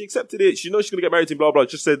yes. She accepted it. She knows she's gonna get married to blah blah.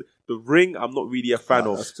 Just said the ring. I'm not really a fan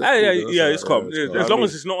of. It's calm. As long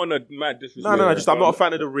as it's not on a mad disrespect. No. Just I'm not a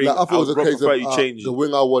fan of the ring. I thought it was a case of you change the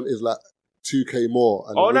ring I want is like 2K more.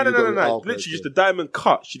 And no. Literally just the diamond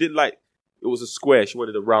cut. She didn't like it was a square. She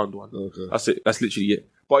wanted a round one. Okay. That's it. That's literally it.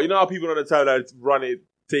 But you know how people on the timeline run it,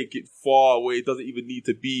 take it far where it doesn't even need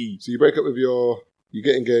to be. So you break up with you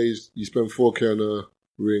get engaged, you spend 4K on a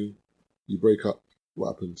ring, you break up.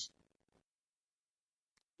 What happens?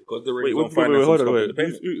 Because the ring on finance. Hold on.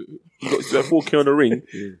 You got 4K on the ring,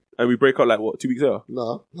 and we break up like what 2 weeks later?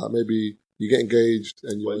 No, like maybe. You get engaged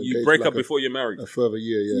and you break up before you're married. A further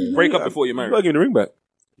year, yeah. Break up before you're married. You're not getting the ring back.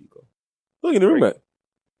 Not getting the ring back.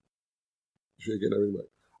 You should get the ring back.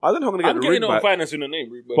 I don't know how I'm going to get the ring back. I'm getting on finance in the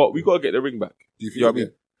name, but we got to get the ring back. Do you know what I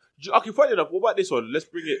mean? Okay, funny enough, what about this one? Let's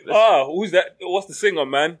bring it. Who's that? What's the singer,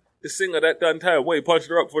 man? The singer that done time. Wait, punched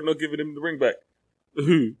her up for not giving him the ring back.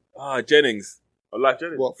 Who? Jennings. Life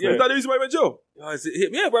Jennings. What? Yeah, is that the reason why he went jail? Is it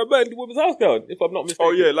him? Yeah, bro, man, the woman's house down, if I'm not mistaken.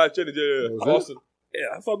 Oh, yeah, Life Jennings, yeah. Awesome.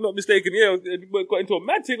 Yeah, if I'm not mistaken, we got into a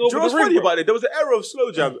mad thing over the ring. What's funny about it? There was an era of slow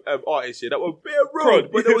jam artists here that were bare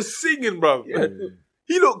road, but they were singing, bro. Yeah.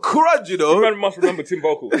 He looked crud, you know. You must remember Tim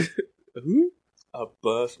Vocal. Who? I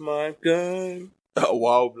bust my gun. Oh,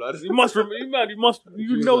 wow, blood. You must remember,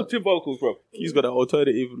 you know Tim Vocals, bro. He's got an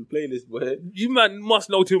alternative playlist, boy. You man must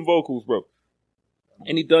know Tim Vocals, bro.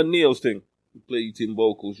 And he done Neil's thing. He played Tim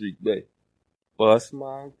Vocals, Rick Bay. Bust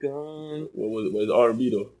my gun. What was it? Was it R&B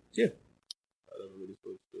though? Yeah.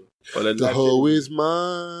 The hoe is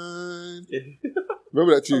mine.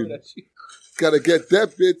 Remember that tune? Gotta get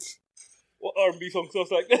that bit. What R&B song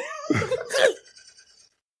sounds like that?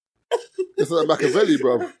 It's like Machiavelli,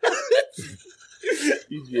 bro.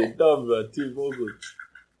 He's being dumb, man. Tim Vocals.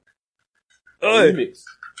 Remix. It's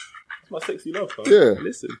my sexy love, man. Yeah.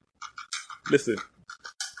 Listen.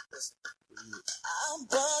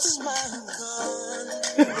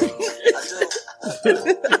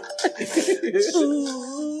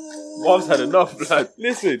 Mom's had enough, blood.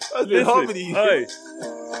 Listen. Harmony. Hey.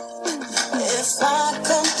 If I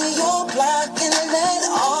come to your block and let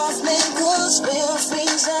off niggas will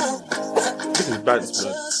freeze out. This is Bance,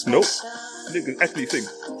 blood. Nope. Niggas actually sing.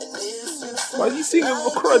 Why are you singing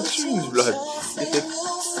crud tunes, blood? You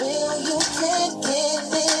feel you can't get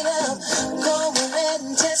it out. Go ahead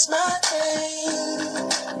and test my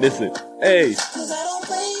aim. Listen. Hey. Cause I don't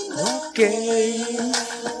play no game.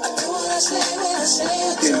 I do what I say when I say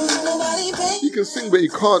it to nobody pay. He can sing, but he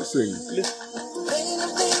can't sing.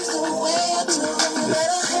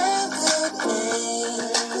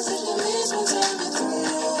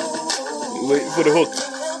 Wait for the hook.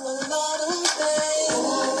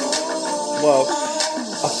 Wow.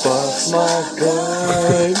 bust my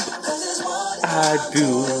gun. I do.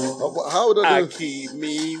 How would I keep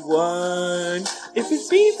me one. If it's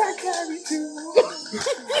beef, I carry two.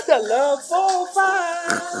 The love for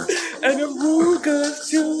five. And the Rugas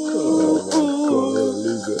too. Oh my God,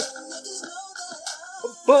 lose it.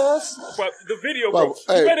 Bust. But the video, bro.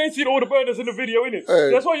 You better ain't seen all the burners in the video, innit?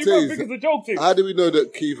 That's why you might think it's a joke thing. How do we know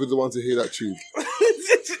that Keith was the one to hear that tune?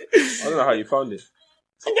 I don't know how you found it.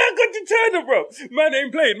 I got to turn it, bro. Man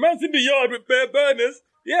ain't playing. Man's in the yard with bare burners.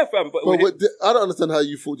 Yeah, fam. But I don't understand how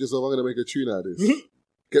you thought yourself, I'm going to make a tune out of this.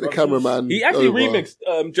 Get the cameraman. He actually remixed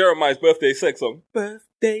Jeremiah's birthday sex song.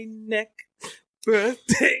 Birthday neck.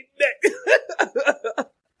 Birthday neck.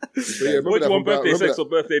 Yeah, which one, birthday sex or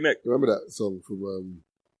birthday neck? Remember that song from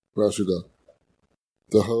Brown Sugar?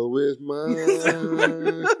 The hoe is mine.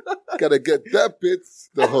 Gotta get that bitch.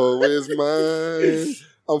 The hoe is mine.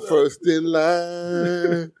 I'm first in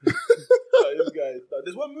line.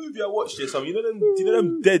 There's one movie I watched here, Sam. You know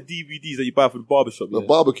them dead DVDs that you buy from the barbershop? The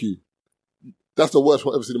barbecue. That's the worst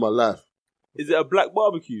one I've ever seen in my life. Is it a black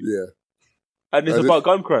barbecue? Yeah. And it's about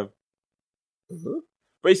gun crime. Uh-huh.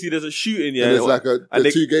 Basically, there's a shooting, yeah. And it's like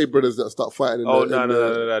two gay brothers that start fighting. No.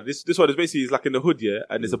 This one is basically like in the hood, yeah,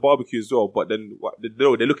 and it's a barbecue as well. But then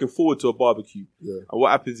they're looking forward to a barbecue. Yeah. And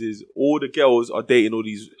what happens is all the girls are dating all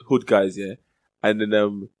these hood guys, yeah. And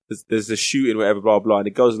then there's a shooting, whatever, blah blah. And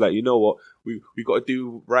the girls are like, you know what, we got to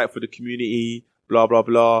do right for the community, blah blah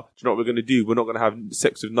blah. Do you know what we're gonna do? We're not gonna have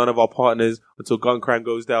sex with none of our partners until gun crime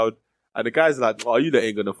goes down. And the guy's like, oh, you lot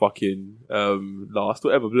ain't gonna fucking last,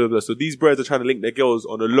 whatever, blah, blah. So these bros are trying to link their girls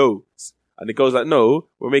on a low. And the girl's like, no,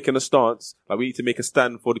 we're making a stance. Like, we need to make a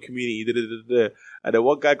stand for the community. Da, da, da, da. And then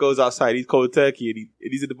one guy goes outside, he's cold turkey, and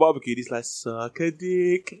he's at the barbecue, and he's like, suck a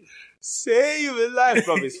dick. Save a life,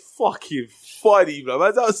 bro. It's fucking funny, bro.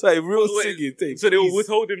 Man's outside real singing things. So they were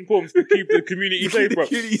withholding forms to keep the community safe, bro.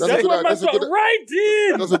 That's what man's got right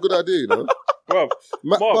in. That's a good idea, you know? Bro,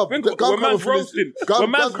 when man's roasting.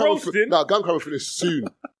 Gun crime will finish soon.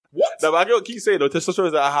 What? No, but I don't keep saying, though, testosterone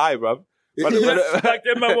is at a high, bro. Like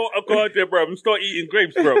them man won't alcohol there, bro, and start eating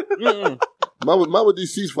grapes, bro. Man would do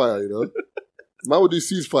ceasefire, you know? Man would do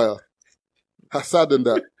ceasefire. Hassan than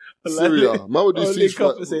that. Syria. Man would do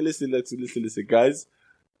ceasefire. And say, listen, guys.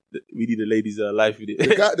 We need the ladies' life with it.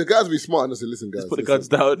 The guys be smart and say, listen, guys. Just put the guns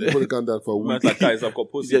down. Put the gun down for a week. Man's like, guys, I've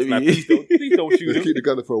got pussy. Please don't shoot him. Keep the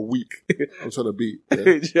gun there for a week. I'm trying to beat. Yeah.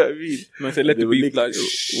 Do you know what I mean? Man said, let the beef like,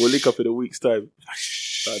 we'll link up in a week's time.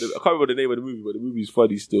 I can't remember the name of the movie, but the movie's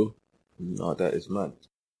funny still. No, that is mad.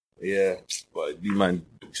 Yeah. But you man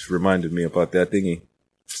just reminded me about that thingy.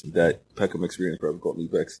 That Peckham experience, bro, got me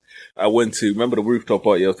vexed. I went to, remember the rooftop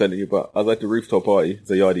party I was telling you about? I was at the rooftop party, it's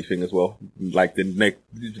a yardie thing as well. Like 2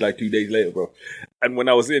 days later, bro. And when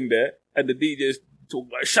I was in there, and the DJs talk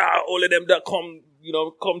like, shout out all of them that come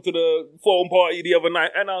to the phone party the other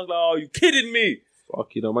night. And I was like, oh, you kidding me?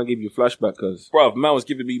 Fuck, man gave you a flashback, cuz. Bro, man was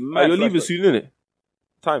giving me mad you're leaving soon, innit?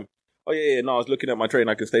 Time. Oh, yeah. No, I was looking at my train.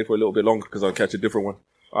 I could stay for a little bit longer because I'll catch a different one.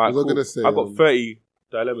 All right, cool. I've got 30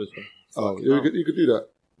 dilemmas, man. Oh, you could do that.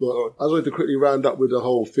 But I just wanted to quickly round up with the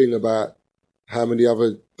whole thing about how many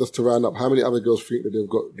other girls think that they've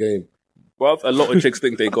got game. Well, a lot of chicks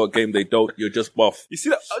think they got game. They don't. You're just buff. You see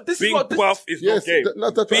that? Being buff is not game.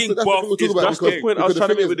 Being buff is not game. That's the point I was trying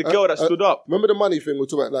to make with the girl that stood up. Remember the money thing? We're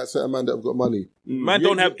talking about like certain men that have got money. Man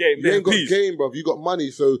don't have game. You ain't got game, bro. You got money,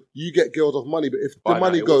 so you get girls off money. But if the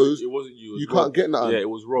money goes, it wasn't you. You can't get nothing. Yeah, it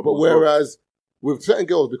was Rob. But whereas with certain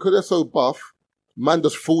girls, because they're so buff, man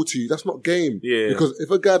does 40. That's not game. Yeah. Because if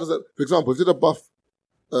a guy doesn't, for example, if it's a buff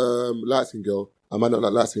light-skinned girl, I might not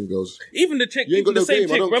like light-skinned girls. Even the chick, you ain't got the same game.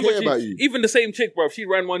 chick. I don't remember care about you. Even the same chick, bro. She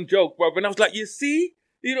ran one joke, bro, and I was like, you see?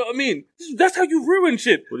 You know what I mean? That's how you ruin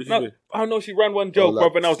shit. What did she do? I don't know. She ran one joke,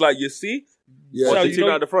 bro, and I was like, you see? Yeah, she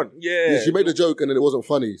out the front. Yeah. She made a joke and then it wasn't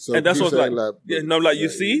funny. So and that's what's like, you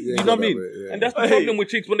see? You know what I mean? And that's the problem with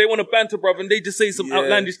chicks when they want to banter, bro, and they just say some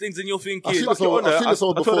outlandish things and you're thinking, I've seen this before. I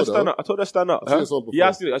told her stand up.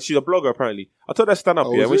 Yeah, she's a blogger apparently. I told her stand up,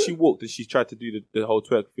 when she walked and she tried to do the whole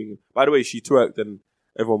twerk thing. By the way, she twerked and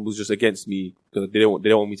everyone was just against me because they don't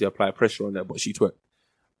want me to apply pressure on that, but she twerked.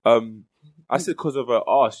 I said because of her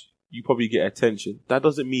ass, you probably get attention. That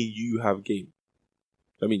doesn't mean you have game.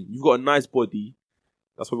 I mean, you've got a nice body.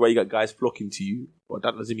 That's why you got guys flocking to you, but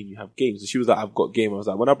that doesn't mean you have game. So she was like, I've got game. I was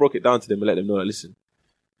like, when I broke it down to them and let them know, listen.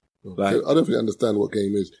 Like, I don't really understand what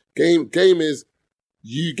game is. Game is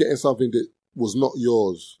you getting something that was not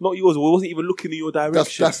yours. Not yours. We wasn't even looking in your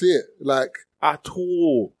direction. That's it. Like, at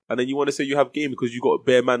all. And then you want to say you have game because you got a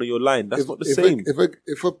bare man on your line. That's not the same.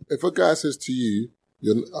 If a guy says to you,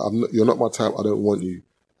 you're not my type, I don't want you,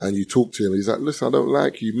 and you talk to him, and he's like, listen, I don't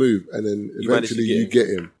like you, move. And then eventually you get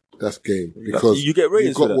him. That's game. Because you get ratings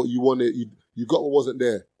you got for that. what you wanted. You got what wasn't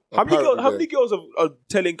there. How many girls are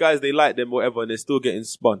telling guys they like them, whatever, and they're still getting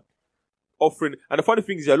spun? Offering, and the funny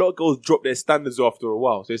thing is, a lot of girls drop their standards after a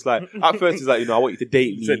while. So it's like, at first it's like, I want you to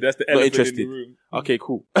date me. So that's the not elephant interested. in the room. Okay,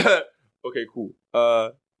 cool. Okay, cool.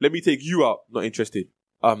 Let me take you out. Not interested.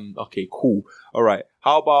 Okay, cool. All right.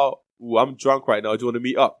 How about, I'm drunk right now. Do you want to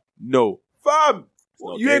meet up? No. Fam!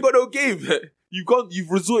 You ain't got no game. You've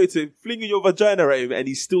resorted to flinging your vagina at him and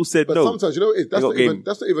he still said but no. Sometimes, that's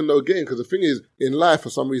not even no game, because the thing is, in life, for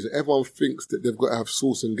some reason, everyone thinks that they've got to have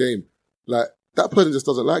sauce and game. Like, that person just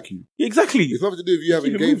doesn't like you. Exactly. It's nothing to do with you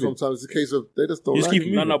having game sometimes. It's a case of they just don't like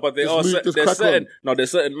you. No, but there's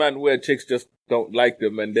certain men where chicks just don't like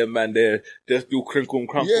them, and them man there just do crinkle and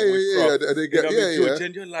crumple. Yeah. They get,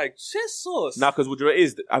 And you're like, shit sauce. Nah, because what it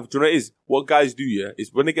is, what guys do,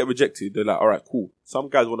 is when they get rejected, they're like, all right, cool. Some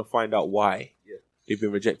guys want to find out why they've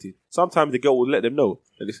been rejected. Sometimes the girl will let them know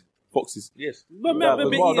that it's foxes. Yes. But Mars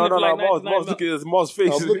looking at Mars'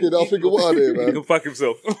 face. I'm thinking, what are they, man? He can fuck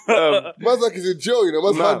himself. Man's like he's in jail,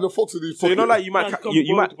 Man's hiding the fox in his pocket. So like you might,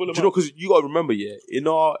 because you got to remember, in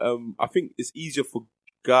our, I think it's easier for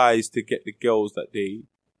guys to get the girls that they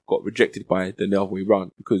got rejected by than the other way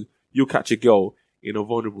around, because you'll catch a girl in a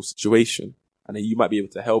vulnerable situation and then you might be able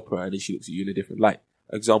to help her and then she looks at you in a different light.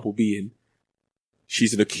 Example being,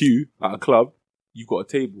 she's in a queue at a club, you've got a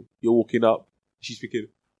table, you're walking up, she's thinking,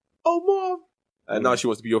 oh, Mom. And now she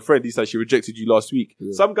wants to be your friend. This time she rejected you last week.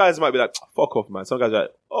 Yeah. Some guys might be like, fuck off, man. Some guys are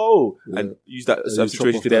like, oh, and use that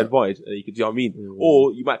situation to their advantage. And you can, do you know what I mean? Yeah.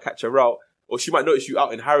 Or you might catch her out, or she might notice you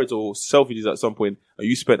out in Harrods or Selfridges at some point, and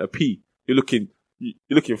you spent a pee. You're looking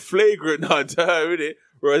flagrant now to her, innit?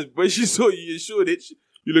 Whereas when she saw you in Shoreditch,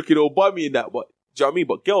 you're looking all bummy in that. But, do you know what I mean?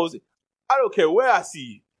 But girls, I don't care where I see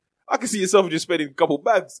you. I can see yourself just spending a couple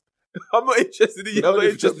bags. I'm not interested in you.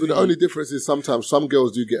 The only difference is sometimes some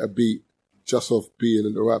girls do get a beat just off being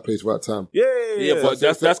in the right place, right time. Yeah, but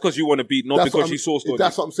that's because you want to beat, not because she's sauced on you.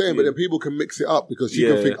 That's what I'm saying, but then people can mix it up because she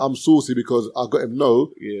can think I'm saucy because I got him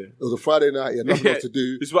it was a Friday night, he had nothing else to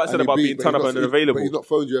do. It's what I said about being turned up and unavailable. But he's not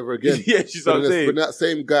phoned you ever again. Yeah, she's what I'm saying. But that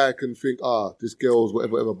same guy can think, this girl's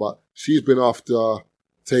whatever, but she's been after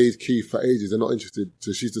Taze Keith for ages. They're not interested,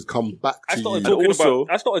 so she's just come back to you.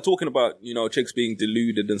 I started talking about, chicks being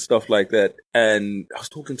deluded and stuff like that, and I was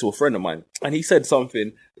talking to a friend of mine, and he said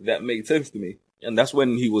something that made sense to me, and that's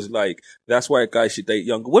when he was like, that's why guys should date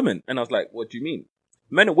younger women, and I was like, what do you mean?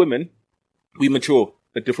 Men and women, we mature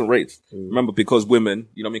at different rates. Remember, because women,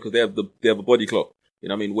 because they have a body clock.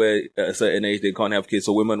 Where at a certain age they can't have kids,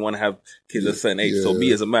 so women want to have kids at a certain age. So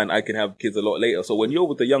me as a man, I can have kids a lot later. So when you're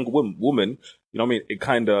with a younger woman, it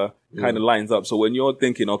kind of lines up. So when you're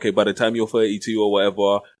thinking, okay, by the time you're 32 or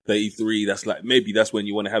whatever, 33, that's when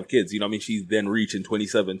you want to have kids. She's then reaching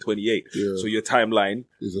 27, 28. Yeah. So your timeline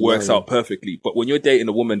works out perfectly. But when you're dating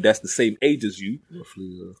a woman that's the same age as you,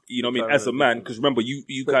 roughly, as a man, because remember,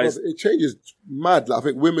 you guys, it changes mad. Like, I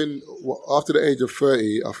think women after the age of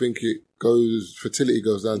 30, I think fertility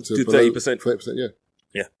goes down to 30%. 30%,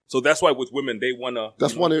 yeah. So that's why with women, they wanna.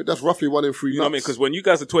 That's roughly 1 in 3. You know what I mean? Because when you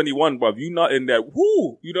guys are 21, bruv, you're not in that.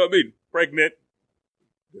 Whoo, you know what I mean? Pregnant.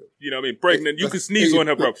 You know what I mean? Pregnant. You can sneeze on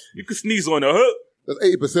her, bruv. You can sneeze on her. That's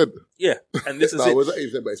 80%. Yeah, and this is it. It was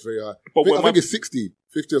 80%, but it's very high. But I think it's 60,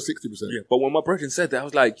 50 or 60%. Yeah, but when my brethren said that, I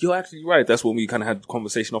was like, you're actually right. That's when we kind of had a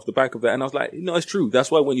conversation off the back of that. And I was like, it's true.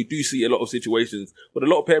 That's why when you do see a lot of situations, with a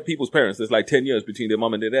lot of people's parents, there's like 10 years between their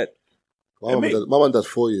mum and their dad. My mum and dad's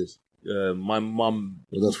 4 years. My mum.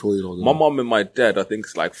 That's 4 years old. My mum and my dad, I think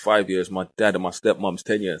it's like 5 years. My dad and my stepmom's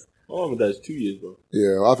 10 years. My mum and dad's 2 years, bro.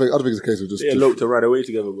 Yeah, I think it's a case of just. They eloped to ride away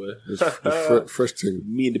together, boy. Fresh thing.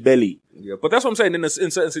 Me in the belly. Yeah, but that's what I'm saying in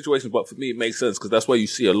certain situations. But for me, it makes sense because that's why you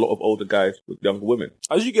see a lot of older guys with younger women.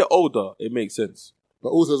 As you get older, it makes sense. But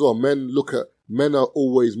also as well, men are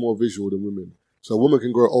always more visual than women. So a woman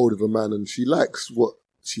can grow old with a man and she likes what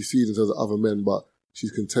she sees in terms of other men, but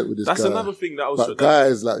she's content with this guy. That's another thing that I was... But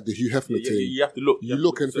guys like the Hugh Hefner thing. You have to look. You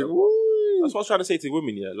look and think, that's what I was trying to say to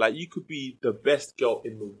women, Like, you could be the best girl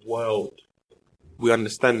in the world. We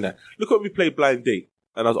understand that. Look at we played Blind Date,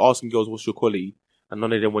 and I was asking girls, what's your quality? And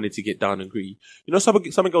none of them wanted to get down and gritty. Some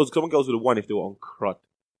girls would have won if they were on crud.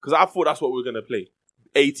 Because I thought that's what we were going to play.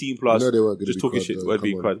 18 plus. No, they weren't just talking shit. We're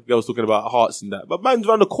being crud. Girls talking about hearts and that. But man's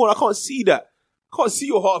around the corner. I can't see that. Can't see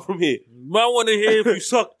your heart from here. Man, want to hear if you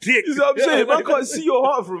suck dick. You know what I'm saying? Man can't see your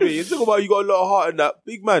heart from here. You talk about you got a lot of heart in that.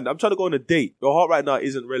 Big man, I'm trying to go on a date. Your heart right now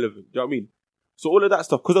isn't relevant. Do you know what I mean? So all of that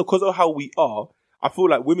stuff, because of how we are, I feel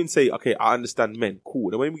like women say, okay, I understand men. Cool.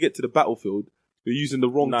 And when we get to the battlefield, They're using the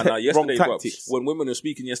wrong Nah, wrong yesterday, bruv, tactics. when women were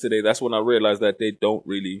speaking yesterday, that's when I realized that they don't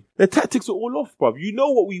really. Their tactics are all off, bruv. You know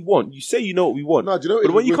what we want. You say you know what we want. No, do you know?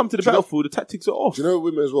 But when you come to the battlefield, the tactics are off. Do you know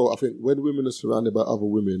women as well? I think when women are surrounded by other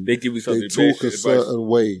women, They give you they something. talk a certain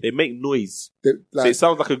way. They make noise. They, So it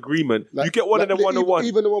sounds like agreement. You get one of them one-on-one.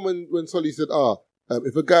 Even the one when Solly said,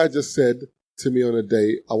 if a guy just said to me on a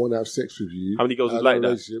date, I want to have sex with you. How many girls would like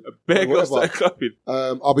that? A bare girls start clapping.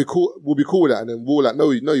 I'll be cool. We'll be cool with that. And then we'll like,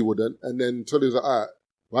 no, you wouldn't. And then Solly was like, all right,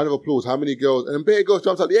 round of applause. How many girls? And then bare girls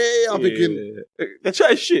jumped up. Yeah. I'm thinking, they're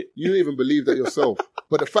trying shit. You don't even believe that yourself.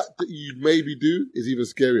 But the fact that you maybe do is even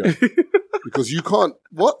scarier because you can't.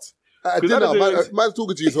 What? At dinner, man's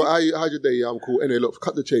talking to you. So how's your day? Yeah, I'm cool. Anyway, look,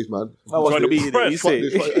 cut the chase, man. I was trying to be there. You say,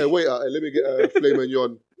 hey, wait, let me get a filet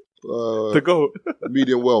mignon. To go.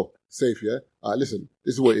 Medium well. Safe, yeah? All right, listen.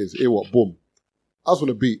 This is what it is. Here, what? Boom. I just want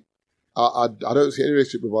to beat. I don't see any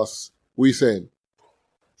relationship with us. What are you saying?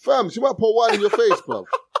 Fam, she might pour wine in your face, bruv.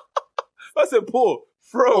 I said pour.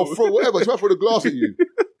 Throw. Throw, whatever. She might throw the glass at you.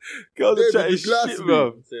 Girls are chatting shit,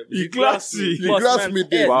 bruv. You glass me. You glass me,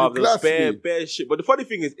 dude. Wow, bare shit. But the funny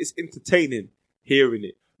thing is, it's entertaining hearing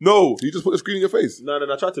it. No. You just put the screen in your face? No.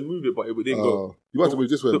 I tried to move it, but it didn't go. You might have to move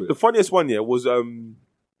this way a bit. The funniest one, was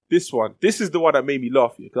this one. This is the one that made me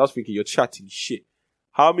laugh, because I was thinking, you're chatting shit.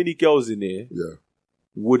 How many girls in there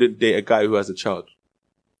wouldn't date a guy who has a child?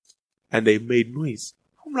 And they made noise.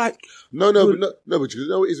 I'm like... No, but you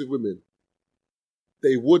know what it is with women?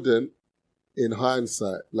 They wouldn't, in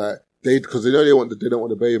hindsight, like, because they know they don't want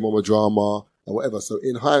the baby mama drama and whatever, so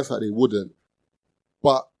in hindsight they wouldn't.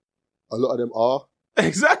 But a lot of them are.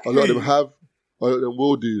 Exactly. A lot of them have. A lot of them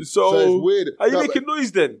will do. So it's weird. Are you making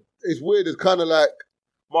noise then? It's weird. It's kind of like...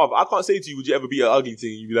 Marv, I can't say to you, would you ever be an ugly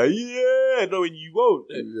thing? You'd be like, yeah, knowing you won't.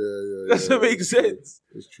 Yeah. Doesn't make sense.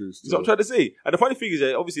 It's true. That's what I'm trying to say. And the funny thing is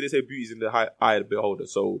that obviously they say beauty's in the eye of the beholder.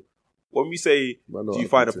 So when we say, do you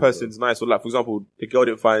find a person's nice, or like, for example, the girl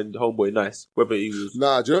didn't find homeboy nice, whether he was...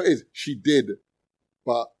 Nah, do you know what it is? She did.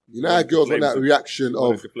 But you know how girls on that reaction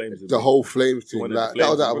of the whole flames thing? Like, that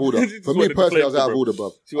was out of order. For me personally, I was out of order,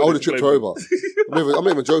 bruv. I would have tripped her over. I'm not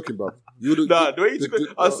even joking, bruv. The way you took it,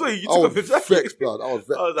 I saw you took off the jacket. Vexed, blood. I was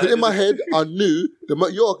vexed. Because in my head, I knew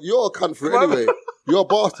you're a cunt for it anyway. You're a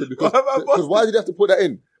bastard because why did you have to put that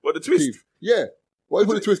in? What, the twist? Keith? Yeah. Why you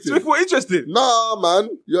put the twist in? Twist more interesting. Nah, man.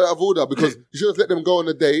 You're out of order because you should have let them go on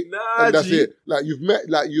a date and that's it. Like, you've met,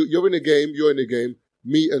 like, you're in the game,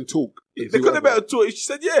 meet and talk. They could have better talk. She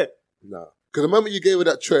said, yeah. Nah. Because the moment you gave her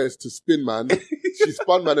that choice to spin, man, she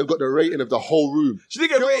spun, man, and got the rating of the whole room. She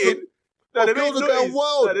didn't get rated. No, girls are going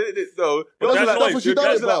wild. No, that's what she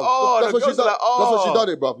done it, bruv. That's what she done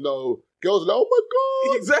it, bruv. No. Girls are like, oh my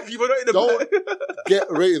God. Exactly, but not in the Don't get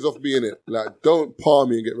ratings off me in it. Like, don't par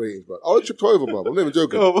me and get ratings, bruv. I would have tripped her over, bruv. I'm not even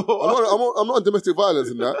joking. I'm not on domestic violence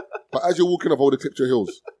in that. But as you're walking up, I would have clipped your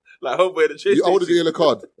heels. Like, homeboy, the chase. I would have got a yellow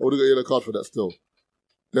card. I would have got a yellow card for that still.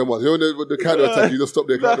 Then what? You know, the counter attack, you just stop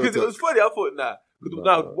their counter attack. It was funny, I thought,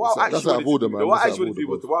 that's out of order, man. What I actually wanted to do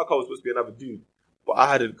was the wild card was supposed to be another dude. But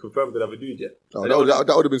I hadn't confirmed another dude yet. Oh,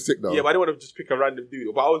 that would have been sick though. Yeah, but I didn't want to just pick a random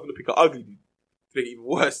dude. But I was going to pick an ugly dude to make it even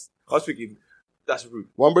worse. I was thinking, that's rude.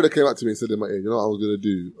 One brother came up to me and said in my ear, you know what I was going to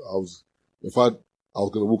do? I was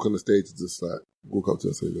going to walk on the stage and just like walk up to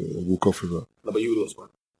her and walk off with her. No, but you would have got spun.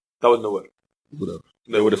 That was no work. Would have.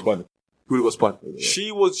 No, it would have spun. Who would have got spun? Yeah.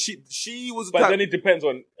 She was. But then it depends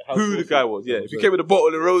on who the guy was. Yeah, if you came with a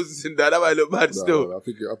bottle of roses and that might look bad still. No, I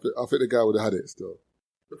think the guy would have had it still.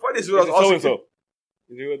 The funniest is what I was asking.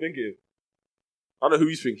 Is he what thinking? I don't know who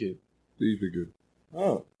he's thinking. Who you thinking?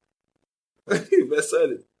 Oh. Best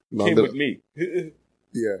silent. Came with me.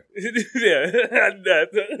 Yeah.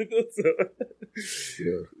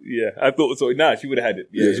 Yeah, I thought so. Nah, she would have had it.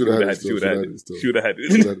 Yeah, she would have had it. She would have had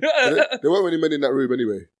it. There weren't many men in that room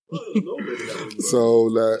anyway. So,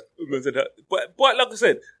 like... But like I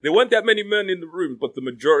said, there weren't that many men in the room, but the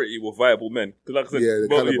majority were viable men. Like I said, yeah, the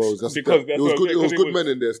cannibals. It was good men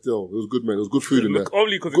in there still. It was good men. It was good food in there.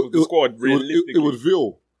 Only because it was the squad, realistically. It was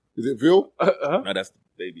veal. Is it veal? No, that's the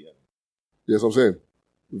baby. Yeah, that's what I'm saying.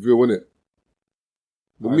 Veal, innit?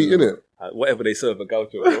 The meat, innit? Whatever they serve at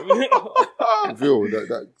Gaucho. Veal,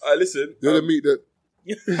 listen. You know the meat that...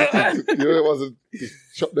 you know the ones that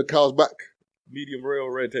chop the cow's back? Medium rare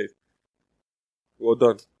or red taste. Well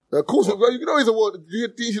done. Of course, you know he's a what? Do you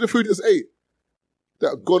see the food that's ate?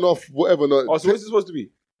 That gone off, whatever. No. Oh, so what's it supposed to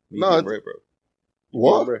be? Medium rare, bro.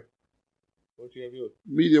 What? Rare. What do you have yours?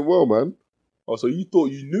 Medium well, man. Oh, so you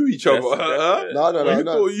thought you knew each other? No. You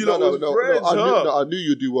thought you was friends, I knew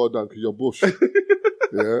you'd do well done because you're bush.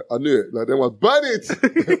 Yeah, I knew it. Like, then was ban it.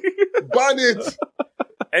 Ban it.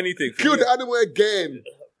 Anything. Kill the animal again.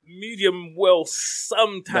 medium well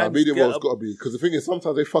sometimes. Nah, medium well's got to be, because the thing is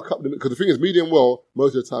sometimes they fuck up. Because the thing is medium well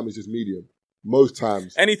most of the time is just medium. Most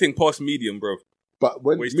times. Anything past medium, bro. But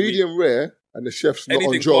when Waste medium rare and the chef's not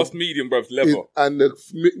Anything on job, past medium, bro, level. and the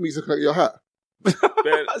meat's looking like your hat.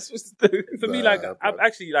 For me, like, I'm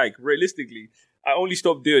actually, like, realistically, I only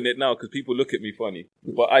stopped doing it now because people look at me funny.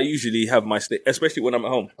 But I usually have my steak, especially when I'm at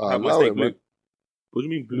home. I have my steak blue. What do you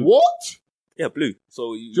mean blue? What? Yeah, blue.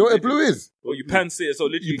 So Do you know what a blue is? Or you pan sit it, so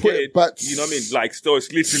literally You put get it back. You know what I mean? Like, so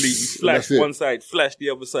it's literally you flash That's it. one side, flash the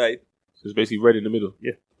other side. So it's basically red in the middle.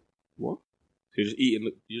 Yeah. What? So you're just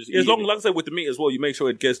eating. As long as I say with the meat as well, you make sure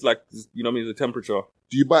it gets like, you know what I mean, the temperature.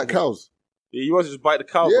 Do you bite cows? Yeah, you want to just bite the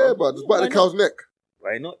cow, Yeah, bro. but just bite the cow's neck.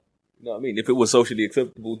 Why not? You know what I mean? If it was socially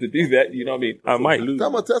acceptable to do that, you know what I mean? I might.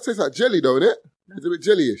 That tastes like jelly, though, innit? It's a bit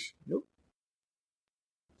jellyish. Nope.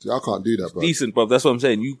 See, I can't do that, bro. Decent, bro. That's what I'm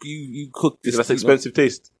saying. You cook this. That's expensive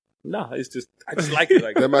taste. Nah, it's just, I just like it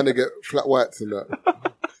like that. Them man, they get flat whites and that.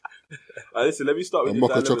 Listen, let me start with And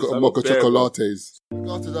mocha chocolates.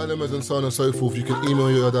 Regards to dilemmas and so on and so forth, you can email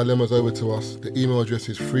your dilemmas over to us. The email address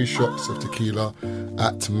is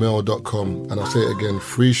freeshotsoftequila@mail.com. And I'll say it again,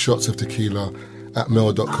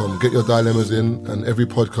 freeshotsoftequila@mail.com. Get your dilemmas in, and every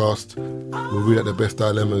podcast we'll read out the best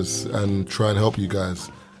dilemmas and try and help you guys.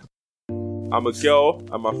 I'm a girl,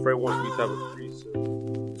 and my friend wants me to have a threesome.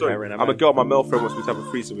 Sorry, I'm a girl, my male friend wants me to have a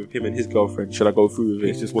threesome with him and his girlfriend. Should I go through with it?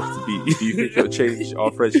 It's just what's to be. Do you think it'll change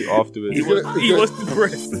our friendship afterwards? He was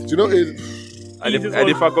depressed. Do you know what it is? And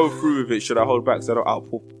if I go through with it, should I hold back so I don't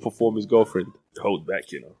outperform his girlfriend? Hold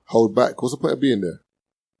back, you know. Hold back. What's the point of being there?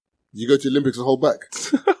 You go to the Olympics and hold back.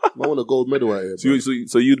 I want a gold medal out here.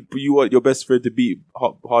 So you want your best friend to beat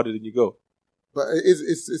harder than you go? But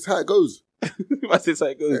it's how it goes. That's how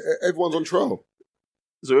it goes. Everyone's on trial.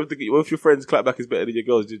 So if your friend's clapback is better than your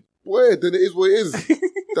girl's, Well, then it is what it is.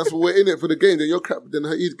 That's what we're in it for the game. Then then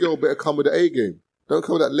his girl better come with the A game. Don't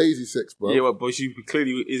come with that lazy sex, bro. Yeah, but she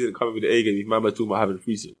clearly isn't coming with the A game. If man talking about having a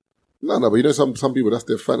threesome. No, but you know some people, that's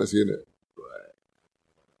their fantasy, innit?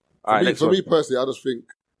 For me personally, I just think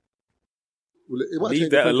it might leave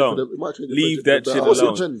change that the alone. it might change the Leave friendship that for the shit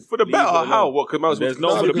better. alone. For the better, how? What? There's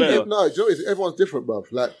no for the better. No, do you know what it is? Everyone's different, bruv.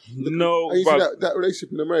 Like, No, and you see bruv. that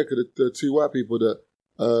relationship in America, the two white people that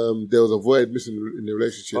there was a void missing in the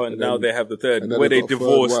relationship. Oh, and now they have the third, and then where they've they got a third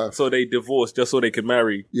divorced, wife. so they divorced just so they can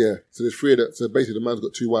marry. Yeah, so there's three of that. So basically, the man's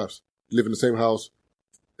got two wives, live in the same house.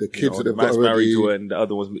 The kids that the they've got man's married already. to her, and the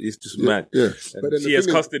other one's it's just Yeah, mad. yeah. And But then she the has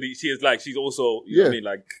thing is- custody. She's also, you know what I mean,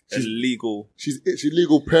 like a She's- legal. She's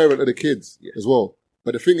legal parent of the kids Yeah. as well.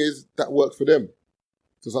 But the thing is, that worked for them.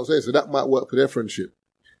 So that's what I'm saying. So that might work for their friendship.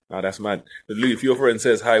 Nah, that's mad. But Lou, if your friend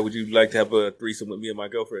says, "Hi, would you like to have a threesome with me and my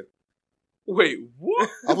girlfriend?" Wait, what?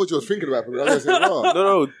 I thought you was thinking about it. I was going to say, no.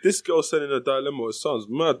 No, this girl sending a dilemma. It sounds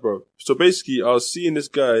mad, bro. So basically, I was seeing this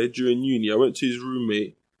guy during uni. I went to his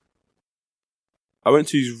roommate. I went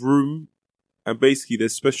to his room, and basically,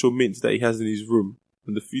 there's special mints that he has in his room.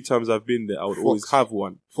 And the few times I've been there, I would always have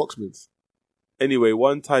one. Fox mints. Anyway,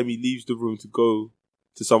 one time he leaves the room to go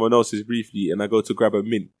to someone else's briefly, and I go to grab a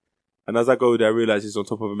mint. And as I go there, I realize it's on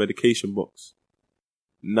top of a medication box.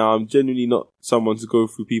 Now, I'm genuinely not someone to go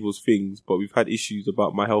through people's things, but we've had issues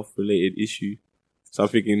about my health-related issue. So I'm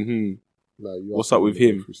thinking, No, you what's are up with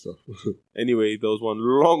going him? through stuff. Anyway, there was one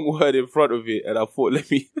long word in front of it, and I thought,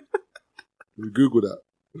 let me... We Google that.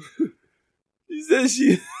 She said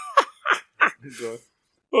she...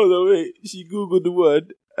 Hold on, wait. She Googled the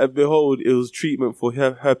word, and behold, it was treatment for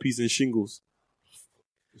herpes and shingles.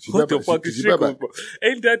 What the fuck is shingles, bro?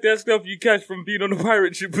 Ain't that stuff you catch from being on a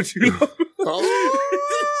pirate ship with you?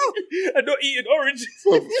 And not eating oranges.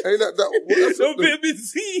 Bro, ain't that's No vitamin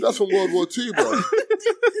C. That's from World War II, bro.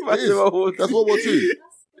 It is. That's World War II.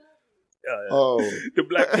 Yeah. Oh. The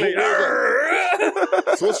black plate.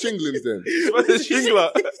 So what's shinglings then? What's a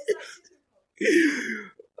shingler?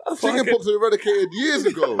 Chickenpox was eradicated years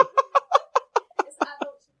ago.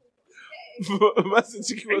 Massive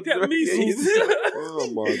chicken Ain't that measles?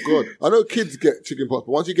 Oh my god! I know kids get chickenpox,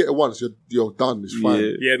 but once you get it once, you're done. It's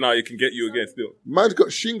fine. Yeah, no, it can get you again still. Man's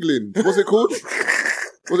got shingling. What's it called?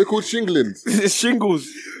 What's it called? Shinglings. It's shingles.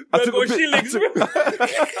 Man got shillings.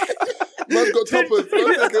 Man's got tuppence.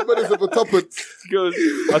 Man's taking medicine for tuppence. Goes,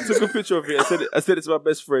 I took a picture of it. I said it to my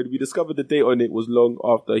best friend. We discovered the date on it was long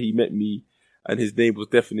after he met me, and his name was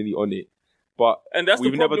definitely on it. But And that's the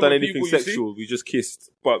we've never problem done with anything people, you sexual. We just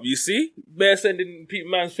kissed. But you see, they're sending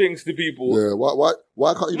man's things to people. Yeah. Why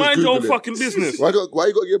can't you just Mind Google your own it? fucking business. Why you got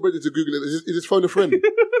to get your brother to Google it? Is his phone a friend?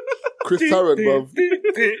 Chris Tarrant, bruv.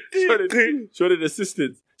 She wanted an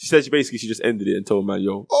assistant. She said she just ended it and told man,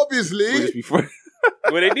 yo, we'll just Obviously. be friends.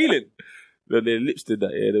 Were they dealing? No, their lips did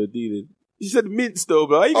that. Yeah, they were dealing. You said mints though,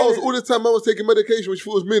 bro. All the time I was taking medication which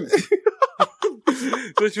thought was mint.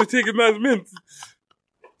 So she was taking man's mint.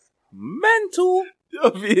 Mental.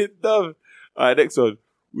 You're being dumb. Alright, next one.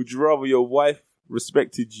 Would you rather your wife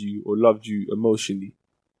respected you or loved you emotionally?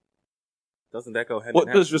 Doesn't that go hand What in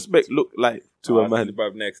hand? does respect look like to a man?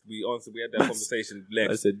 Bruv, next. We had that conversation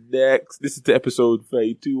next. I said next. This is to episode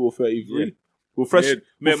 32 or 33. Yeah. Will fresh Me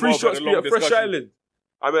will and free Marv shots had a be long at Fresh discussion. Island?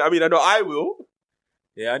 I mean, I know I will.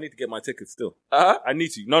 Yeah, I need to get my ticket still. Uh-huh. I need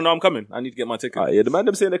to. No, I'm coming. I need to get my ticket. Yeah, the man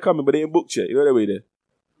them saying they're coming, but they ain't booked yet. You know that way there.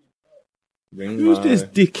 Who's this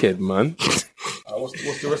dickhead, man?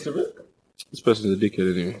 What's the rest of it? This person's a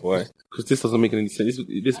dickhead anyway. Why? Because this doesn't make any sense.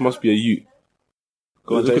 This must be a you.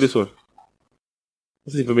 Go on, Look look at at this one.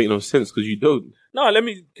 Doesn't even make no sense because you don't. No,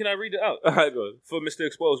 can I read it out? Alright, go on. For Mr.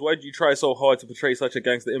 Exposed, why did you try so hard to portray such a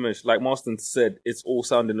gangster image? Like Marston said, it's all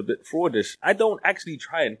sounding a bit fraudish. I don't actually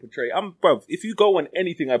try and portray. Bruv, if you go on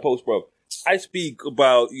anything I post, bruv, I speak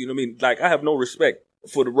about, you know what I mean? Like, I have no respect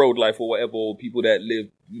for the road life or whatever, or people that live,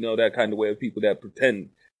 you know, that kind of way, or people that pretend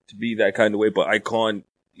to be that kind of way, but I can't.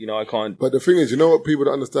 But the thing is, you know what people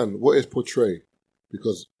don't understand? What is portray?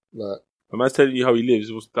 Because, like, A man's telling you how he lives.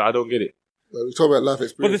 I don't get it. we talk about life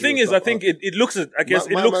experience. But the thing is, I think it looks, I guess,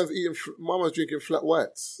 my man's drinking flat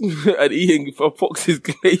whites. And eating Fox's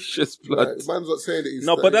Glaciers blood. Like, man's not saying that he's...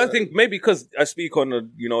 No, but I think maybe because I speak on a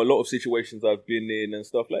lot of situations I've been in and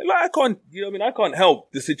stuff like I can't, you know what I mean? I can't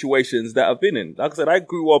help the situations that I've been in. Like I said, I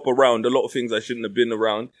grew up around a lot of things I shouldn't have been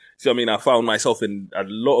around. So I mean, I found myself in a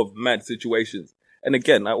lot of mad situations. And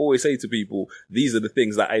again, I always say to people, these are the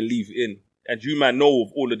things that I leave in. And you man know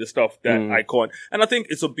of all of the stuff that I can't. And I think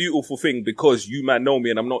it's a beautiful thing because you man know me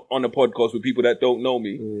and I'm not on a podcast with people that don't know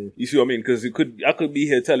me. You see what I mean? Because I could be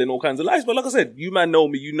here telling all kinds of lies. But like I said, you man know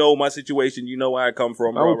me. You know my situation. You know where I come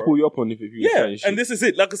from. I will pull you up on it if you yeah, and this is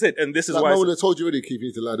it. Like I said, and this is like why I would have told you already, Keith, you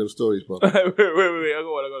need to lie them stories, bro. wait. I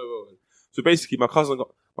got one. So basically, my cousin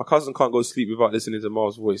can't go to sleep without listening to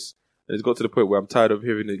Marv's voice. And it's got to the point where I'm tired of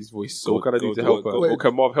hearing his voice. So what can I do to help her? Or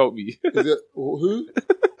can Marv help me? Is it, who?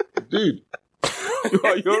 Dude.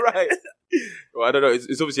 You're right. Well, I don't know.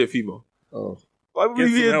 It's obviously a female. Oh. Why would you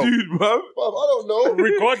be a dude, bro? I don't know.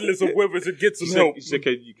 Regardless of whether to get some help. She said,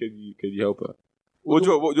 can you help her? What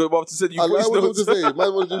do you want to send you voice what notes? to say? Might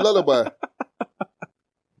want to do lullaby.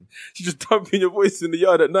 She just dumping your voice in the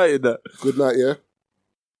yard at night and that. Good night, yeah?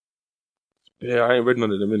 Yeah, I ain't read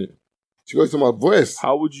none of them, innit? She goes to my voice.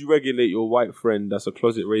 How would you regulate your white friend that's a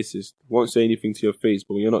closet racist? Won't say anything to your face,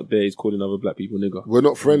 but when you're not there, he's calling other black people nigger. We're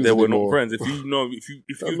not friends We're anymore. not friends. If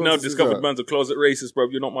you've now discovered man's a closet racist, bro,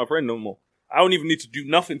 you're not my friend no more. I don't even need to do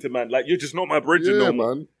nothing to man. Like, you're just not my bridge no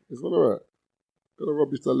more. Man. It's not alright. Gotta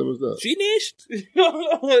rub his lemons that. Finished.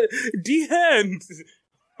 Die Hand.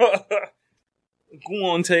 Go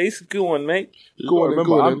on, Taste. Go on, mate.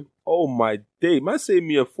 Go on. Oh my day, man saved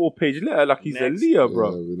me a 4-page letter like he's Next. a Leah,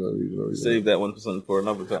 bro. Yeah, Save that one for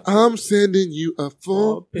another time. I'm sending you a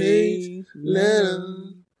 4-page letter,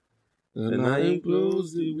 and I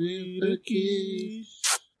enclose it with a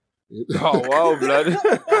kiss. Oh wow, blood.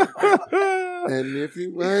 And if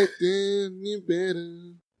you write, then you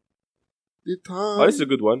better. The time. Oh, this is a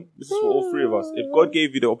good one. This is for all three of us. If God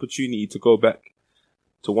gave you the opportunity to go back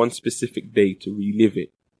to one specific day to relive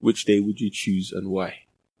it, which day would you choose and why?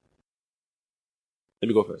 Let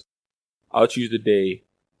me go first. I'll choose the day,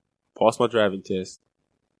 pass my driving test.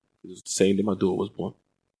 It was the same day my daughter was born.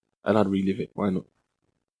 And I'd relive it. Why not?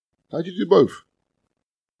 How did you do both?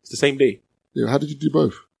 It's the same day. Yeah, how did you do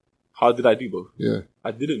both? How did I do both? Yeah. I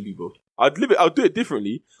didn't do both. I'll do it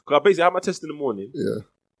differently. Because I basically had my test in the morning. Yeah.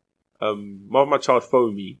 My child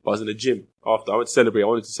phoned me. I was in the gym after. I went to celebrate. I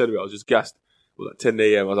wanted to celebrate. I was just gassed. It was like 10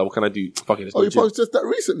 a.m. I was like, what can I do? Fuck it, let's go you passed test that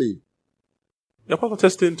recently? Yeah, I passed my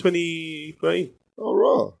test in 2013. Oh,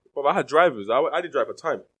 raw. But I had drivers. I did drive for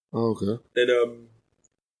time. Oh, okay. Then,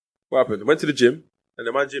 what happened? I went to the gym. And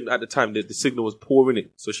then my gym at the time, the signal was poor in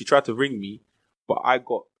it. So she tried to ring me. But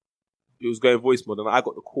it was going voice mode. And I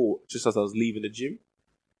got the call just as I was leaving the gym.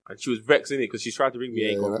 And she was vexing it because she tried to ring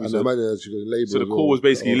me. So the call was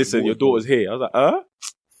basically, listen, your daughter's here. I was like,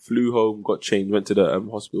 Flew home, got changed, went to the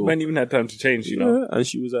hospital. Man even had time to change, you know. And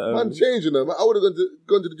she was at... Man changing them. I would have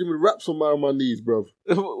gone to the gym with wraps on my knees, bruv.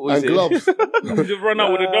 And gloves. Just run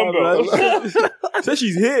out with a dumbbell. So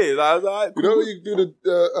she's here. I was like, you know when you do the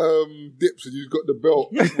dips and you've got the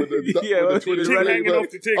belt with the ting hanging off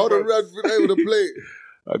the ting, I would have ran with a plate.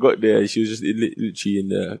 I got there and she was just literally in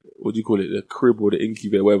the, what do you call it, the crib or the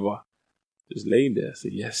incubator, whatever. Just laying there. I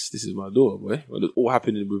said, yes, this is my daughter, boy. Well, it's all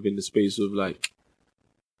happening within the space of like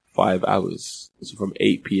 5 hours. So from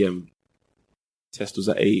 8 p.m. Test was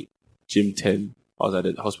at 8, gym 10. I was at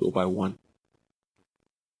the hospital by 1.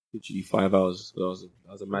 Literally 5 hours. That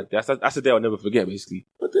was a mad. That's a day I'll never forget. Basically,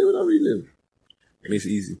 What day would I relive? It's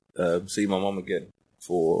easy. See my mum again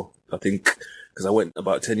for, I think, because I went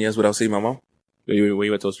about 10 years without seeing my mum. when you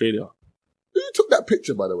went to Australia. Who took that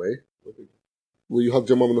picture, by the way? Where you hugged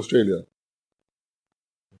your mum in Australia?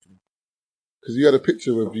 Because you had a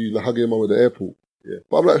picture of you like, hugging your mum at the airport. Yeah.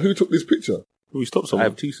 But I'm like, who took this picture? We stopped I someone.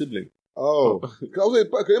 have 2 siblings. Oh. I was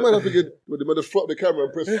like, because you might have thinking, when they just flop the camera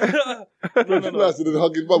and press nice and then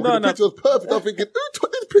hugging mum. No, The picture was perfect. I'm thinking, who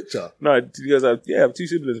took this picture? No, because I have 2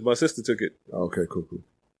 siblings. My sister took it. Okay, cool.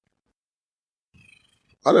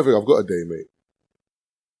 I don't think I've got a day, mate.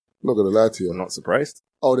 I'm not going to lie to you. I'm not surprised.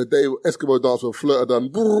 Oh, the day Eskimo dance when Flirter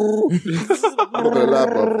done. I'm not going to lie,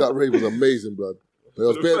 bro. That rave was amazing, blood.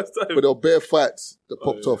 But there were bare fights that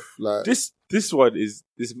popped off. Like This one is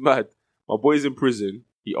mad. My boy's in prison.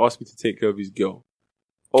 He asked me to take care of his girl.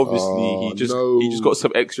 Obviously, he just got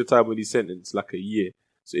some extra time when he sentenced, like a year.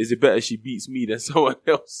 So is it better she beats me than someone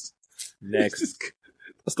else? Next.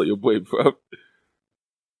 That's not your boy, bro.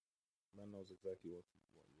 Man knows exactly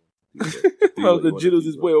what Bro, the Jiddles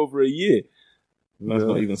his boy over a year. Man's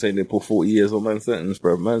not even saying they put 40 years on man's sentence,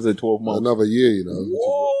 bro. Man's said 12 months. another year, you know.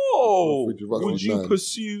 Whoa! Which is right Would on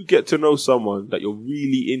you time. get to know someone that you're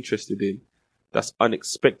really interested in that's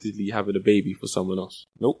unexpectedly having a baby for someone else?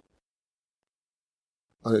 Nope.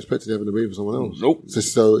 Unexpected having a baby for someone else. Nope.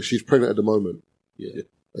 So she's pregnant at the moment. Yeah.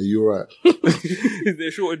 Are you alright?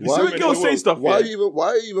 They're short. Why When girls say stuff, Why yeah.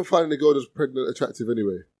 are you even finding a girl that's pregnant attractive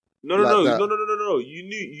anyway? No. Like that? No.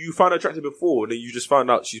 You found her attractive before, and then you just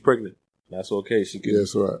found out she's pregnant. That's okay. She can Yeah,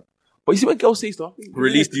 it's alright. But you see when girls say stuff,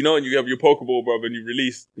 release. You know, when you have your Pokeball, bro, and you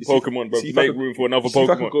release the Pokemon, bro, see if I make could- room for another See if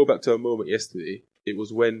I could Pokemon. go back to a moment yesterday. It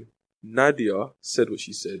was when Nadia said what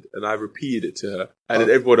she said, and I repeated it to her, and then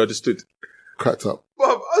everyone understood. Cracked up. Mom,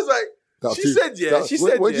 I was like, That was she too- said, yeah. that- She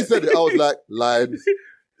when, said, when yeah. you said it, I was like, lying.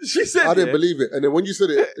 She said, I didn't yeah. believe it. And then when you said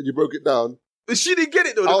it and you broke it down, But she didn't get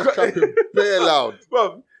it though. I was clapping bare loud.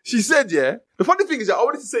 Mom, she said, yeah. The funny thing is that I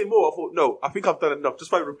wanted to say more. I thought, no, I think I've done enough just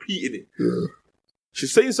by repeating it. Yeah. She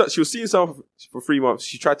was seeing someone for 3 months.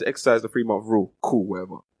 She tried to exercise the 3-month rule. Cool,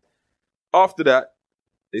 whatever. After that,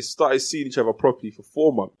 they started seeing each other properly for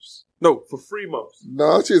 4 months. No, for 3 months.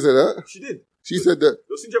 No, she said that. She did. She said that, They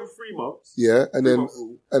were seeing each other for 3 months. yeah, and then, 3-month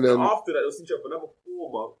rule. and then, After that, they were seeing each other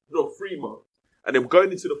for another 3 months. And then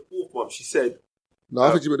going into the 4th month, she said, no,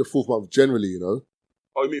 I think you meant the 4th month generally, you know.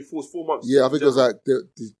 oh, you mean 4 months? Yeah, I think it was like the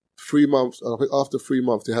 3 months, and I think after 3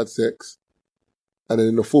 months they had sex. And then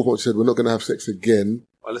in the 4th month she said, we're not going to have sex again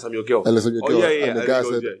Unless I'm your girl. unless I'm your Oh, girl. yeah. And the And guy he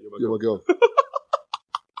goes, said, yeah, you're my girl.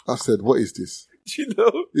 I said, what is this? You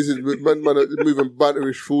know? This is man are moving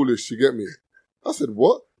banterish foolish, you get me? I said,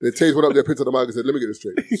 what? They changed one up there, picked up the mic and said, let me get this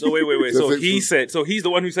straight. So wait. So he's the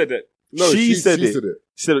one who said that. No, She she said it. said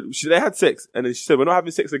it. She said they had sex, and then she said, we're not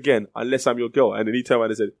having sex again unless I'm your girl. And then he turned around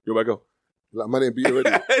and said, you're my girl. Like, man ain't beat already.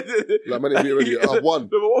 Like, man ain't beat already. I've won.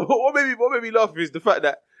 No, but what made me laugh is the fact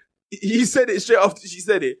that he said it straight after she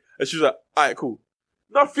said it, and she was like, alright, cool.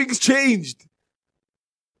 Nothing's changed.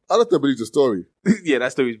 I don't believe the story. Yeah,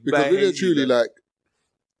 that story's Because bad. really and truly, like,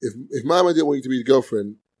 if my man didn't want you to be his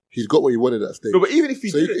girlfriend, he's got what he wanted at that stage. No, but even if he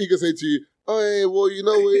so didn't, he can say to you, oh, hey, well, you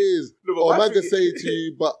know what it is. No, but Or my man thing can say to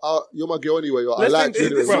you, but you're my girl anyway, or I Let's like think- you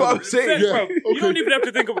This is anyway. what I'm saying. Yeah, Bro, okay. you don't even have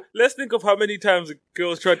to think of. Let's think of how many times a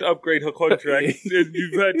girl's tried to upgrade her contract, and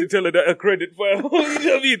you've had to tell her that her credit file. You know what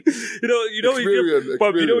I mean? You know,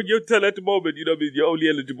 but you know, when you tell her at the moment, you know what I mean. You're only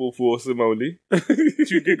eligible for some only 2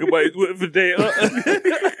 gigabytes worth of data.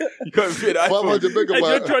 you can't fit an 500 iPhone. And you're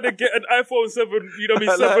megabytes. trying to get an iPhone 7, you know what I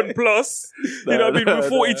mean, 7 Plus, you know what I mean, with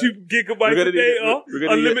 42 gigabytes of data,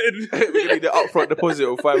 unlimited. We're gonna need the upfront deposit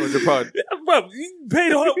of £500. Well, you pay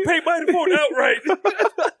my phone outright.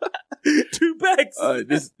 2 bags.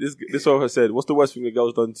 This one said, what's the worst thing a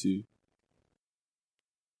girl's done to you?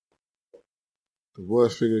 The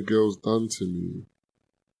worst thing a girl's done to me.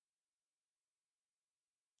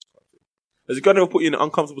 Has a girl ever put you in an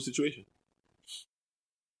uncomfortable situation?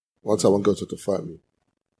 One time, one girl tried to fight me.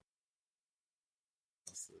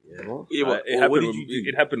 Yeah,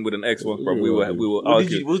 It happened with an ex once, bro. Yeah, We were What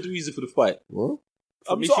arguing. was the reason for the fight? What?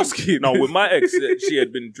 I'm Me, just she- asking. No, with my ex, she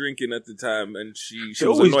had been drinking at the time, and she was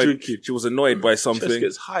always annoyed. drinking. She was annoyed by Chest something,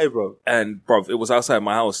 gets high, bro. and bro, it was outside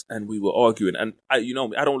my house, and we were arguing. And I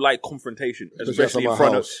don't like confrontation, Especially especially in outside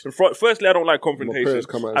front my of. house. Firstly, I don't like confrontation. parents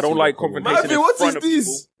come out and I don't see like that, come on. confrontation Marvin, in what front is of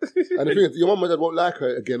this? people. And the thing is, your mum and dad won't like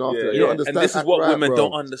her again after that. You Yeah, don't understand. and this is Act what right, women bro.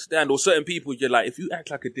 don't understand. Or certain people, you're like, if you act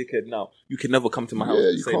like a dickhead now, you can never come to my house Yeah,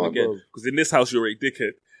 the you same can't, again. bro. Because in this house, you're a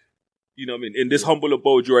dickhead. You know what I mean? In this humble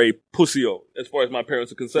abode, you're a pussy-o, as far as my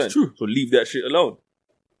parents are concerned. It's true. So leave that shit alone.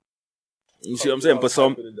 You see what I'm saying? But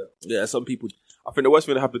some people, I think the worst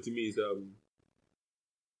thing that happened to me is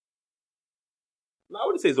no, I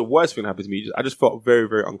wouldn't say it's the worst thing that happened to me. I just felt very,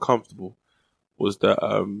 very uncomfortable. Was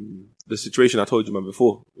the situation I told you man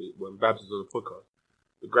before when Babs was on the podcast,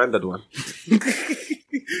 the granddad one.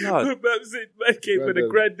 No, Babs said man came for the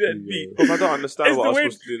granddad beat. I don't understand what I was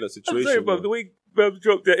supposed to do in that situation. I'm sorry, Bob, the way Babs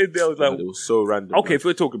dropped that in there, I was like, it was so random. Okay, if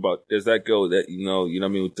we're talking about, there's that girl that you know what I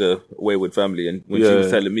mean, with the Wayward Family, and when she was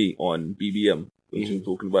telling me on BBM, when she was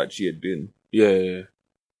talking about she had been,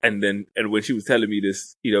 and when she was telling me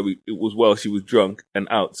this, you know, it was while she was drunk and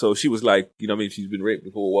out, so she was like, you know what I mean, she's been raped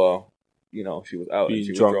before a while. You know, she was out and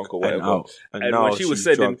she was drunk or whatever. And when she was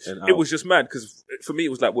saying it was just mad because for me it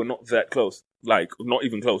was like we're not that close. Like not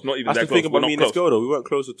even close, not even That's that the close. thing about me and this girl though, we weren't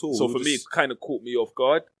close at all. So for me, it kind of caught me off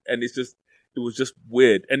guard, and it was just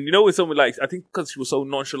weird. And you know, with someone like I think because she was so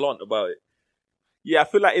nonchalant about it. Yeah, I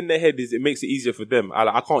feel like in their head it makes it easier for them.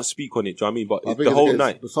 I can't speak on it. Do you know what I mean? But the whole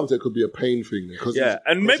night, but sometimes it could be a pain thing.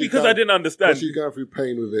 And maybe because I didn't understand, she's going through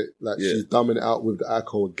pain with it. Like she's dumbing it out with the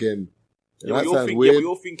alcohol again. Yeah, but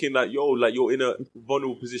you're thinking like you're in a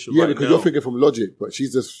vulnerable position. Yeah, because you're thinking from logic, but she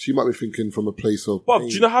might be thinking from a place of. Bob, do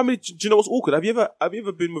you know what's awkward? Have you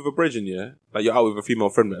ever been with a brethren? Yeah, like you're out with a female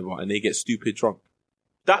friend, whatever, and they get stupid drunk.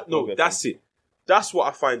 That's it. That's what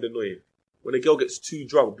I find annoying. When a girl gets too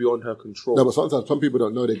drunk beyond her control. No, but sometimes some people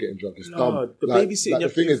don't know they're getting drunk. It's dumb. The babysitting you're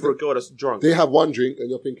thinking for a girl that's drunk. They have one drink and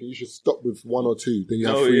you're thinking you should stop with one or two. Then you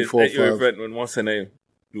have 3, 4, 5. Your event when what's her name?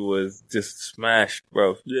 Was just smashed,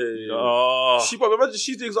 bro. Yeah. Oh. Imagine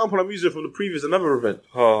she's the example I'm using from the previous another event.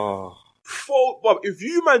 Oh. Bob, if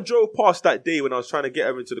you man drove past that day when I was trying to get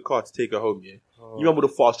her into the car to take her home, you remember the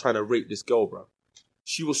fast trying to rape this girl, bro.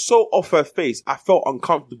 She was so off her face, I felt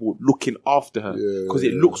uncomfortable looking after her because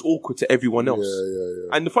it looks awkward to everyone else.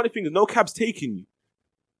 Yeah. And the funny thing is, no cab's taking you.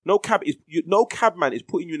 No cabman is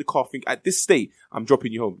putting you in the car. Think at this state, I'm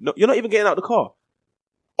dropping you home. No, you're not even getting out of the car.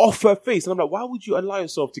 Off her face. And I'm like, why would you allow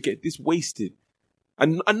yourself to get this wasted?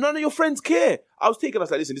 And none of your friends care. I was taking us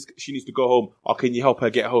like, listen, she needs to go home. Or can you help her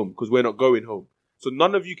get home? Because we're not going home. So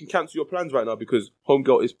none of you can cancel your plans right now because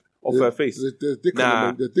homegirl is off her face. There's dick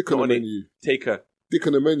on the menu. Take her. Dick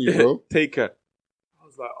on the menu, bro. Take her. I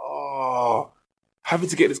was like, having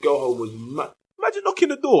to get this girl home was mad. Imagine knocking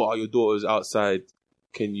the door. Your daughter's outside.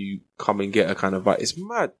 Can you come and get her kind of vibe? It's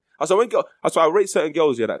mad. That's why I rate certain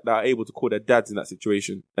girls that are able to call their dads in that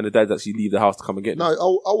situation, and the dads actually leave the house to come and get them.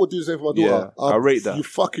 No, I would do the same for my daughter. Yeah, I rate that. You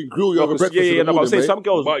fucking grill you over breakfast. Yeah, but I'm saying some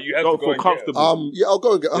girls don't feel comfortable. I'll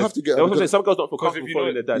go and get. I have to get. I was saying some girls don't feel comfortable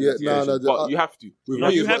following their dad. But you have to.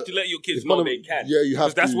 You have to let your kids know they can. Yeah, you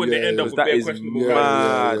have to. Because that's when they end up with bare questionable.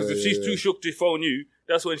 Because if she's too shook to phone you,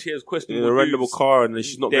 that's when she has questionable. In a rentable car and then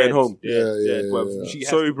she's not getting home. Yeah.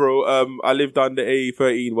 Sorry, bro. I live down the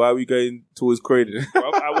A13. Why are we going towards Croydon?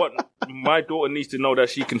 My daughter needs to know that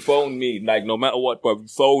she can phone me, like no matter what, but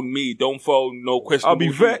phone me. Don't phone no question. I'll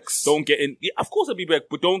be vexed. Don't get in. Yeah, of course I'll be vexed,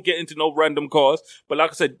 but don't get into no random cars. But like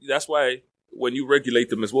I said, that's why when you regulate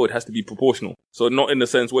them as well, it has to be proportional. So not in the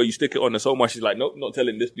sense where you stick it on her so much, she's like, nope, not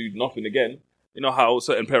telling this dude nothing again. You know how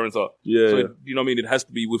certain parents are. Yeah. So, you know what I mean? It has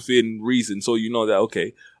to be within reason. So you know that,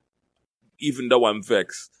 okay, even though I'm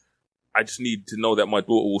vexed, I just need to know that my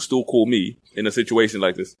daughter will still call me in a situation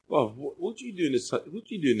like this. Oh, what do you do in this? What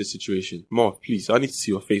do you do in this situation, Mark? Please, I need to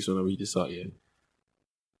see your face when I read this out. Yeah,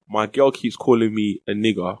 my girl keeps calling me a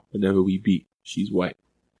nigger whenever we beat. She's white.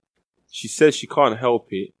 She says she can't help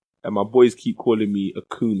it, and my boys keep calling me a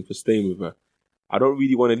coon for staying with her. I don't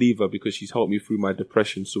really want to leave her because she's helped me through my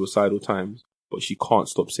depression, suicidal times. But she can't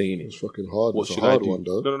stop saying it. It's fucking hard. What it's should a hard I do? one,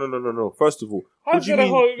 though. No. First of all, what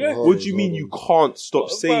do you mean you can't stop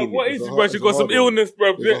saying what it? is it, bro? She got some illness,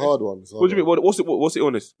 bro. It's a hard one. What do you mean? What's the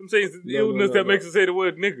illness? I'm saying it's the illness that makes her say the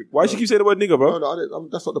word nigga. Why does she keep saying the word nigga, bro? No,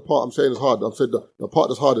 that's not the part I'm saying is hard. I'm saying the part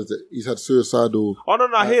that's hard is that he's had suicidal. Oh, no,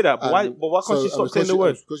 I hear that. But why can't she stop saying the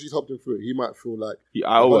word? Because she's helped him through it. He might feel like, if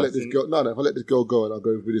I let this girl go and I'll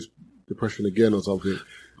go through this depression again or something,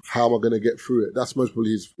 how am I going to get through it? That's most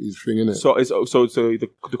probably his thing, innit? So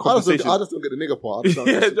the conversation. I just don't get the nigger part. Is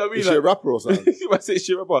she a rapper or something? I say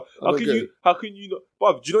she a rapper. How can you not?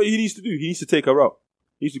 Bob, do you know what he needs to do? He needs to take her out.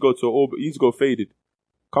 He needs to go to orbit. He needs to go faded.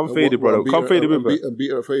 Come faded, brother. Come faded with her. And beat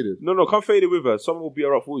her faded. No, come faded with her. Someone will beat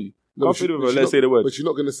her up for you. Come faded with her. Let's say the word. But she's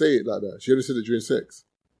not going to say it like that. She only said it during sex.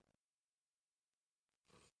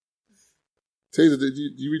 Taser, did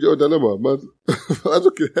you read your dilemma, man? I'm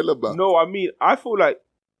looking hella bad. No, I mean, I feel like.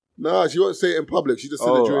 Nah, she won't say it in public. She just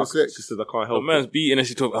said it during sex. She said, I can't help it. The man's beating and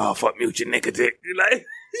she talking, fuck me with your nigga dick. Like,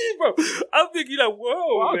 bro, I'm thinking like,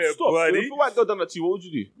 whoa, man, stop. buddy. If a white girl done that to you, what would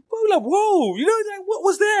you do? Bro, like, whoa, you know, like, what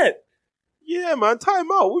was that? Yeah, man,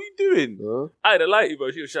 time out. What are you doing? I had a light,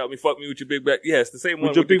 bro. She'll shout me, "Fuck me with your big back." Yeah, it's the same one.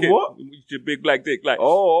 With your big what? With your big black dick. Like,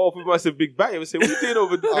 oh, people might say big back. They would say, "What are you doing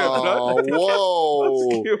over there?" Oh,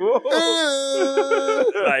 whoa.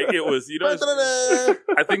 like it was, you know.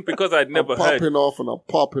 I think because I'd never heard. Popping off and I'm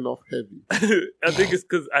popping off heavy. I think it's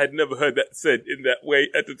because I'd never heard that said in that way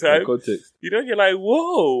at the time. Context. You know, you're like,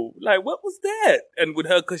 whoa, like what was that? And with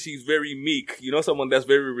her, because she's very meek, you know, someone that's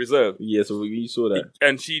very reserved. Yeah, so you saw that,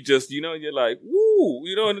 and she just, you know, you're like, woo,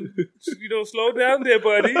 you know, slow down there,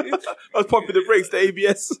 buddy. I was pumping the brakes, the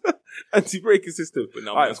ABS anti-braking system. But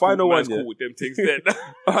now, all right, final one. Cool with them things then.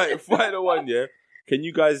 All right, final one. Yeah, can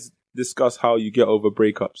you guys discuss how you get over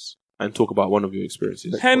breakups and talk about one of your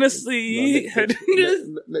experiences? Hennessy.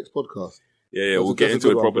 Next podcast. Yeah, we'll get into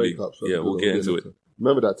it properly. We'll get into it.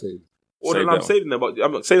 Remember that team. I'm saving them, but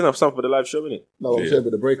I'm saving them some for the live show, innit? No, I'm saying,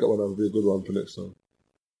 but the breakup one will be a good one for next time.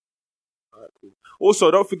 All right, cool.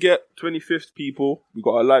 Also, don't forget, 25th, people, we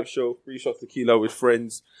got our live show, Free Shots Tequila with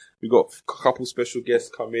friends. We got a couple special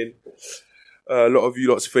guests come in. A lot of you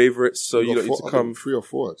lot's favourites, so you don't need to come. 3 or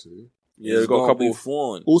 4, actually. Yeah, we got a couple.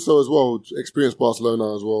 Fun. Also, as well, experience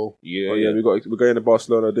Barcelona as well. Yeah, we're going to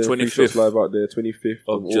Barcelona. Doing 25th Free Shots live out there, 25th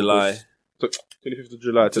of July. 25th of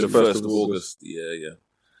July to the 1st of August. Yeah.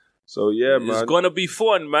 So, yeah, man. It's going to be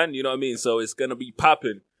fun, man. You know what I mean? So, it's going to be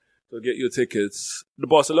popping. So, get your tickets. The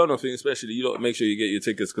Barcelona thing, especially, you lot make sure you get your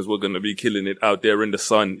tickets because we're going to be killing it out there in the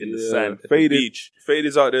sun, in the sand, at the beach. Fade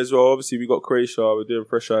is out there as well. Obviously, we got Croatia. We're doing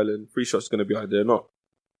Fresh Island. Free Shots going to be out there. Not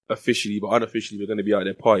officially, but unofficially, we're going to be out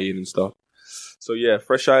there partying and stuff. So, yeah,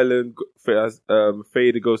 Fresh Island.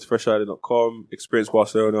 Fade goes to freshisland.com.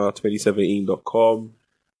 ExperienceBarcelona2017.com.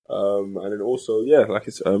 And then also, yeah, like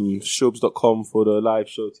it's shubs.com for the live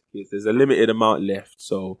show tickets. There's a limited amount left,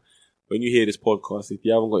 so when you hear this podcast, if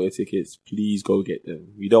you haven't got your tickets, please go get them.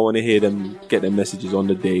 We don't want to hear them get their messages on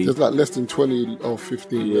the day. There's like less than 20 or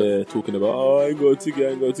 15. Yeah, talking about, I ain't got a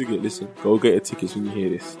ticket. Listen, go get your tickets when you hear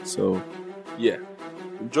this. So, yeah.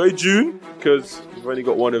 Enjoy June, because we've only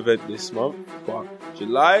got one event this month. But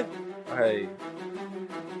July, hey,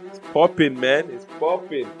 it's popping, man. It's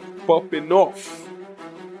popping. Popping off.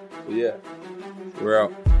 But yeah, we're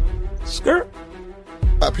out. Skirt.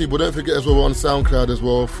 People, don't forget as well, we're on SoundCloud as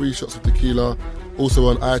well, Free Shots of Tequila. Also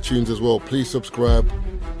on iTunes as well. Please subscribe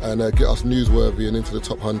and get us newsworthy and into the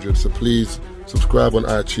top 100. So please subscribe on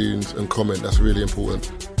iTunes and comment. That's really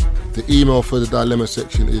important. The email for the dilemma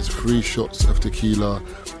section is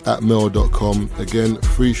freeshotsoftequila@mail.com. Again,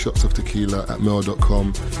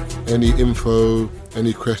 freeshotsoftequila@mail.com. Any info,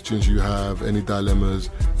 any questions you have, any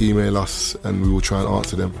dilemmas, email us and we will try and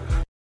answer them.